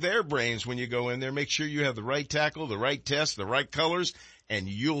brain, pick their brains when you go in there. Make sure you have the right tackle, the right test, the right colors, and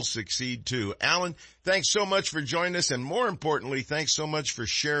you'll succeed too. Alan, thanks so much for joining us. And more importantly, thanks so much for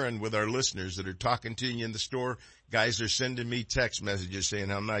sharing with our listeners that are talking to you in the store. Guys are sending me text messages saying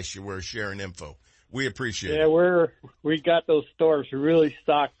how nice you were sharing info. We appreciate it. Yeah, we got those stores really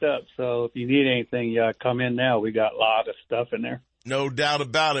stocked up. So if you need anything, come in now. We got a lot of stuff in there. No doubt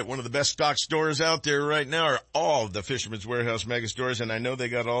about it. One of the best stock stores out there right now are all the Fisherman's Warehouse Megastores, and I know they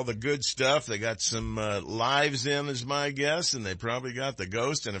got all the good stuff. They got some lives in, is my guess, and they probably got the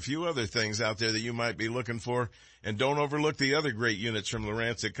Ghost and a few other things out there that you might be looking for. And don't overlook the other great units from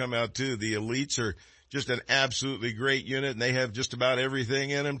Lowrance that come out too. The Elites are just an absolutely great unit, and they have just about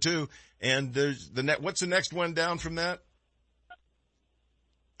everything in them too. And there's what's the next one down from that?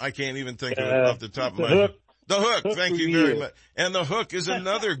 I can't even think of it off the top of my head. The Hook, thank you very much. And the Hook is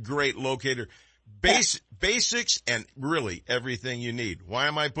another great locator. Basics and really everything you need. Why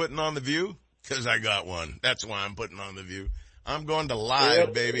am I putting on the View? Because I got one. That's why I'm putting on the View. I'm going to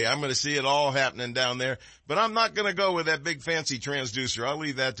live, baby. I'm going to see it all happening down there. But I'm not going to go with that big fancy transducer. I'll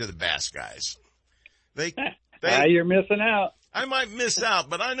leave that to the bass guys. You're missing out. I might miss out,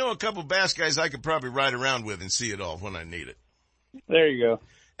 but I know a couple bass guys I could probably ride around with and see it all when I need it. There you go.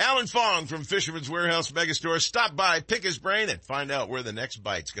 Alan Fong from Fisherman's Warehouse Megastore. Stop by, pick his brain, and find out where the next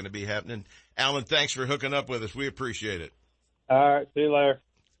bite's going to be happening. Alan, thanks for hooking up with us. We appreciate it. All right, see you later.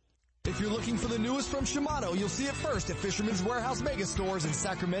 If you're looking for the newest from Shimano, you'll see it first at Fisherman's Warehouse Megastores in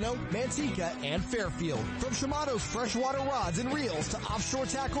Sacramento, Manteca, and Fairfield. From Shimano's freshwater rods and reels to offshore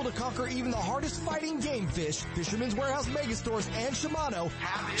tackle to conquer even the hardest fighting game fish, Fisherman's Warehouse Megastores and Shimano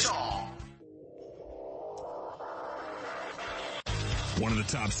have it all. One of the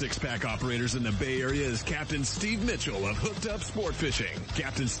top six-pack operators in the Bay Area is Captain Steve Mitchell of Hooked Up Sport Fishing.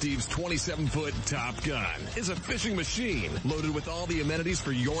 Captain Steve's 27-foot Top Gun is a fishing machine loaded with all the amenities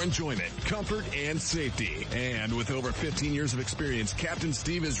for your enjoyment, comfort, and safety. And with over 15 years of experience, Captain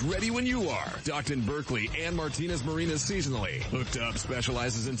Steve is ready when you are. Docked in Berkeley and Martinez Marinas seasonally. Hooked Up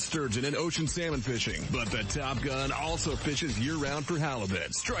specializes in sturgeon and ocean salmon fishing, but the Top Gun also fishes year-round for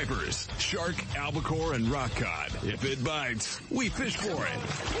halibut, stripers, shark, albacore, and rock cod. If it bites, we fish for it.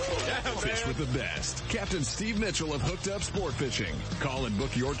 Fish with the best. Captain Steve Mitchell of Hooked Up Sport Fishing. Call and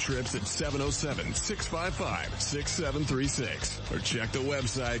book your trips at 707-655-6736 or check the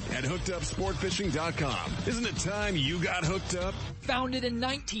website at hookedupsportfishing.com. Isn't it time you got hooked up? Founded in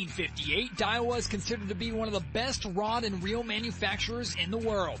 1958, Daiwa is considered to be one of the best rod and reel manufacturers in the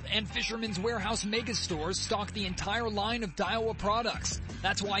world, and Fisherman's Warehouse Megastores stock the entire line of Daiwa products.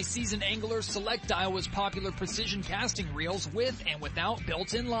 That's why seasoned anglers select Daiwa's popular precision casting reels with and without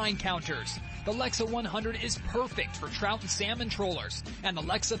built-in line counters. The Lexa 100 is perfect for trout and salmon trollers, and the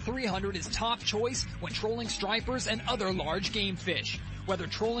Lexa 300 is top choice when trolling stripers and other large game fish. Whether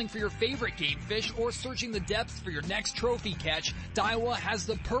trolling for your favorite game fish or searching the depths for your next trophy catch, Daiwa has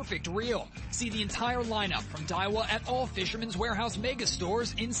the perfect reel. See the entire lineup from Daiwa at all Fisherman's Warehouse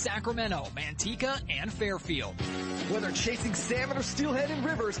Megastores in Sacramento, Manteca, and Fairfield. Whether chasing salmon or steelhead in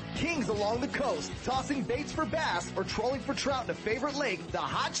rivers, kings along the coast, tossing baits for bass, or trolling for trout in a favorite lake, the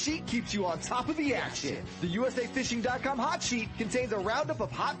Hot Sheet keeps you on top of the action. The USAFishing.com Hot Sheet contains a roundup of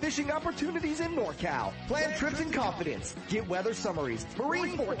hot fishing opportunities in NorCal. Plan trips in confidence. Get weather summaries,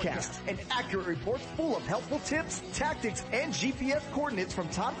 marine forecasts, and accurate reports full of helpful tips, tactics, and GPS coordinates from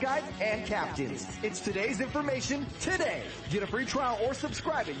top guides and captains. It's today's information today. Get a free trial or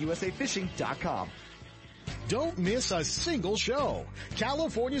subscribe at USAFishing.com. Don't miss a single show.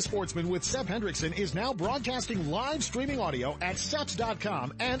 California Sportsman with Sep Hendrickson is now broadcasting live streaming audio at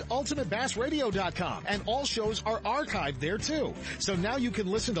seps.com and ultimatebassradio.com, and all shows are archived there too. So now you can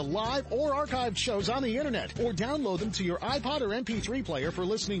listen to live or archived shows on the internet or download them to your iPod or MP3 player for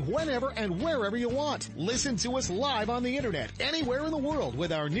listening whenever and wherever you want. Listen to us live on the internet anywhere in the world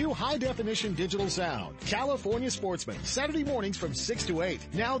with our new high-definition digital sound. California Sportsman, Saturday mornings from 6 to 8.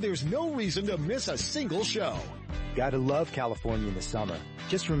 Now there's no reason to miss a single show. Gotta love California in the summer.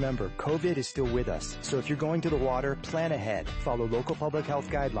 Just remember, COVID is still with us, so if you're going to the water, plan ahead, follow local public health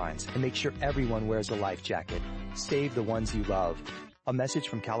guidelines, and make sure everyone wears a life jacket. Save the ones you love. A message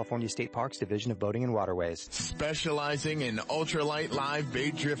from California State Parks Division of Boating and Waterways. Specializing in ultralight live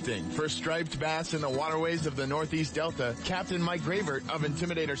bait drifting for striped bass in the waterways of the Northeast Delta, Captain Mike Gravert of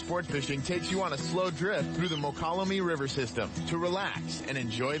Intimidator Sport Fishing takes you on a slow drift through the Mokelumne River system to relax and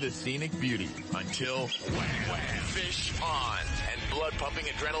enjoy the scenic beauty until fish on and blood-pumping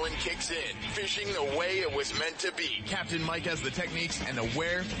adrenaline kicks in. Fishing the way it was meant to be. Captain Mike has the techniques and the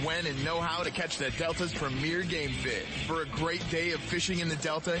where, when, and know-how to catch the Delta's premier game fish. For a great day of fishing in the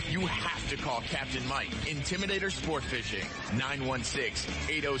Delta, you have to call Captain Mike. Intimidator Sport Fishing,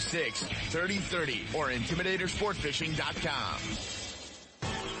 916-806-3030 or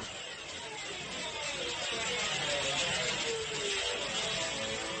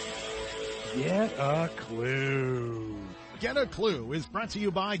intimidatorsportfishing.com. Get a clue. Get a Clue is brought to you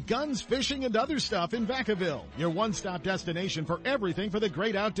by Guns, Fishing, and Other Stuff in Vacaville, your one-stop destination for everything for the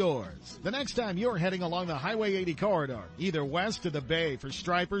great outdoors. The next time you're heading along the Highway 80 corridor, either west to the bay for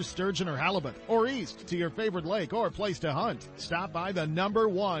stripers, sturgeon, or halibut, or east to your favorite lake or place to hunt, stop by the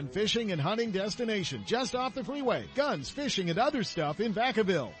 #1 fishing and hunting destination just off the freeway, Guns, Fishing, and Other Stuff in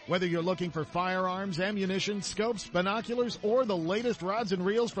Vacaville. Whether you're looking for firearms, ammunition, scopes, binoculars, or the latest rods and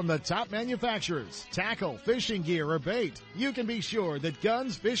reels from the top manufacturers, tackle, fishing gear, or bait, you can be sure that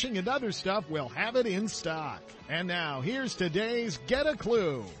Guns, Fishing, and Other Stuff will have it in stock. And now, here's today's Get a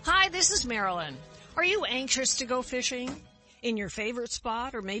Clue. Hi, this is Marilyn. Are you anxious to go fishing? In your favorite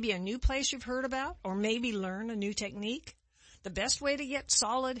spot, or maybe a new place you've heard about, or maybe learn a new technique? The best way to get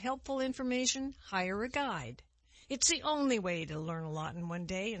solid, helpful information? Hire a guide. It's the only way to learn a lot in one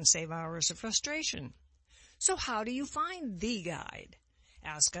day and save hours of frustration. So how do you find the guide?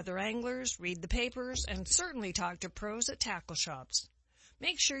 Ask other anglers, read the papers, and certainly talk to pros at tackle shops.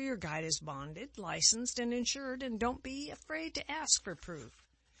 Make sure your guide is bonded, licensed, and insured, and don't be afraid to ask for proof.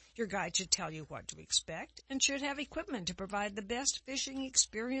 Your guide should tell you what to expect and should have equipment to provide the best fishing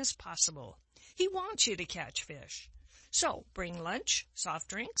experience possible. He wants you to catch fish. So bring lunch, soft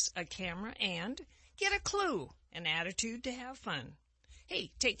drinks, a camera, and get a clue, an attitude to have fun. Hey,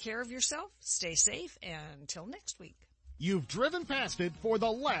 take care of yourself, stay safe, and until next week. You've driven past it for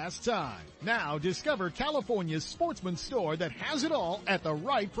the last time. Now discover California's sportsman store that has it all at the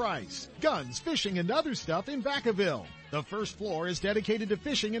right price. Guns, fishing, and other stuff in Vacaville. The first floor is dedicated to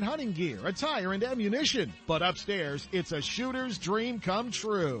fishing and hunting gear, attire, and ammunition. But upstairs, it's a shooter's dream come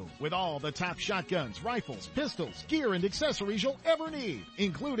true. With all the top shotguns, rifles, pistols, gear, and accessories you'll ever need,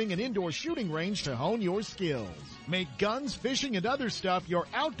 including an indoor shooting range to hone your skills. Make guns, fishing, and other stuff your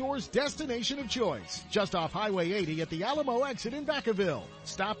outdoors destination of choice. Just off Highway 80 at the Alamo exit in Vacaville.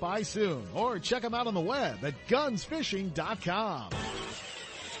 Stop by soon or check them out on the web at gunsfishing.com.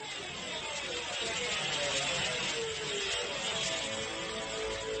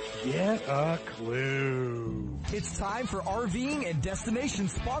 Get a clue. It's time for RVing and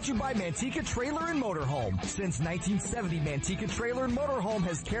Destinations, sponsored by Manteca Trailer and Motorhome. Since 1970, Manteca Trailer and Motorhome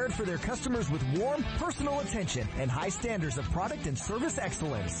has cared for their customers with warm, personal attention and high standards of product and service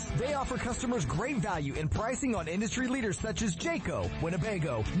excellence. They offer customers great value in pricing on industry leaders such as Jayco,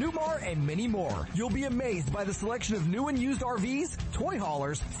 Winnebago, Newmar, and many more. You'll be amazed by the selection of new and used RVs, toy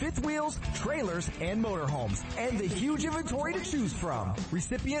haulers, fifth wheels, trailers, and motorhomes, and the huge inventory to choose from.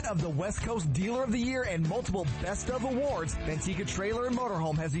 Recipient of the West Coast Dealer of the Year and multiple Best of awards, Manteca Trailer and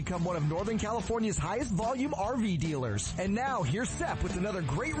Motorhome has become one of Northern California's highest volume RV dealers. And now here's Sep with another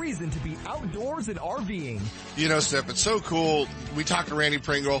great reason to be outdoors and RVing. You know, Sep, it's so cool. We talked to Randy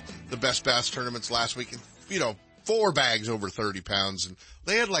Pringle, the Best Bass tournaments last week, and, 4 bags over 30 pounds, and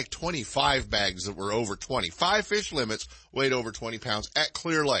they had like 25 bags that were over 20. 5 fish limits weighed over 20 pounds at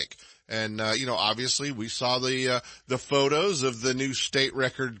Clear Lake. And, obviously we saw the photos of the new state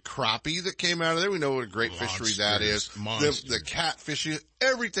record crappie that came out of there. We know what a great fishery that is. The catfish,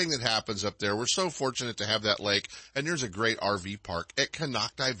 everything that happens up there. We're so fortunate to have that lake. And there's a great RV park at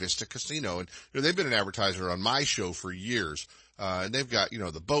Canocti Vista Casino. And they've been an advertiser on my show for years. And they've got,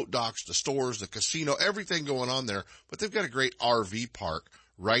 the boat docks, the stores, the casino, everything going on there. But they've got a great RV park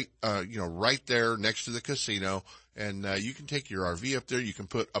right there next to the casino. And you can take your RV up there. You can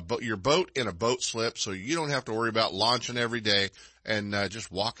put your boat in a boat slip, so you don't have to worry about launching every day. And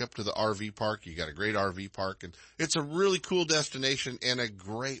just walk up to the RV park. You got a great RV park, and it's a really cool destination and a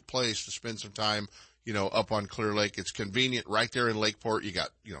great place to spend some time. Up on Clear Lake. It's convenient right there in Lakeport. You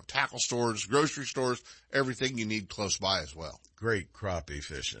got, tackle stores, grocery stores, everything you need close by as well. Great crappie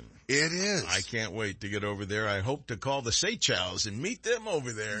fishing. It is. I can't wait to get over there. I hope to call the Seychelles and meet them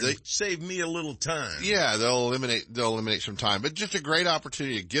over there. They save me a little time. Yeah, they'll eliminate some time, but just a great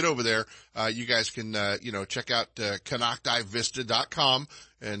opportunity to get over there. You guys can, check out, CanoctiVista.com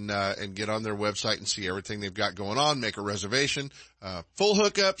and get on their website and see everything they've got going on, make a reservation, full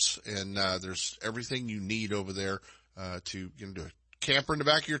hookups, and, there's everything you need over there, to, do a camper in the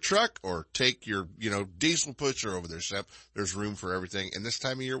back of your truck or take your, diesel pusher over there, Sep. There's room for everything. And this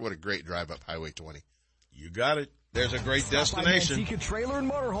time of year, what a great drive up Highway 20. You got it. There's a great destination. Manteca Trailer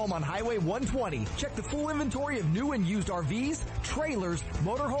and Motorhome on Highway 120. Check the full inventory of new and used RVs, trailers,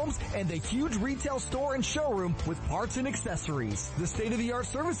 motorhomes, and the huge retail store and showroom with parts and accessories. The state-of-the-art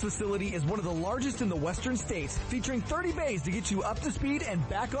service facility is one of the largest in the western states, featuring 30 bays to get you up to speed and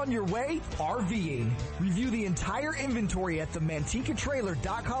back on your way RVing. Review the entire inventory at the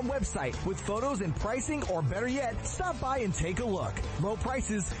MantecaTrailer.com website with photos and pricing, or better yet, stop by and take a look. Low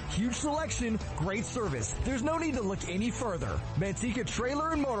prices, huge selection, great service. There's no need to look any further. Manteca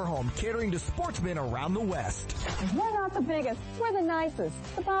Trailer and Motorhome, catering to sportsmen around the West. We're not the biggest, we're the nicest.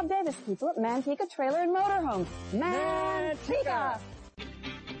 The Bob Davis people at Manteca Trailer and Motorhome. Manteca!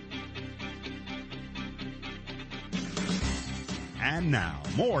 And now,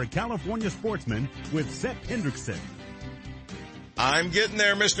 more California sportsmen with Seth Hendrickson. I'm getting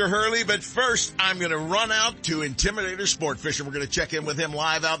there, Mr. Hurley, but first I'm going to run out to Intimidator Sport Fishing. We're going to check in with him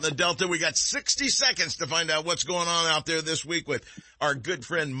live out in the Delta. We got 60 seconds to find out what's going on out there this week with our good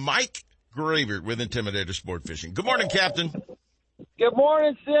friend Mike Graver with Intimidator Sport Fishing. Good morning, Captain. Good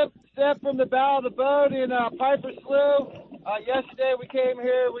morning, Sip from the bow of the boat in Piper Slough. Yesterday we came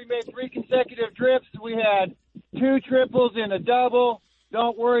here. We made 3 consecutive trips. We had 2 triples and a double.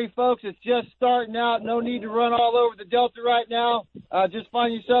 Don't worry, folks. It's just starting out. No need to run all over the Delta right now. Just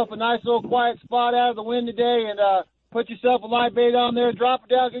find yourself a nice little quiet spot out of the wind today and put yourself a live bait on there. Drop it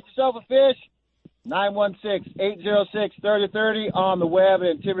down. Get yourself a fish. 916-806-3030 on the web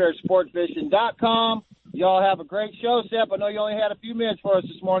at IntimidatorSportFishing.com Y'all have a great show, Sep. I know you only had a few minutes for us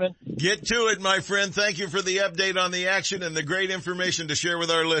this morning. Get to it, my friend. Thank you for the update on the action and the great information to share with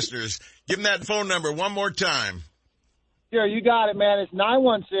our listeners. Give them that phone number one more time. Sure, you got it, man. It's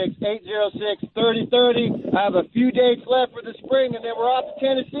 916-806-3030. I have a few dates left for the spring, and then we're off to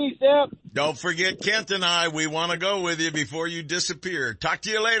Tennessee, Sep. Don't forget Kent and I. We want to go with you before you disappear. Talk to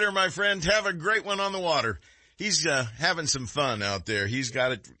you later, my friend. Have a great one on the water. He's having some fun out there. He's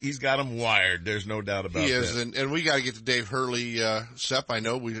got him wired. There's no doubt about that. He is, and we got to get to Dave Hurley, Sep. I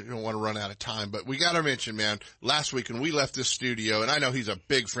know we don't want to run out of time, but we got to mention, man, last week when we left this studio, and I know he's a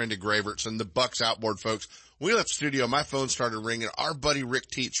big friend of Gravert's and the Bucks Outboard folks. We left the studio, my phone started ringing. Our buddy Rick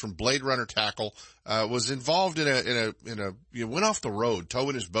Teets from Blade Runner Tackle, was involved went off the road,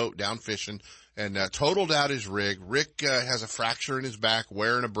 towing his boat down fishing and, totaled out his rig. Rick, has a fracture in his back,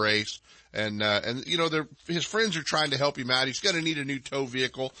 wearing a brace. And his friends are trying to help him out. He's going to need a new tow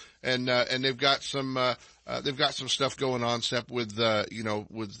vehicle and they've got some stuff going on, Sep, with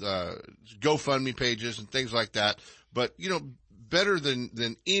GoFundMe pages and things like that. But, better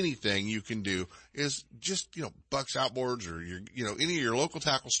than anything you can do is just, Bucks Outboards or any of your local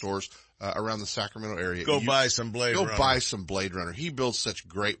tackle stores, around the Sacramento area. Go buy some Blade Runner. Go buy some Blade Runner. He builds such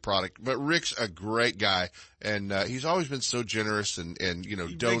great product. But Rick's a great guy, and he's always been so generous and he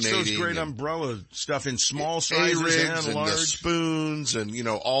donating. Makes those great umbrella stuff in small sizes A-rigs and large. the spoons and,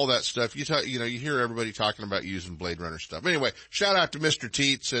 all that stuff. You hear everybody talking about using Blade Runner stuff. Anyway, shout out to Mr.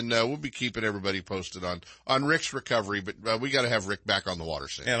 Teets, and we'll be keeping everybody posted on Rick's recovery, but we got to have Rick back on the water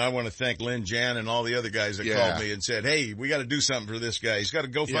soon. And I want to thank Lynn Jan and all the other guys that called me and said, hey, we got to do something for this guy. He's got a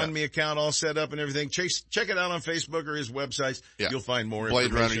GoFundMe account all set up and everything. Check it out on Facebook or his websites. Yeah. You'll find more Blade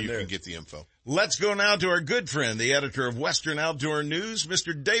information Runner, you there. can get the info. Let's go now to our good friend, the editor of Western Outdoor News,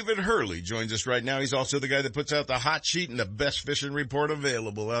 Mr. David Hurley joins us right now. He's also the guy that puts out the hot sheet and the best fishing report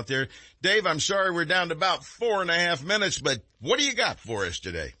available out there. Dave, I'm sorry we're down to about 4.5 minutes, but what do you got for us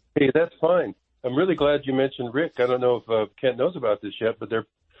today? Hey, that's fine. I'm really glad you mentioned Rick. I don't know if Kent knows about this yet, but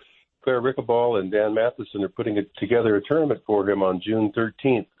Claire Rickaball and Dan Matheson are putting together a tournament for him on June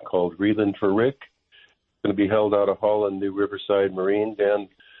 13th called Reeling for Rick. It's going to be held out of Holland, New Riverside Marine. Dan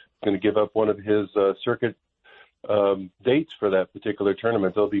going to give up one of his circuit dates for that particular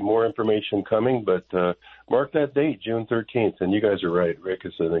tournament. There'll be more information coming, but mark that date, June 13th. And you guys are right. Rick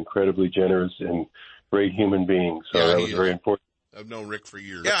is an incredibly generous and great human being, so that was very important. I've known Rick for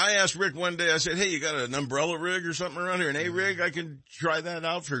years. Yeah, I asked Rick one day, I said, hey, you got an umbrella rig or something around here, an A-rig? I can try that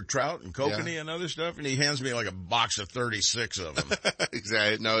out for trout and kokanee and other stuff. And he hands me like a box of 36 of them.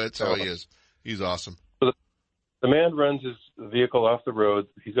 Exactly. No, that's how he is. He's awesome. The man runs his vehicle off the road.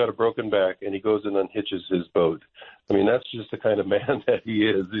 He's got a broken back, and he goes and unhitches his boat. I mean, that's just the kind of man that he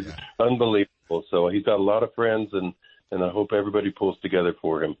is. He's unbelievable. So he's got a lot of friends, and I hope everybody pulls together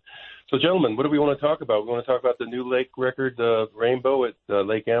for him. So, gentlemen, what do we want to talk about? We want to talk about the new lake record rainbow at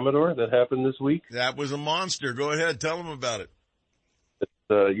Lake Amador that happened this week. That was a monster. Go ahead. Tell them about it.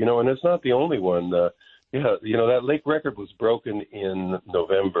 And it's not the only one. That lake record was broken in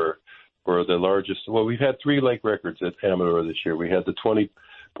November for the largest. Well, we've had 3 lake records at Amador this year. We had the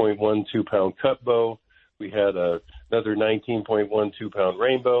 20.12-pound cut bow. We had another 19.12-pound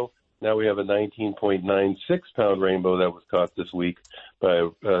rainbow. Now we have a 19.96-pound rainbow that was caught this week by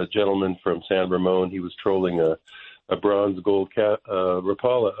a gentleman from San Ramon. He was trolling a bronze gold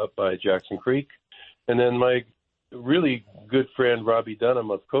Rapala up by Jackson Creek. And then my really good friend Robbie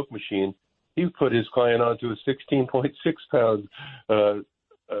Dunham of Coke Machine, he put his client onto a 16.6-pound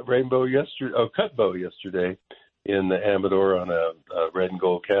rainbow cut bow yesterday in the Amador on a red and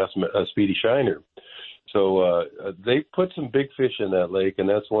gold cast, a Speedy Shiner. So they put some big fish in that lake, and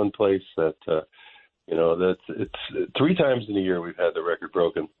that's one place that it's 3 times in a year we've had the record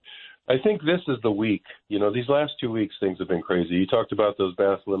broken. I think this is the week. These last 2 weeks things have been crazy. You talked about those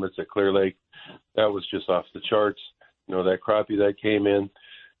bass limits at Clear Lake. That was just off the charts. That crappie that came in.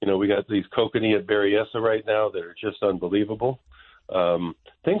 We got these kokanee at Berryessa right now that are just unbelievable.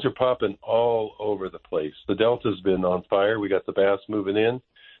 Things are popping all over the place. The Delta's been on fire. We got the bass moving in.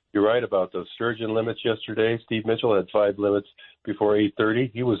 You're right about those sturgeon limits yesterday. Steve Mitchell had 5 limits before 8:30.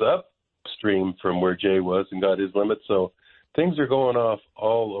 He was upstream from where Jay was and got his limit. So things are going off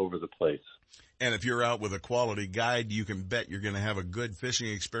all over the place. And if you're out with a quality guide, you can bet you're going to have a good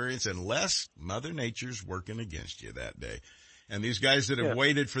fishing experience unless Mother Nature's working against you that day. And these guys that have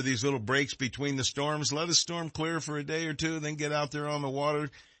waited for these little breaks between the storms, let a storm clear for a day or two, then get out there on the water.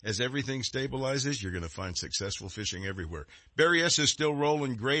 As everything stabilizes, you're going to find successful fishing everywhere. Berryessa is still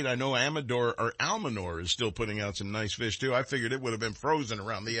rolling great. I know Almanor is still putting out some nice fish too. I figured it would have been frozen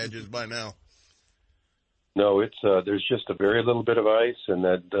around the edges by now. No, it's there's just a very little bit of ice, and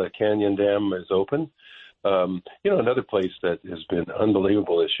that canyon dam is open. Another place that has been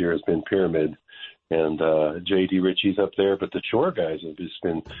unbelievable this year has been Pyramid, and J.D. Ritchie's up there. But the shore guys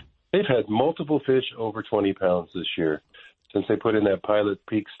they've had multiple fish over 20 pounds this year. Since they put in that Pilot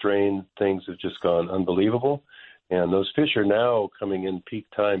Peak strain, things have just gone unbelievable. And those fish are now coming in peak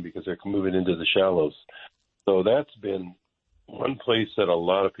time because they're moving into the shallows. So that's been one place that a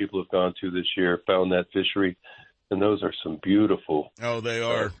lot of people have gone to this year, found that fishery. And those are some beautiful. Oh, they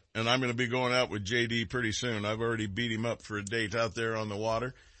are. And I'm going to be going out with JD pretty soon. I've already beat him up for a date out there on the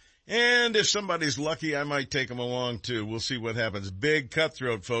water. And if somebody's lucky, I might take them along too. We'll see what happens. Big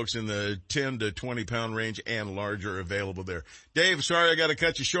cutthroat, folks, in the 10 to 20 pound range and larger available there. Dave, sorry I got to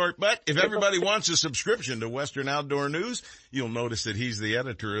cut you short, but if everybody wants a subscription to Western Outdoor News, you'll notice that he's the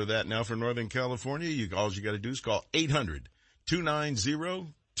editor of that now for Northern California. All you got to do is call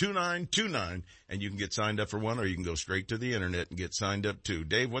 800-290-2929, and you can get signed up for one, or you can go straight to the internet and get signed up too.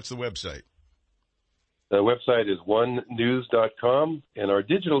 Dave, what's the website? The website is onenews.com, and our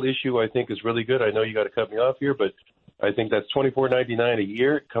digital issue, I think, is really good. I know you got to cut me off here, but I think that's $24.99 a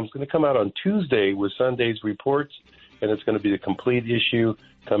year. It's going to come out on Tuesday with Sunday's reports, and it's going to be the complete issue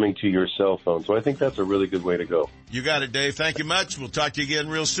coming to your cell phone. So I think that's a really good way to go. You got it, Dave. Thank you much. We'll talk to you again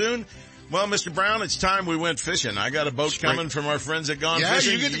real soon. Well, Mr. Brown, it's time we went fishing. I got a boat coming from our friends at Gone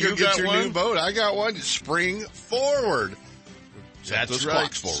Fishing. Yeah, you get to go get your new boat. I got one. Spring forward. That's those right.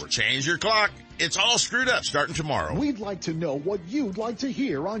 Clocks forward. Change your clock. It's all screwed up starting tomorrow. We'd like to know what you'd like to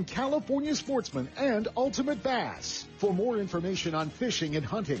hear on California Sportsman and Ultimate Bass. For more information on fishing and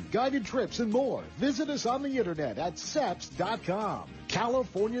hunting, guided trips, and more, visit us on the internet at seps.com.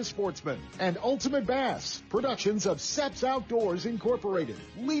 California Sportsman and Ultimate Bass, productions of Seps Outdoors Incorporated,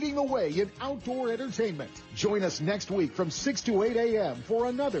 leading the way in outdoor entertainment. Join us next week from 6 to 8 a.m. for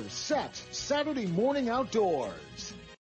another Seps Saturday Morning Outdoors.